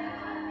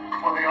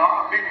 For there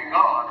are many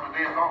gods, but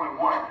there's only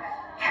one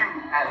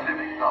true and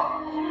living God.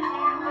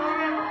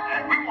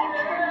 And we want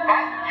to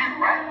invite you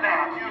right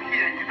now, if you're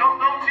here, you don't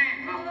know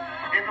Jesus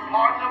in the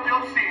pardon of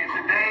your sin,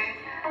 today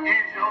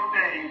is your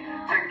day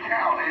to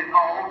count it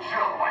all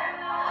joy.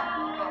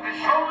 Because it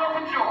shows up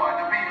a joy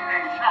to be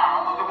a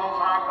child of the Most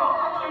High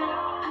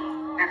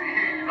God. If you're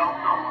here, you don't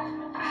know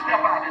him, just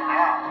step out in the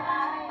aisle.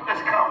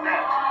 Let's come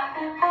down.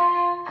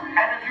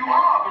 And if you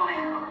are a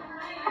believer,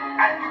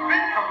 and you've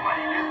been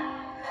complaining,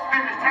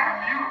 then it's time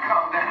for you to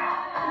come down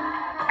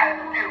and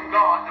give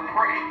God the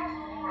praise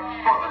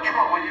for the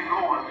trouble you're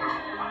going through.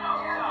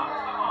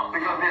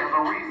 Because there's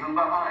a reason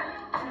behind it.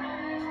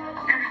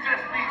 If you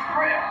just need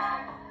prayer,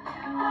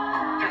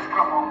 just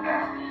come on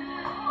down.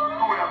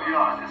 Whoever you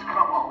are, just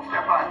come on.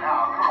 Step out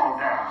now. Come on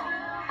down.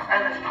 And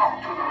let's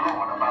talk to the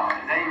Lord about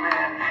it.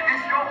 Amen.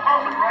 It's your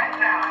moment right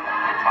now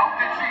to talk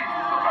to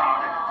Jesus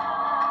about it.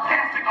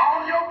 Casting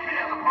all your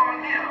cares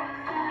upon him.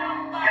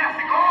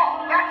 Casting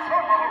all, not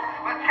some of them,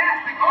 but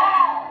casting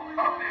all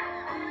of them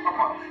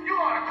upon. You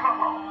ought to come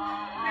on.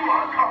 You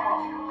ought to come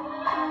on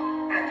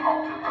and talk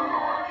to the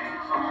Lord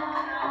Jesus,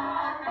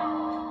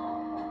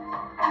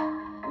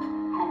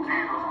 who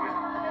deals with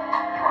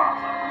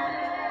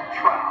problems,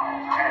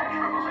 trials, and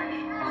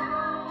tribulations.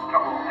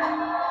 Come on now.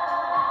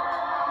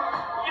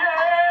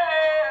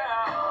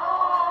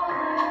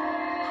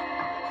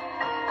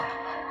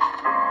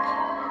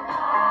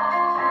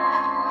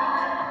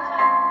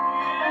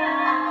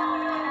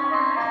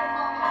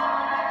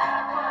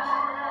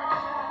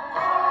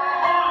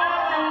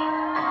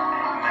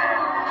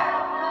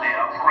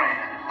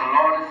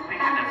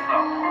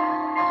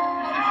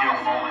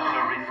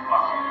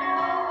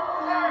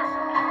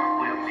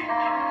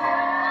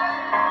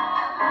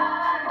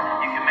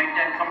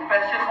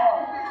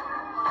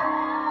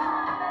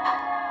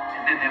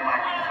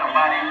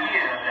 Somebody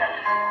here that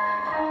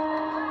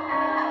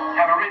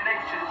have a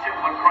relationship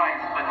with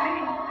Christ but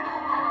need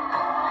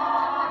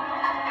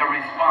to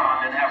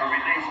respond and have a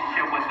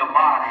relationship with the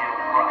body of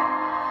Christ.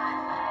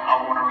 I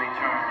want to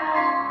return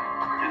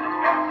to the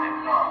family of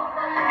God.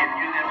 If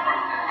you're that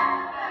person,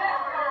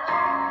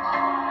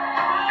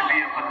 to be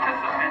a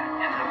participant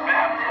in the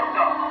family of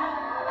God.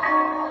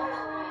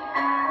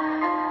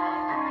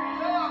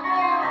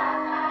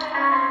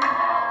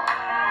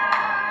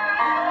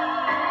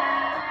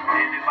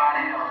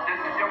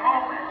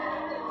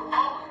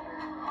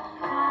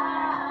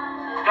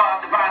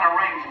 God's divine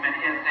arrangement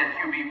is that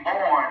you be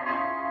born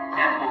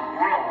and will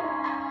grow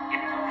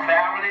in the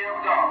family of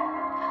God.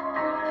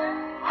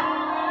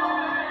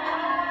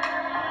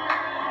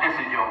 This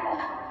is your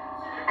moment.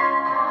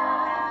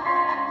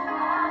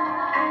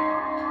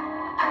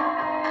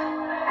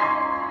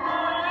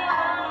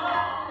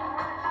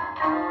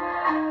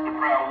 The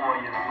prayer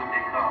warriors, would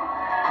they come?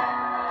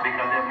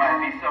 Because there might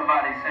be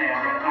somebody saying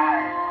that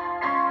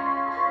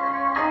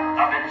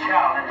I've been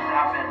challenged,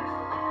 I've been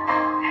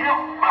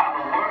helped by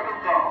the word of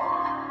God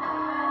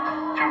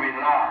to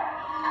realize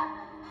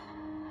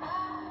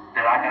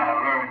that I got to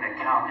learn to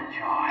count the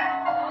joy.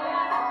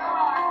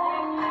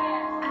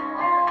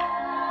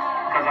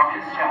 Because I'm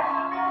his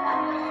child.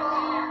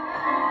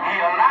 He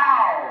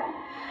allows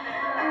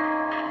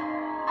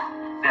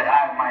that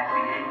I might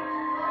be able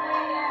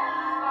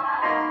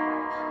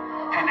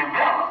to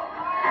develop.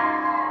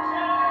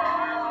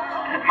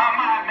 And my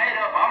mind made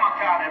up, I'm going to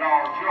count it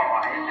all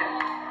joy.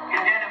 Is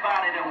there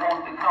anybody that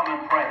wants to come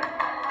and pray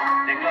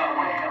that God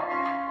will help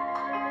you?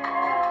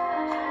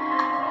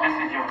 This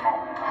is your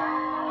moment.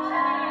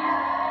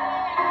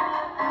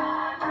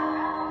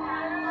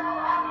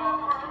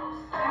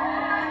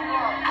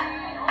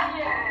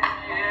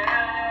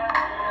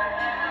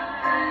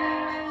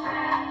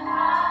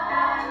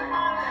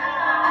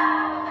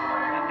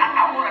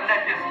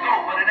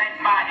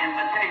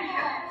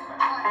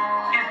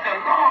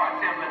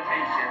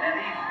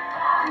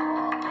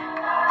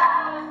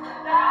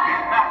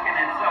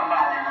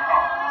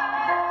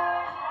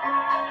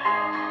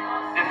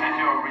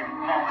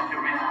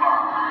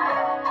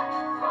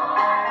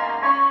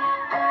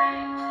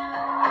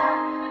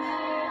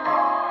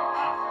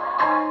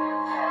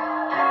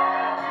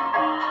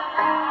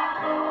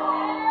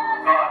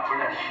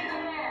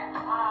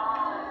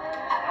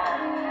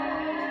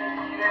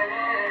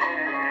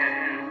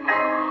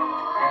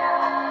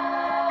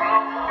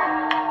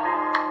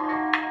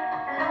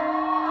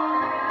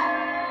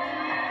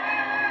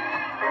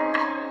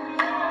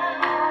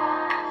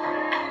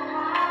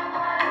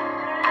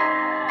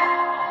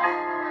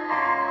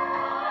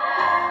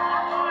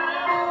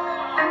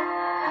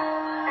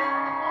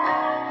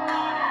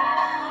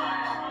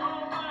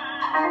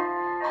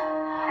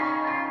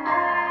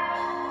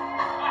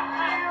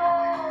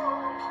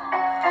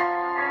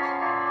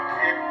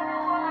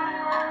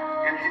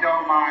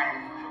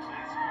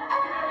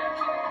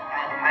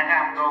 I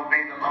have to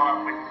obey the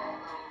Lord. But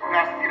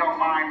Pastor, if you don't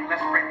mind,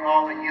 let's pray for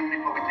all the youth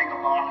before we take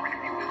up the offering,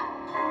 if you will.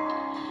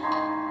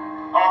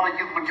 All the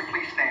youth, would you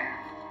please stand?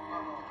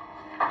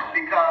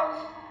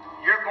 Because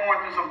you're going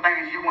through some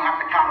things you won't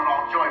have to count it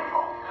all joy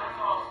for.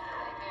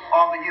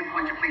 All the youth,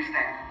 would you please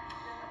stand?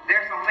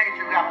 There's some things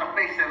you have to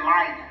face in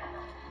life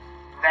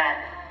that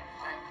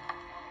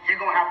you're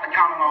going to have to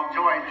count it all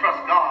joy and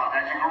trust God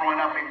as you're growing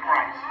up in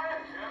Christ.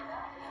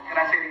 Can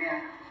I say it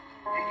again?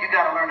 You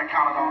got to learn to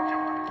count it all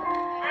joy.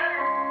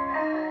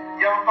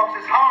 Young folks,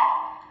 it's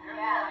hard.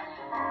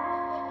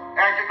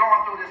 As you're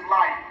going through this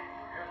life,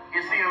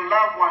 you're seeing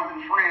loved ones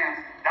and friends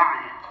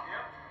dying.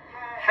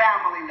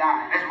 Family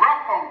dying. It's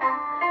rough on you.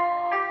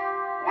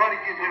 What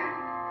do?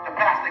 The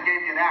pastor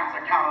gave you an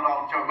answer, count it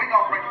all joy. We're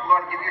going to pray for the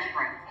Lord to give you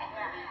strength,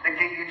 to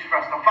give you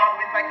trust. So, Father,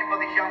 we thank you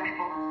for these young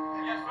people.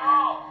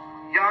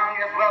 Young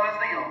as well as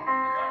the old.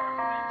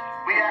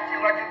 We ask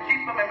you, Lord, you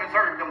keep them and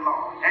preserve them,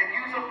 Lord, and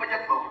use them for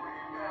your glory.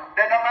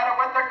 That no matter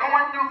what they're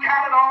going through,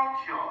 count it all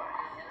joy.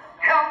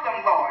 Help them,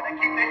 Lord, and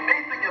keep their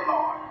faith in you,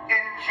 Lord. In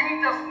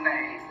Jesus'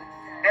 name.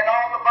 And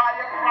all the body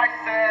of Christ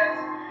says,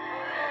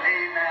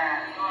 amen.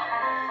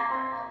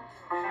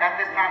 At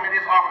this time, it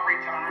is offering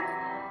time.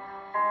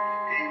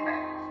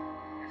 Amen.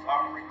 It's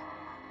offering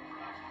time.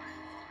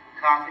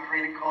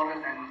 Consecrated quarters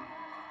and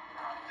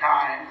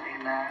tithes.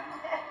 Amen.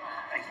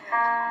 Thank you.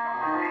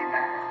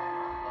 Amen.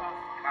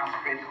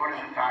 Consecrated quarters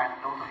and tithes.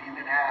 Those of you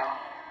that have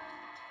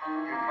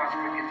your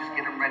consecrated, just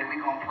get them ready.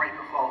 We're going to pray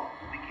before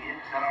we give.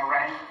 Is that all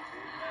right?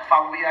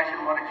 Father, we ask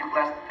you, Lord, that you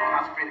bless the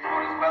consecrated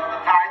quarters as well as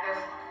the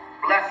tithers.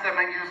 Bless them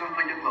and use them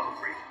for your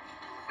glory.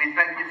 We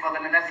thank you for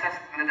the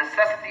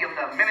necessity of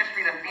the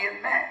ministry that's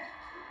being met,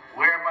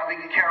 whereby we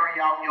can carry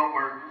out your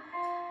word,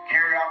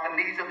 carry out the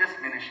needs of this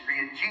ministry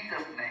in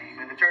Jesus' name.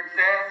 And the church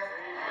says,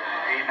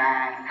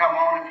 amen. Come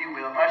on, if you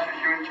will. Ushers,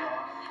 you're in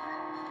charge.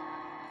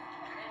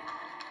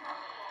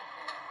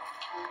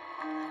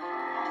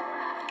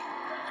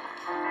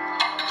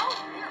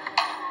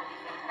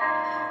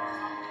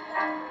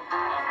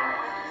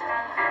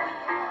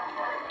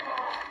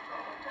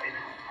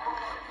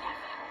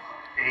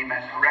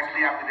 Amen.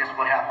 Directly after this,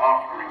 we'll have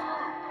offering.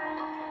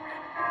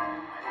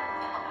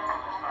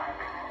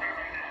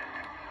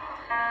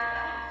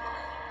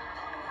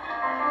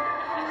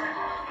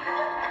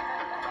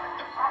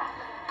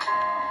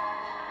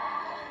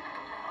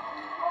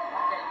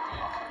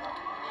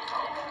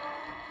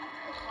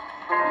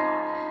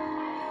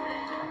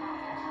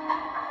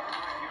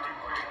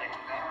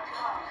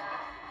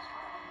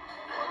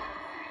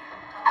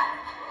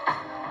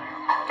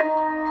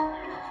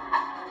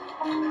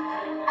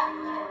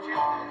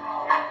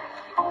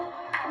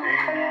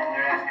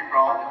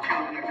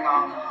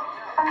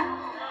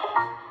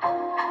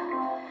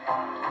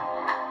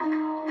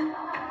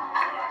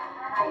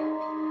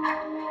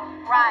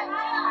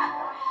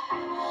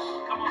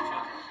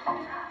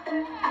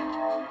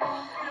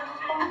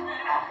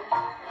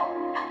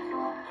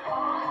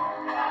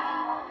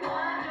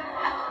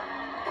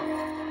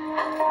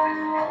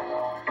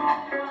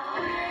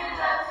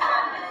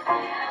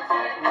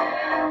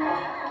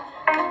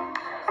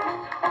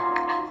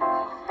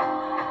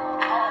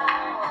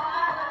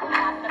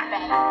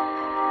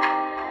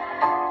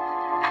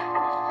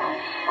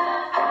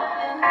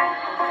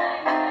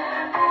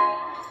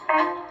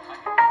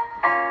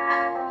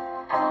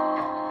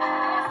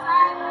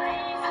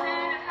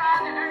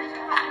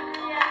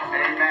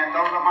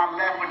 Those on my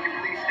left, would you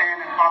please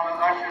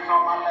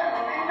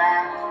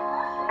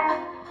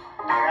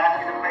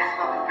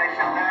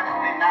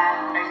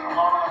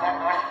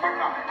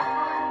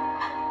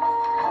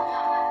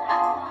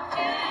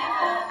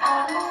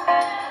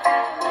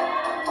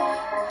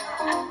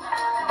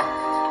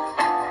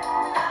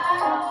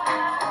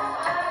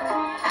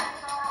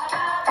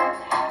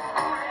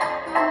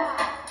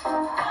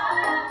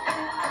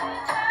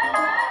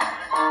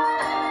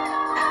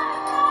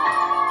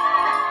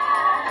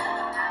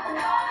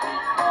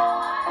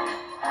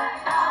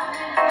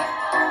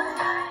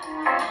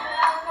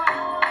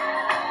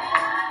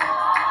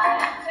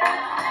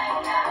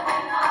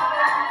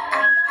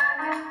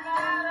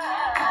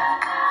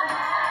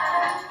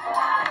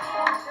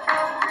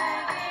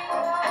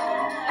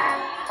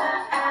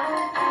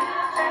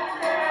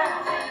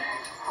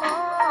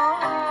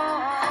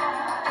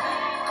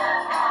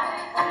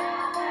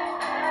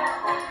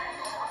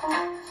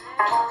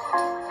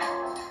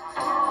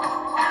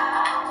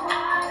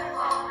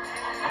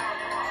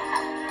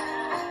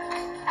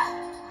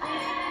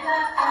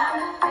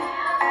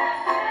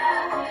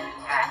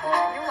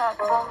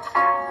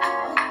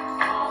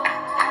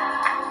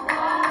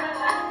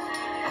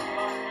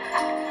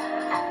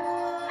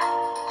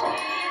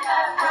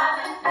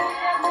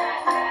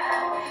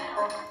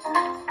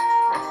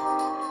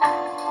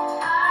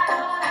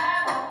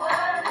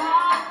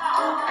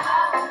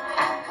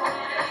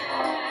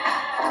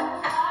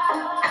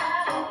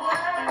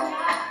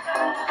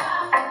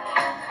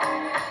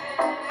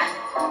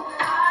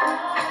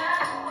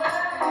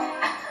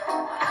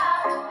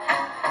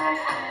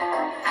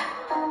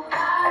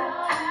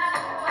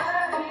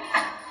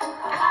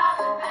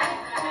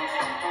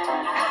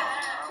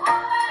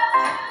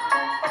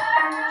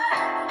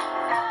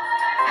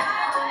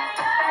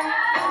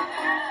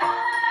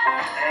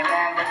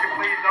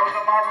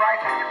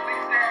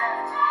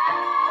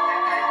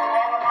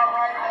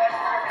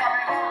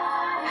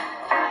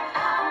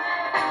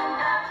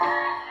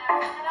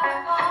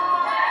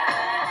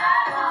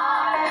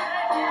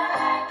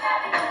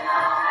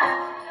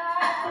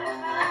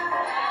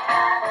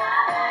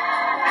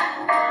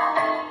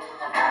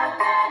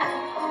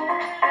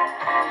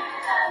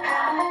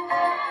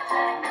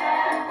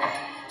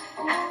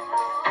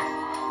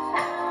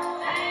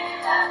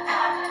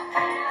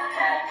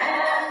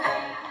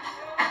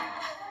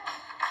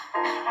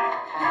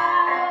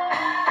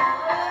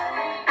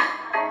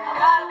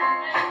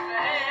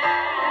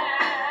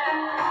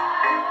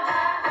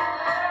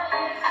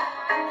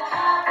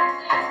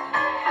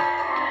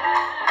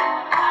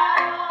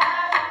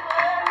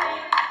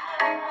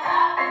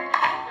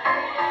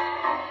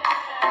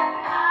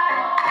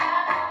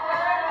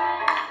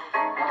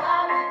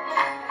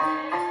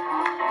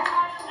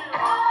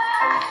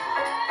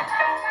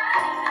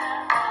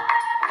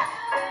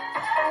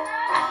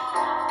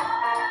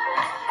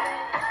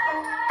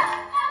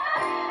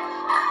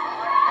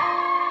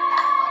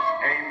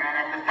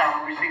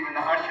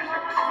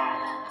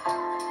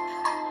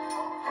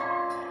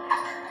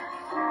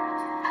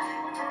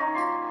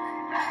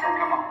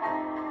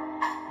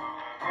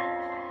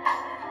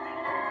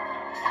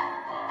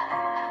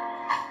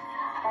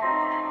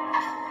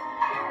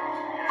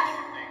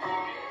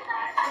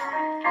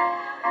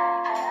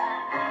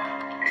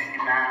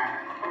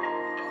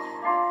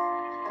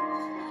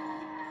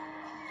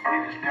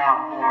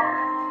for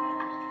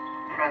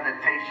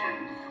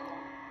presentations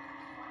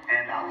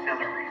and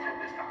auxiliaries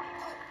at this time.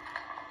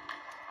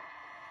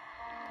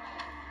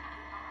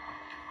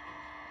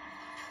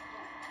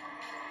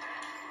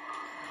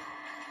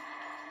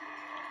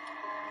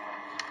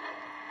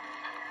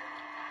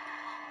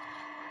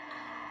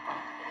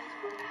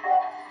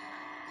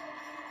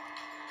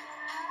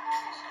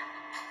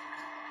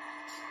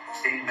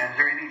 Amen. Is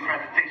there any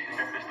presentations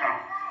at this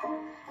time?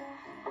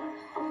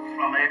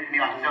 From the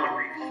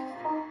auxiliaries.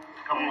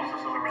 Come on,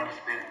 Sister Loretta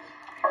Spence.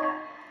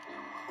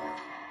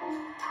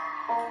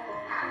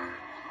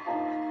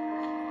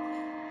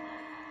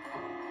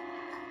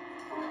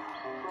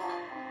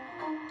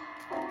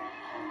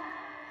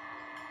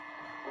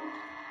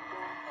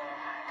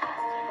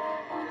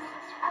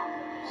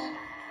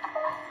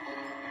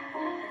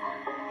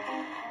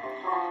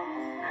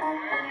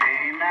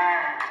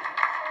 Amen.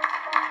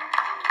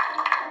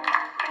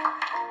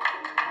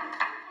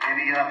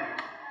 Any others?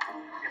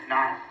 If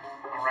not,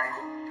 all right.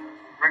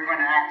 We're going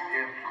to ask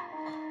if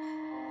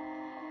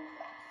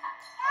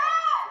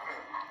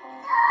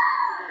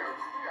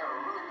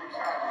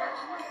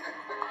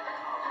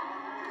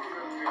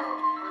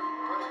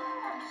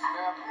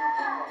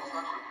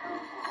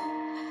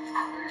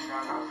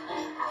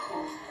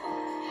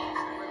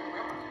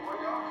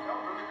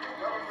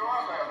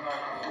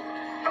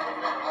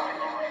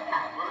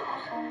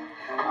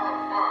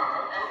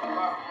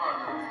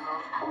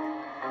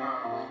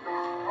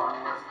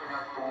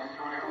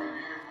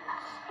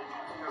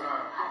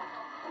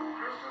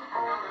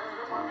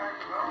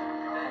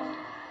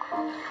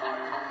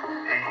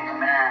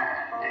Amen.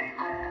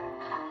 Amen.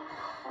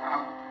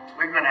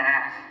 We're going to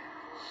ask,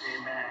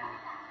 amen,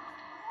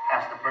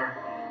 Pastor Burke,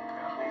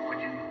 would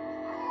you,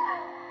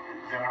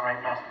 is that all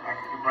right, Pastor Burke?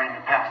 You bring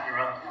the pastor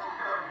up.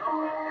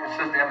 And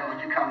Sister Evan,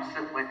 would you come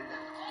sit with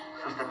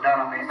Sister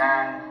Dunham,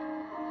 amen?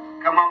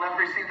 Come on, let's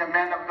receive the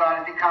man of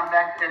God as he comes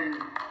back and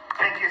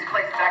take his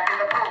place back in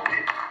the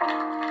pulpit.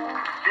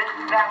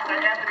 Didn't Pastor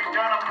Anthony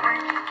Dunham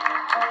preach?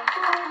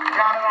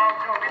 Count it all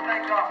joy. We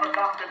thank God for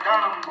Dr.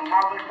 Dunham from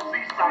Marble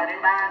Seaside,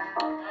 amen?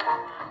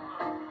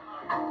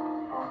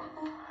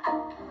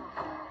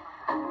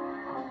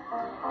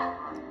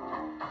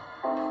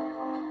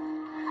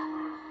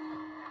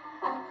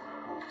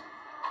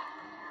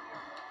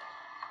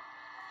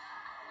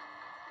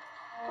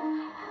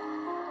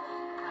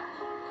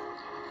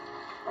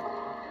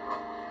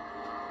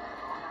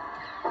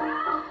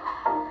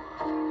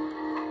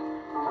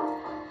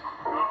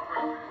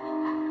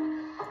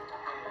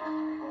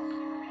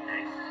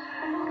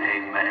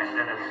 Amen.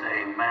 Let us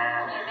say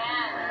amen.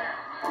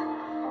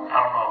 I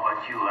don't know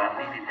about you. I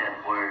needed that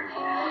word.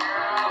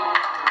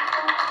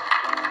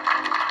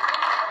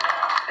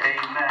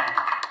 Amen.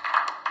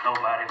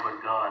 Nobody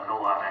but God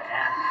know how to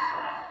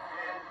answer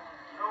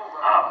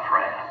our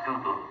prayer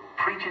through the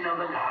preaching of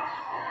the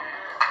gospel.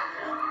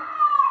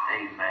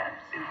 Amen.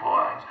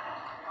 Before I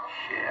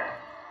share,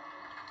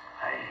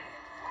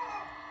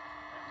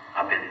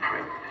 I've been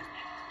privileged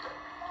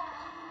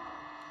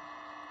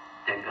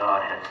that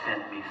God has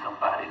sent me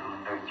somebody who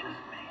nurtures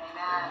me,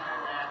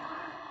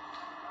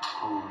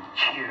 who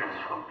cheers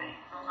for me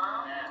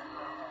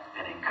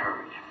and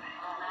encourages me.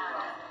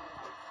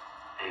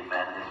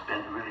 Amen. It's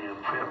been really a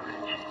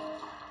privilege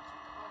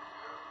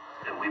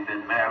that we've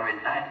been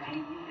married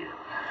 19 years.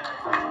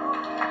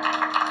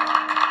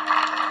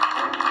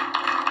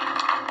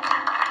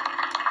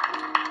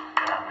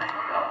 And I thank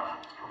God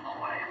for my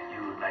wife.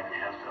 You would like to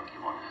have something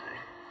you want to say?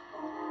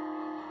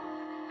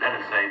 Let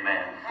us say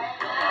amen.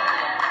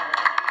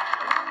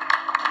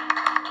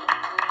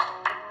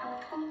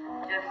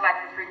 Just like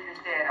the preacher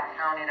said, I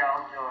count it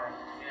all joy.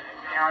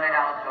 Count it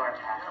all joy,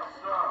 Pastor.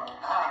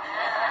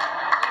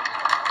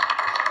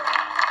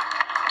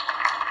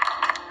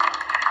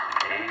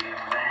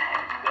 Amen.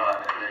 God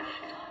bless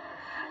you.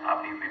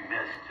 I'll be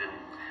remiss to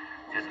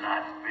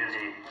not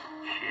really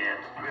share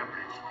the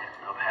privilege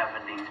of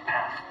having these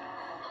pastors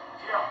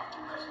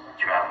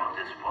travel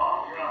this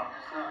far.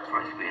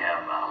 First we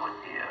have our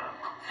dear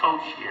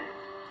associate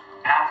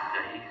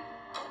pastor. He's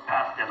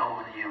pastoring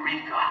over the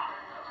Eureka.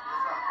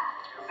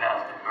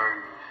 Pastor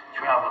Bert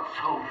traveled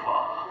so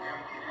far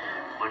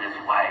with his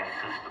wife,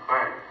 Sister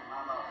Bert.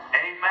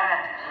 Amen.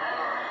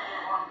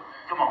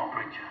 Come on,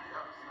 preacher.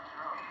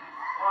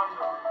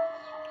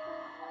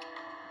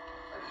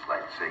 I'd just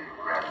like to say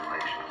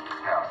congratulations to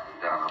Pastor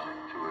Dunham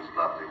and to his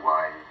lovely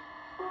wife.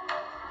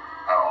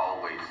 I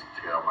always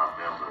tell my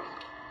members,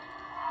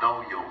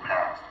 know your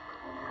pastor.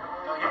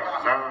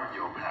 Learn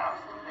your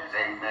pastor.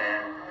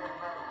 Amen.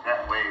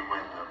 That way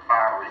when the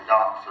fiery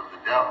darts of the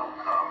devil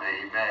come,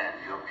 amen,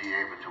 you'll be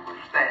able to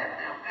withstand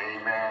them.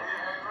 Amen.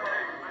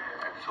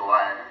 And so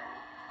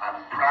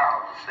I'm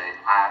proud to say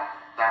I'm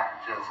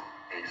not just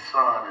a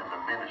son in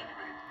the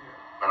ministry,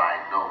 but I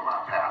know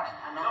my pastor.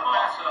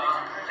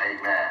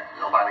 Amen.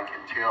 Nobody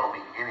can tell me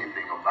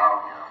anything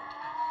about him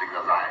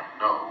because I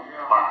know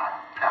my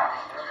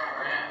pastor.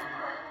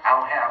 I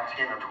don't have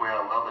 10 or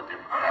 12 other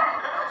different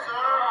pastors.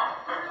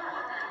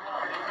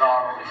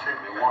 God only sent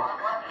me one.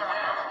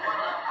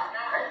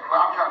 Well,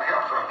 I'm trying to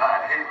help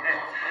Right? Amen.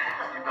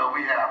 You know,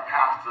 we have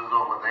pastors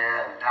over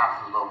there and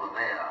pastors over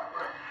there.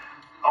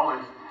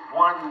 Only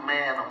one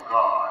man of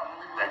God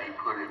that he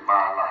put in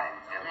my life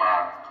and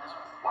my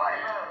wife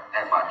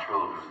and my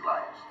children's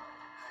lives.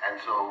 And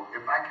so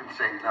if I can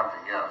say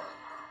nothing else,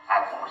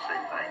 I want to say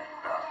thank you,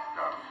 Pastor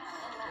Dunham,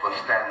 for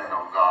standing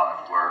on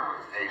God's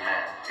word.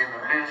 Amen. In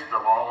the midst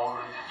of all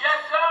the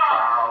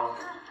trials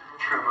and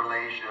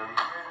tribulations,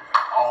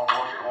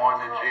 almost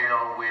going to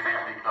jail with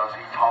him because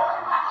he's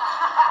talking.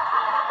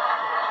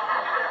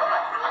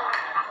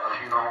 Because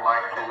he don't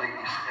like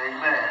police.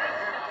 Amen.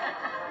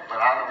 But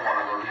I don't want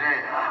to go to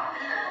jail.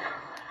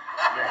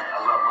 Man, I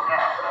love my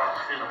pastor. I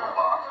see him a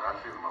box.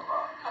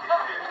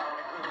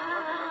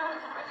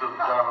 Sister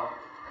Dunham,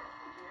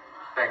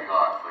 thank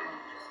God for you.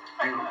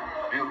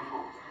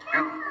 Beautiful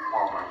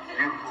woman,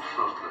 beautiful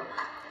sister,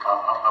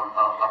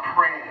 a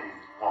praying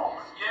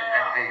woman.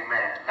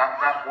 Amen.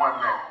 Not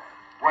one that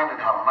running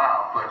her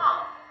mouth,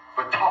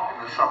 but talking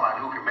to somebody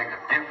who can make a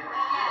difference.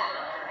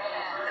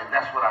 And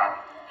that's what I've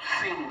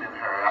seen in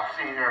her. I've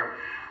seen her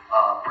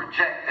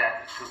project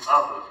that to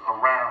others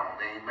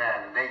around.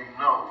 Amen. And they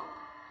know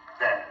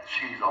that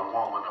she's a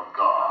woman of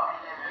God.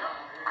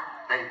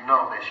 They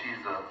know that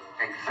she's an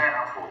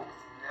example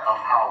of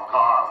how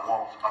God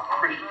wants a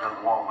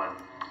Christian woman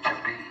to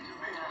be.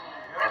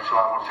 And so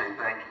I want to say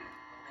thank you.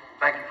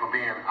 Thank you for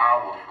being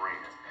our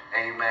friend.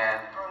 Amen.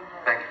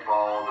 Thank you for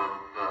all the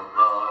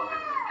love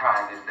and the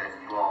kindness that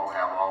you all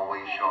have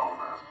always shown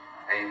us.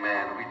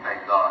 Amen. We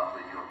thank God for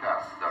you,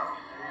 Pastor Dunham.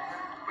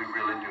 We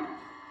really do.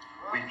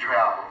 We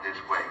travel this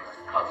way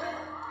because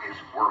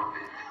it's worth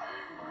it.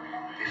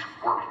 It's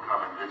worth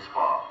coming this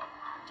far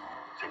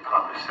to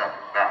come to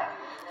Second Baptist.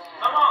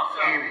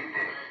 Any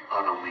day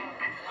of the week.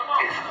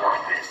 It's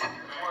worth it.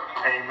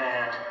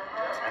 Amen.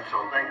 And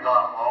so thank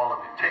God for all of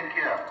you. Take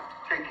care.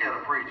 Take care of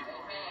the preacher.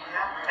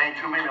 Ain't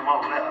too many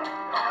more left.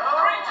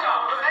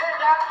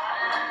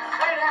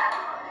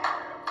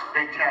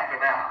 They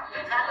tapping out.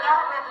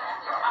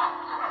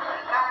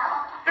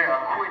 They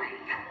are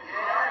quitting.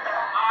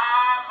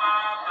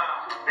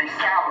 Their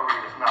salary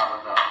is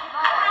not enough.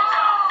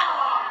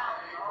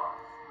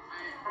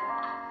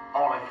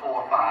 Only 4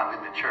 or 5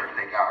 in the church,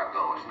 they gotta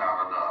go. It's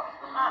not enough.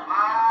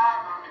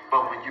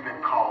 But when you've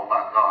been called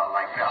by God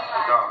like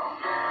Pastor Dunham,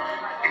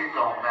 it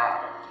don't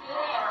matter.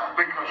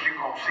 Because you're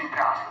going to see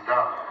Pastor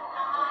Dunham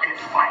in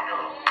spite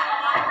of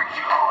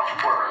preach God's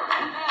word.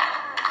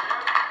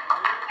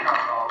 Count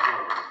it all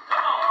good.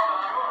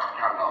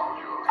 Count it all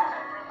good.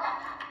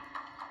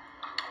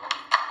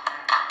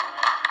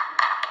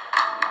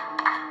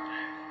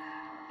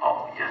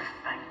 Oh, yes,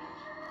 thank you.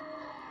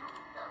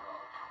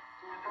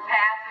 The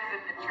pastors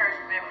and the church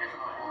members,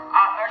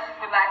 our ushers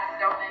would like to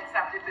donate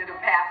something to the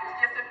pastors.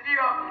 Just a few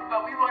of them,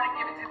 but we want to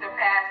give it to the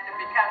pastor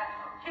because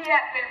he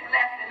has been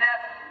blessing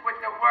us with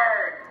the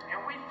word.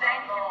 And we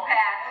thank you,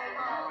 Pastor,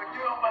 for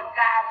doing what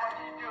God wants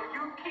you to do.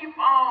 You keep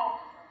on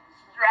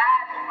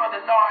striving for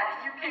the Lord, and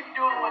you keep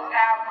doing what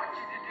God wants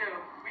you to do.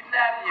 We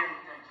love you.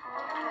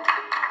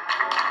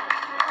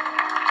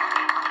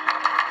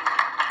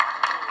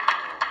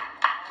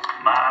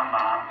 My.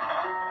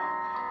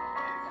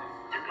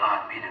 To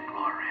God be the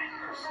glory.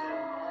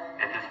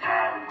 At this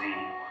time, we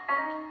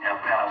have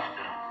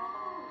Pastor,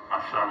 my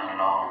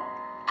son-in-law,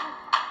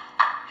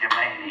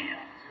 Jermaine.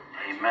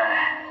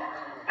 Amen.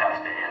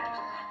 Pastor Evans.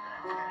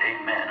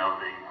 Amen. Of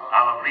the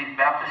Olive Leaf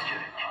Baptist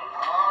Church.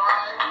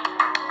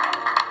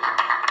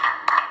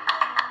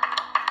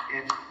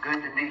 It's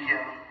good to be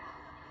here.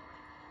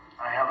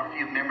 I have a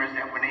few members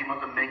that weren't able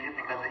to make it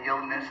because of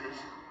illnesses.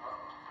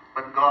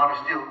 But God is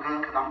still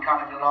good because I'm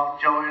counting it off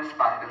joy in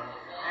spite of.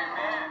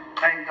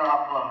 Thank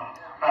God for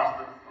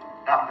Pastor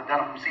Dr.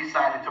 Dunham from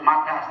Seaside and to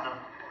my pastor.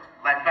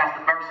 Like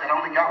Pastor Burke said, I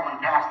only got one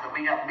pastor.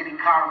 We have many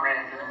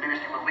comrades in the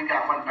ministry, but we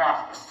got one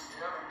pastor.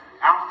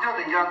 I'm still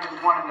the youngest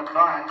one in the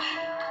bunch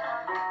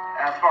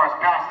as far as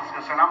pastors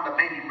concerned. I'm the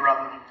baby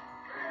brother.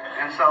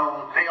 And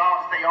so they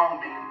all stay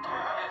on me.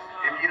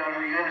 If you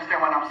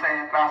understand what I'm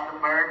saying, Pastor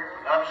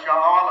Burke, Upshaw,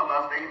 all of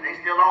us, they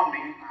still on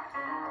me.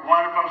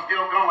 One of them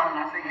still going, and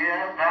I say,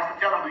 yeah, Pastor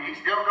telling me he's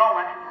still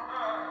going.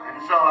 And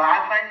so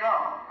I thank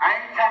God. I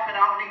ain't tapping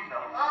out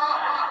neither.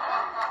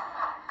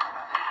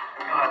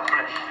 God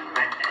bless you,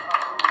 man.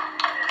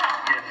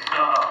 Yes,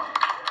 sir.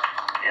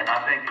 And I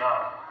thank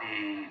God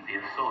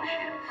the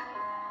associates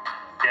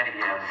that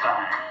he has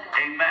signed.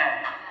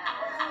 Amen.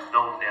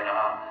 Those that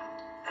are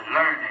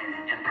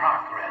learning in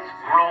progress,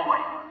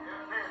 growing.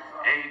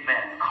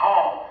 Amen.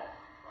 Called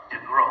to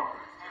grow.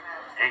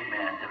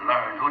 Amen. To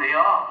learn who they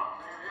are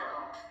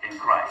in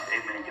Christ.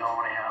 Amen. Y'all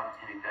want to have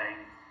anything?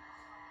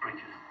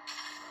 Preachers.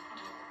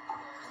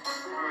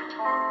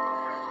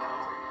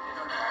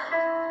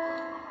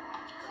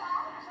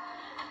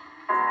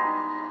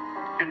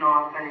 You know,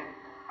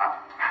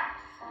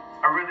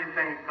 I really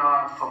thank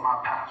God for my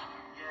pastor.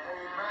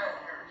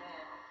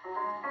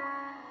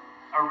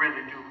 I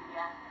really do.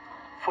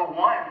 For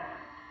one,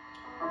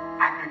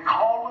 I can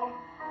call him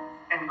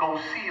and go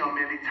see him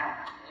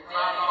anytime.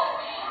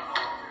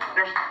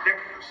 There's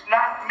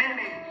not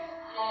many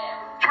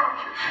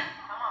churches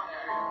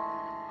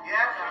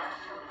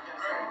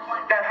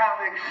that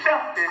have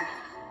accepted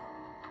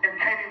and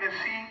can't even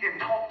see and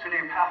talk to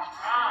their pastor.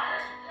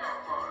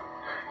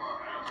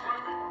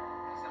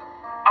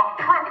 I'm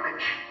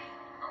privileged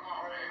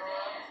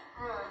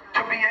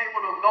to be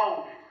able to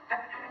go.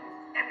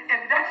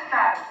 And that's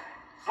not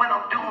when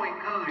I'm doing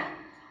good.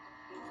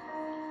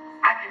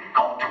 I can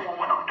go to them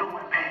when I'm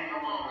doing bad.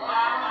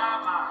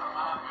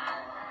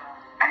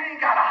 I ain't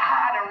got to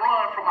hide and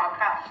run from my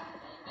pastor.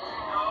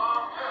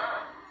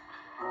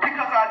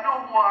 Because I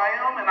know who I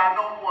am and I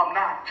know who I'm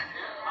not.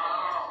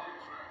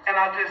 And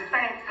I just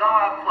thank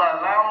God for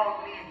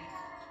allowing me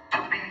to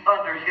be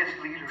under his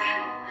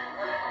leadership.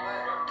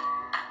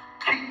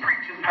 Keep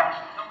preaching,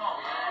 Pastor.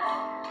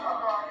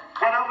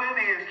 Whatever it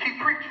is, keep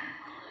preaching.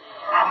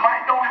 I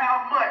might don't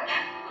have much,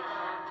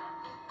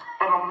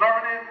 but I'm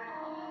learning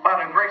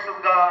by the grace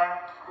of God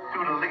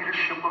through the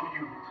leadership of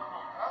you.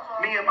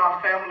 Me and my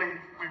family,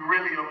 we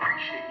really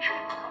appreciate you.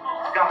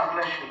 God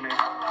bless you, man.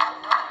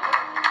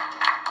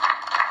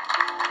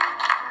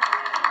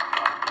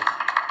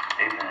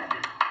 Amen.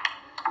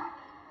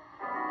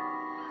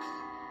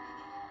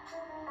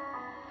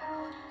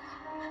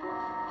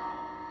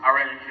 I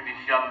ran into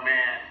this young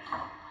man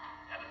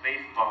at a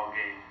baseball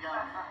game.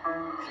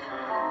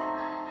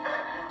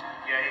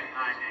 Yeah, he's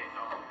 9 days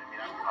older than me.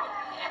 I'm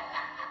talking.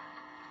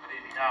 But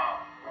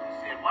anyhow, he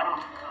said, why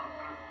don't you come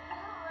through?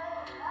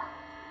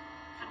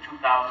 It's in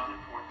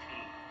 2014.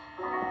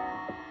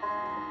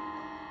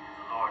 And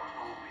the Lord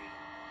told me,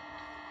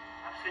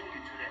 I've sent you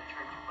to that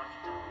church a bunch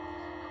of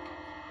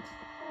times.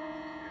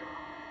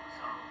 For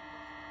some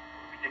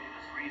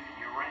ridiculous reason,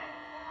 you ran.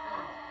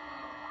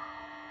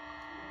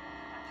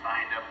 I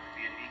signed up to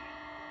be a deacon.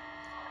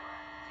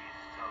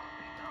 Jesus told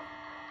me no.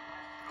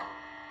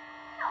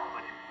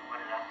 What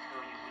did I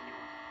tell you when you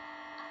were?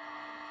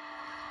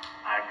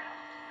 I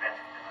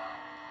confessed that I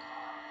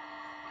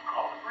was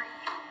called to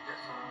preach.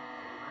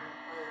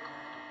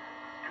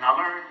 And I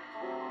learned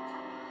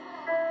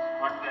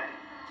one thing.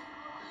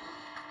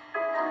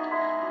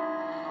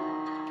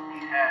 He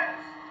has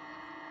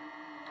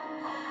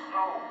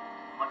so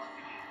much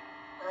to give.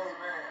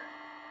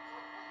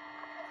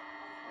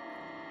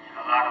 And a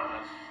lot of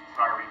us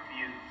try to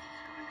refuse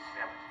to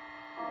accept it.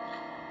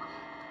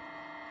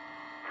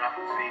 But I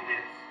can say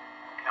this,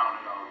 count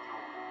it all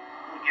joy.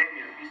 He gave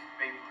me a piece of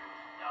paper in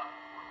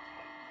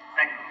 2014.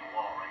 Hanging on the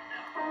wall right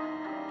now.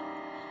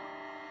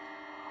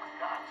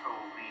 God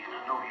told me, and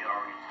I know he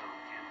already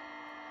told you,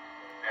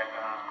 that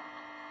I'm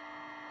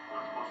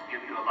supposed to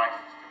give you a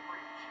license to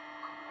preach.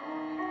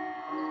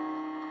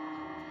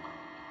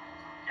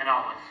 And I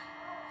was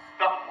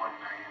stuck one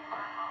night in my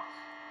house.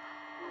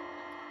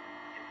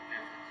 Getting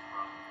visits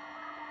from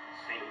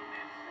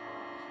Satanists,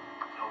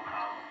 no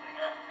house, they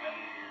got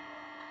fear.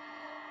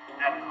 I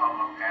had to call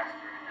my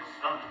pastor and his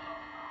son-in-law.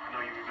 I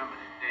know you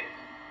remember that day.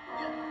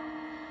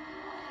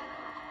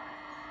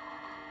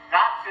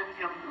 God sent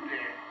him through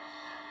there to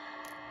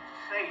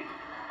save me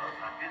because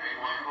I didn't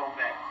want to go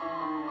back.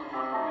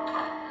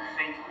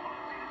 Satan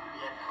wanted me to do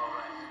that.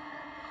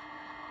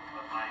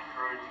 But my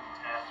encouraging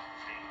task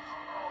changed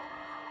all.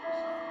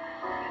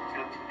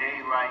 Until today,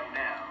 right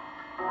now,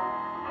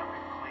 I've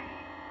been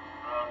clean,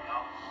 drug,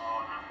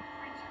 alcohol, and I've been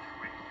preaching and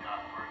reading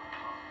God's word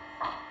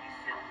because he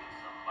sent me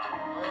somebody.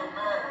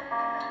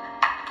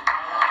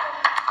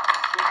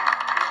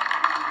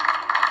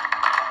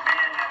 A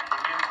man after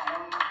his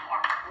own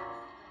heart.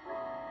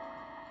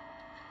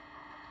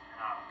 And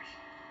I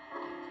appreciate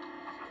it.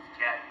 Sister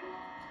Kathy,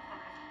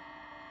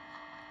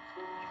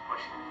 he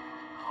pushed me.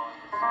 Oh,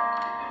 yes.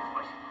 He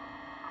pushed me.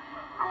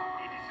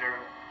 He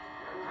deserved it.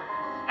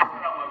 I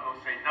said I wasn't going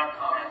to say nothing,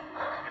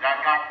 but I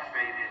got to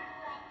say this.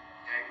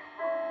 Okay?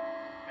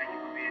 Thank you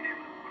for being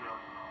able to put up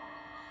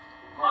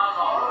with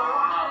all.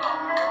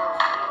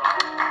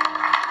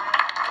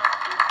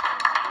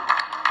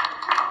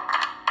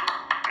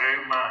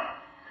 Amen.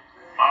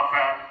 My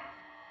pastor,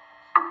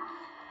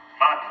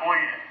 my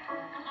twin,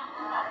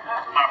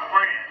 my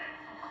friend.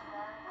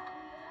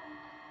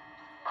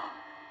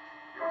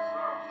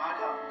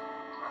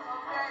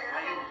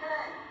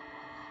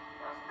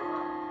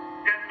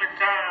 There's been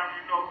times,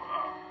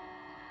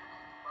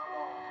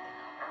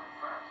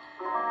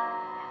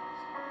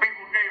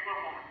 people gave up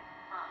on it,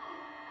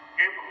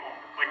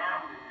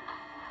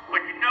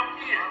 but you never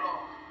did.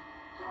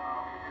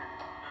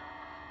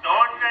 The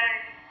only thing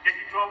that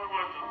you told me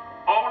was to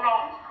hold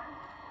on.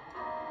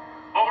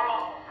 Hold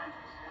on.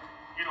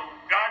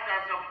 God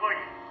got something for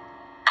you.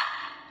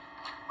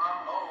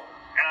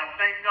 And I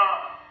thank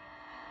God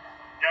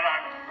that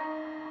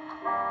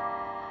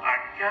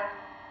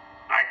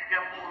I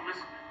kept on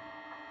listening.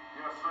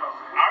 Yes, sir.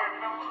 I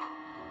remember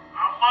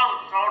our mother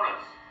taught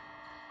us,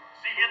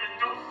 she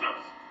introduced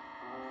us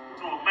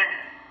to a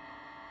man.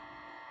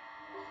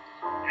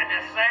 And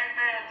that same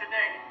man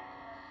today,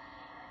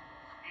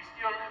 he's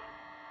still living.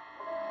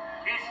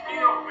 He's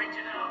still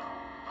reaching out.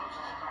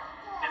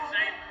 That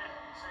same man.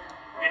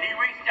 And he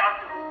reached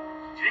out to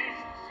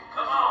Jesus.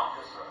 Come on.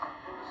 He's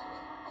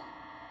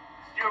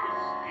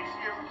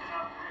still reaching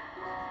out to him.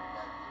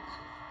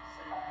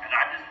 And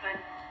I just think,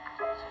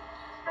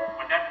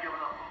 when that giving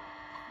up on him,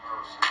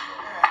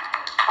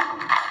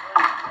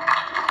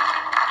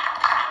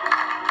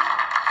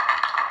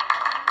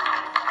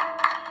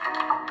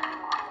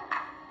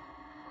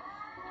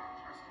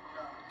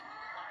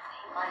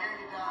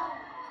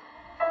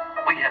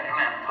 We had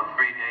planned for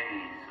 3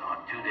 days, or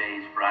 2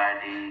 days,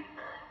 Friday,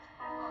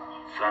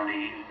 Sunday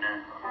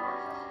evening.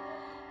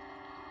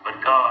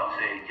 But God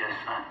said just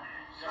Sunday.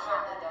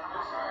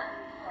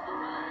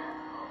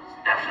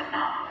 That's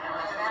enough.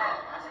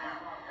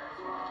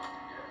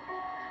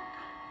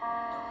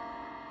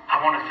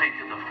 I want to say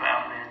to the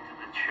family and to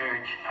the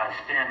church, I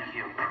stand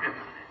here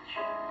privileged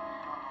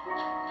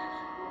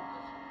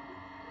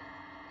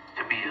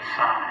to be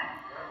assigned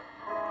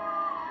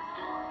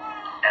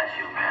as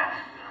your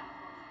pastor.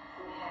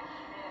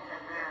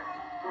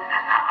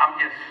 I'm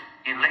just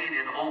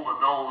elated over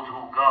those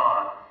who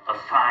God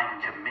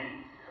assigned to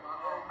me.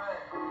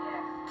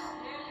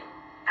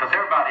 Because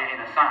everybody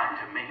ain't assigned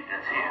to me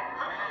that's here.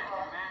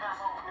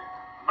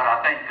 But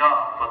I thank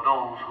God for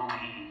those who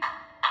He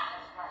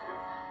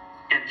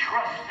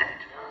entrusted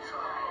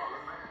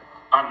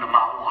under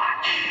my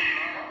watch.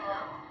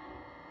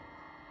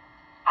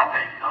 I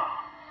thank God.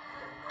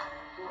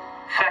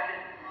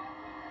 Second,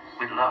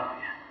 we love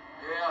you.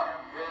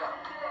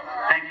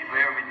 Thank you for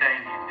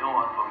everything you're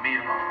doing for me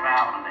and my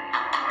family.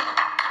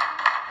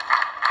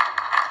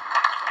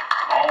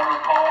 All the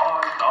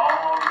cards,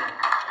 all the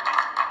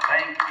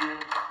thank you.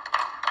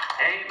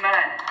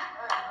 Amen.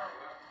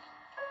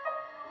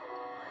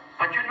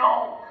 But you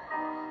know,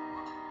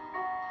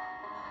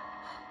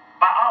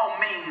 by all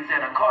means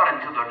and according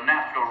to the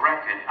natural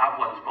record, I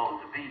wasn't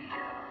supposed to be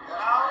here.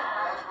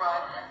 That's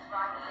right.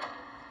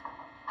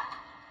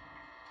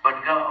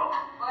 But God,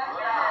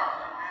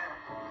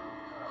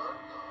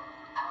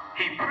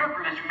 He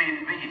privileged me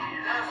to be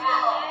here.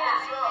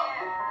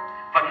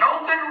 For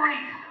no good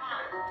reason.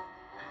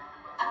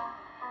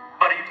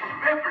 But He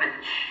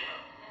privileged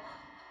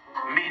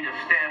me to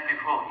stand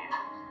before you.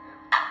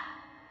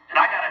 And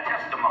I got a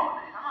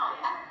testimony.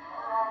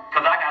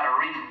 Because I got a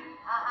reason.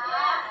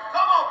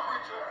 Come on,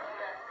 preacher.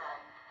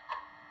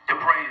 To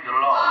praise the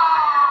Lord.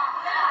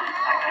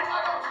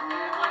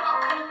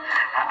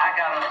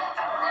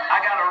 I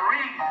got a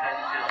reason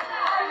to.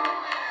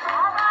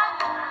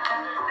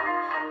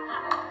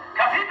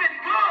 Because He's been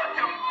good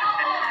to me.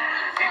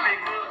 He's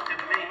been good to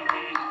me.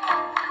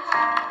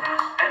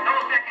 And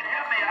those that can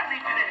help me, I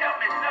need you to help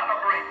me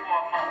celebrate for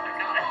a moment.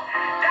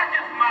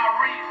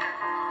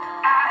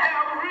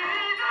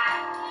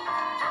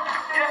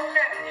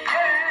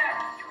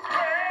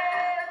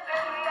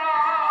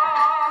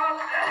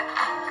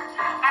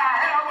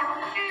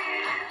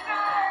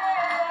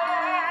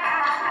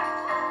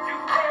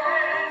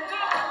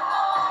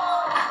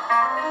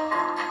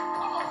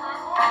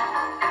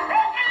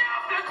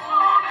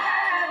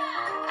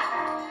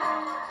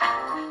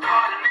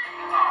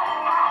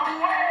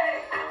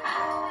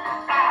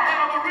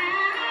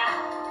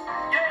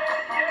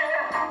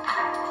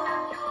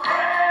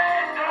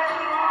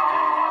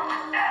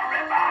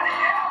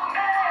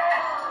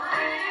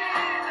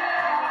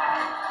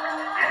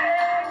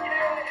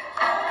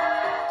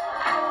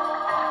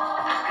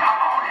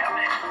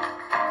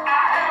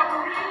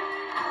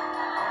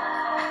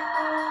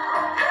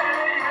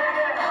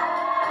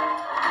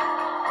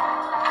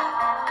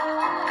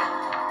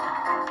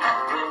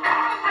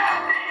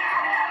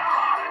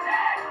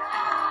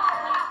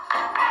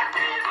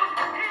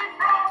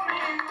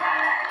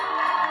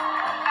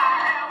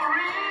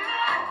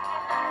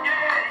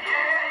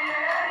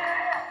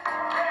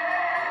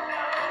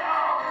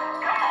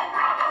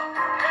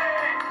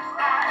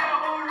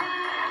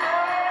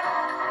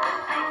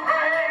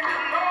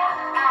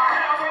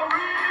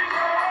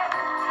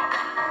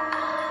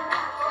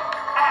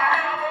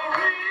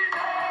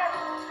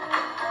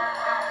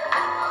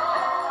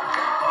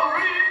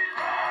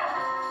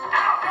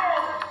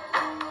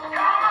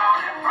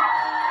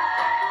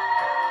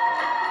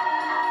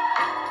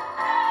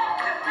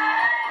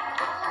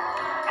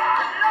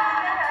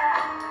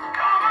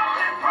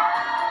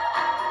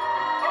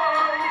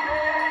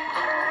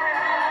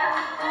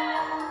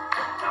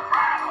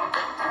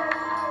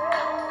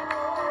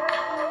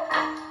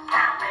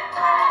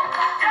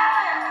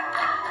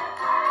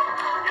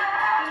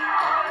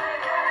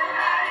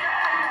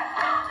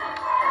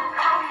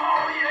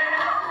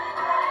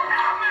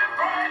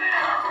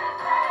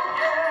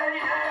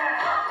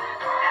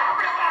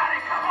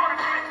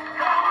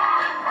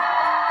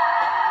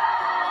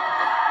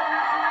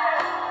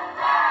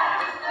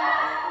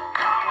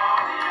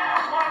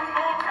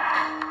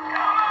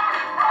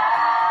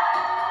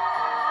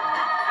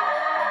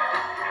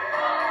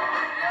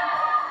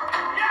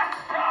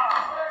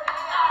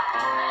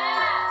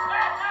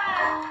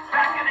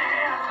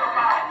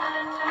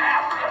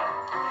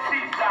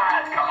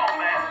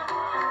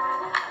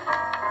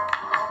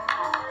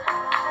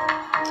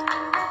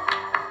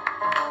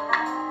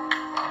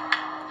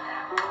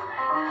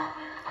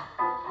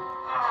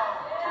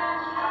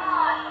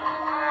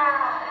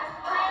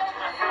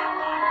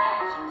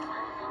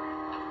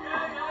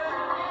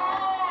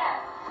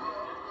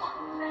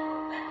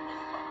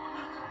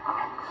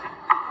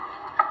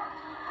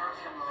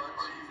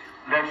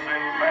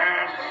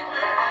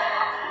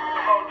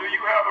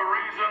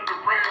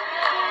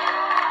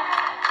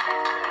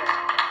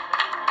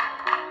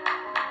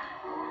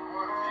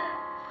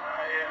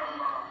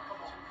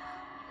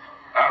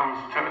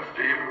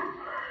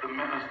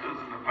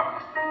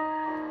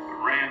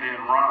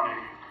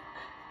 Ronnie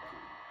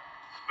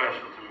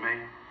special to me.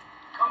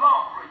 Come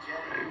on, preacher.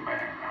 Hey,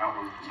 man, I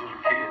was a little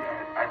kid.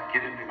 I'd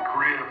get in the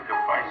crib to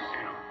fight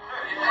him.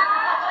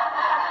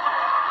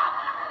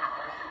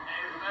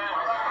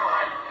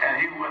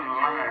 And he wasn't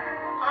lying.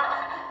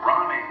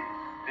 Ronnie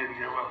didn't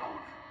give up on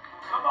him.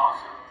 Come on,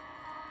 sir.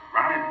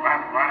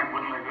 Ronnie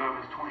wouldn't let go of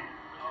his twin.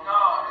 No.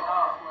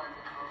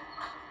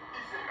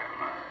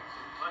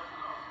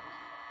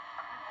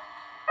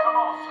 Come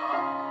on,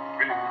 son.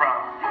 Really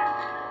proud of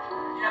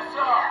him. Yes,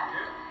 sir.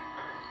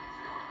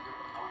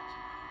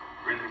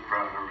 Really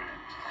proud of him.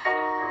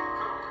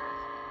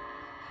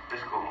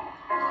 Let's go on.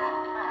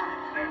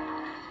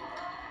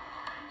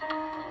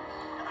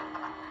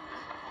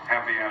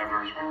 Happy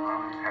anniversary,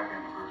 Ronnie. Happy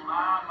anniversary.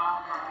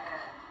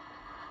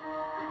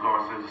 The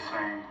Lord says the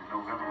same in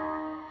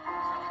November.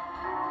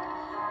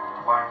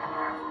 My wife and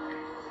I will be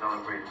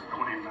celebrating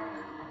 29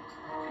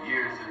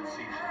 years in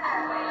season.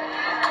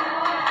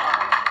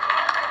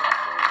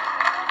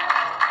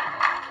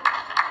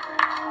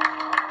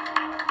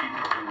 Keep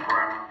us in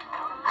prayer.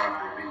 God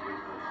will be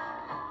with us.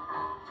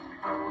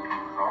 And God will keep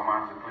us all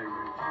minds and clear.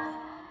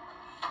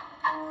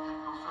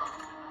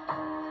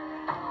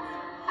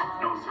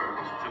 No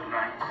service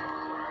tonight.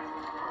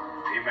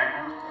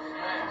 Amen.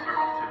 No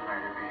service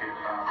tonight. Every head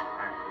bowed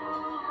and eye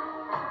closed.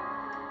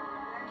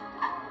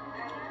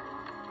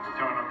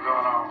 Turn of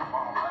God on,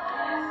 Father.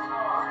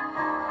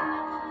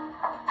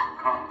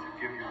 Come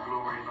to give you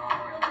glory and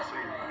honor and to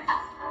say thank you.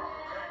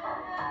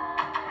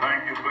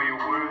 Thank you for your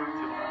word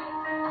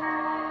tonight.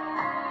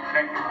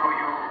 Thank you for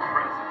your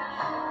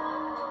presence.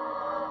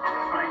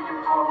 Thank you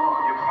for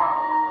your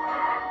power.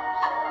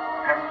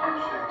 Have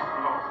mercy,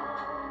 Lord,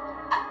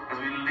 as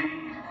we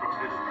leave from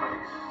this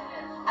place,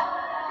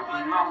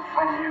 but not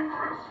from your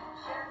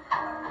presence.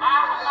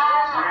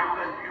 Pray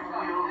that you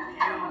will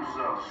use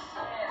us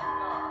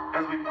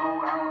as we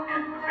go out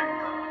in the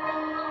vineyard.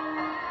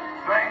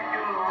 Thank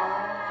you,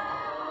 Lord,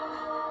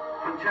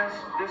 for just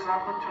this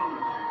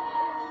opportunity.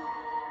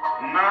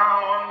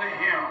 Now unto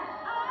him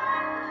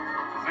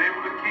is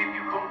able to keep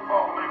you from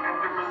falling and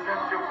to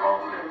present your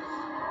faultless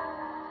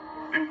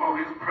before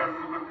his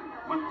presence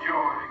with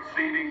joy,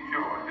 exceeding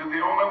joy. To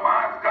the only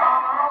wise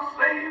God, our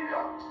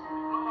Savior,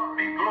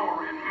 be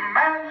glory,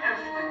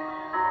 majesty,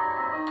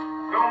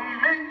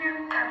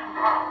 dominion, and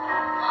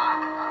power,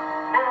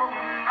 both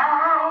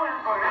now and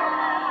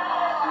forever.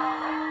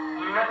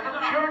 Let the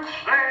church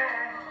say,